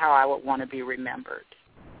 That's how I would want to be remembered.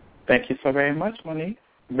 Thank you so very much, Monique.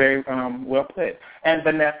 Very well put. And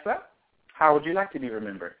Vanessa, how would you like to be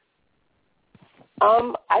remembered?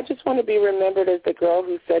 I just want to be remembered as the girl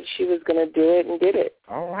who said she was going to do it and did it.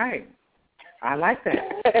 All right. I like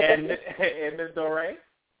that. And Ms. Dorae?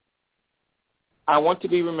 I want to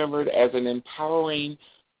be remembered as an empowering,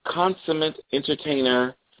 consummate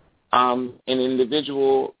entertainer, an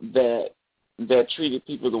individual that treated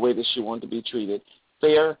people the way that she wanted to be treated,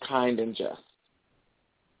 fair, kind, and just.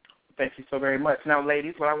 Thank you so very much. Now,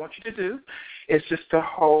 ladies, what I want you to do is just to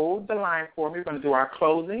hold the line for me. We're going to do our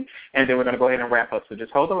closing, and then we're going to go ahead and wrap up. So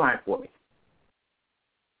just hold the line for me.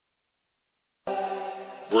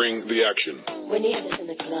 Bring the action. When you have this in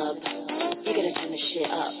the club, you're going to turn the shit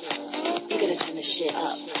up. You're going to turn the shit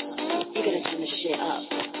up. You're going to turn the shit up.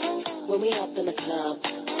 When we hop in the club,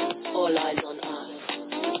 all eyes on us.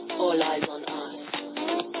 All eyes on us.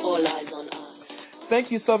 All eyes on us. Thank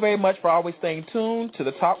you so very much for always staying tuned to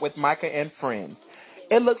the Talk with Micah and Friends.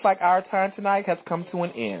 It looks like our time tonight has come to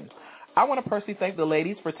an end. I want to personally thank the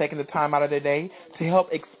ladies for taking the time out of their day to help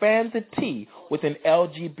expand the T within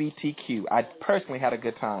LGBTQ. I personally had a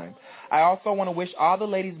good time. I also want to wish all the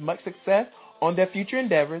ladies much success on their future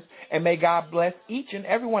endeavors, and may God bless each and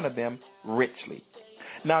every one of them richly.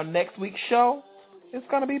 Now, next week's show is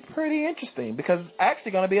going to be pretty interesting because it's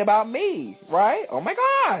actually going to be about me, right? Oh, my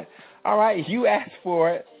God. All right, you asked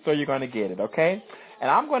for it, so you're going to get it, okay?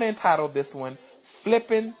 And I'm going to entitle this one,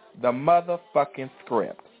 Flipping the Motherfucking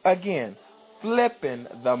Script. Again, Flipping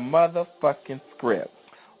the Motherfucking Script.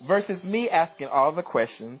 Versus me asking all the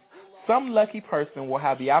questions, some lucky person will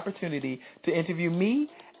have the opportunity to interview me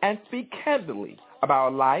and speak candidly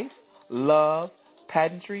about life, love,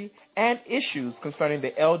 pageantry, and issues concerning the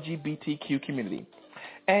LGBTQ community.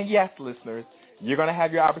 And yes, listeners, you're going to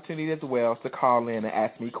have your opportunity as well to call in and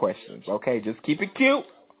ask me questions, okay? Just keep it cute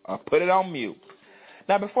or put it on mute.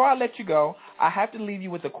 Now, before I let you go, I have to leave you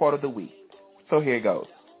with the quote of the week. So here it goes.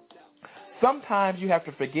 Sometimes you have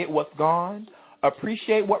to forget what's gone,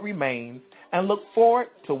 appreciate what remains, and look forward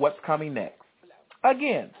to what's coming next.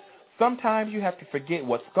 Again, sometimes you have to forget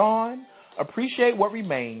what's gone, appreciate what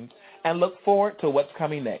remains, and look forward to what's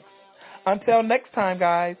coming next. Until next time,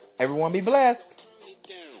 guys, everyone be blessed.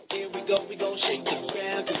 Here we go, we gon' shake the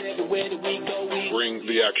ground, 'cause everywhere that we go, we bring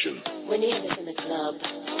the action. When you have this in the club,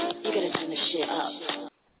 you gotta turn the shit up.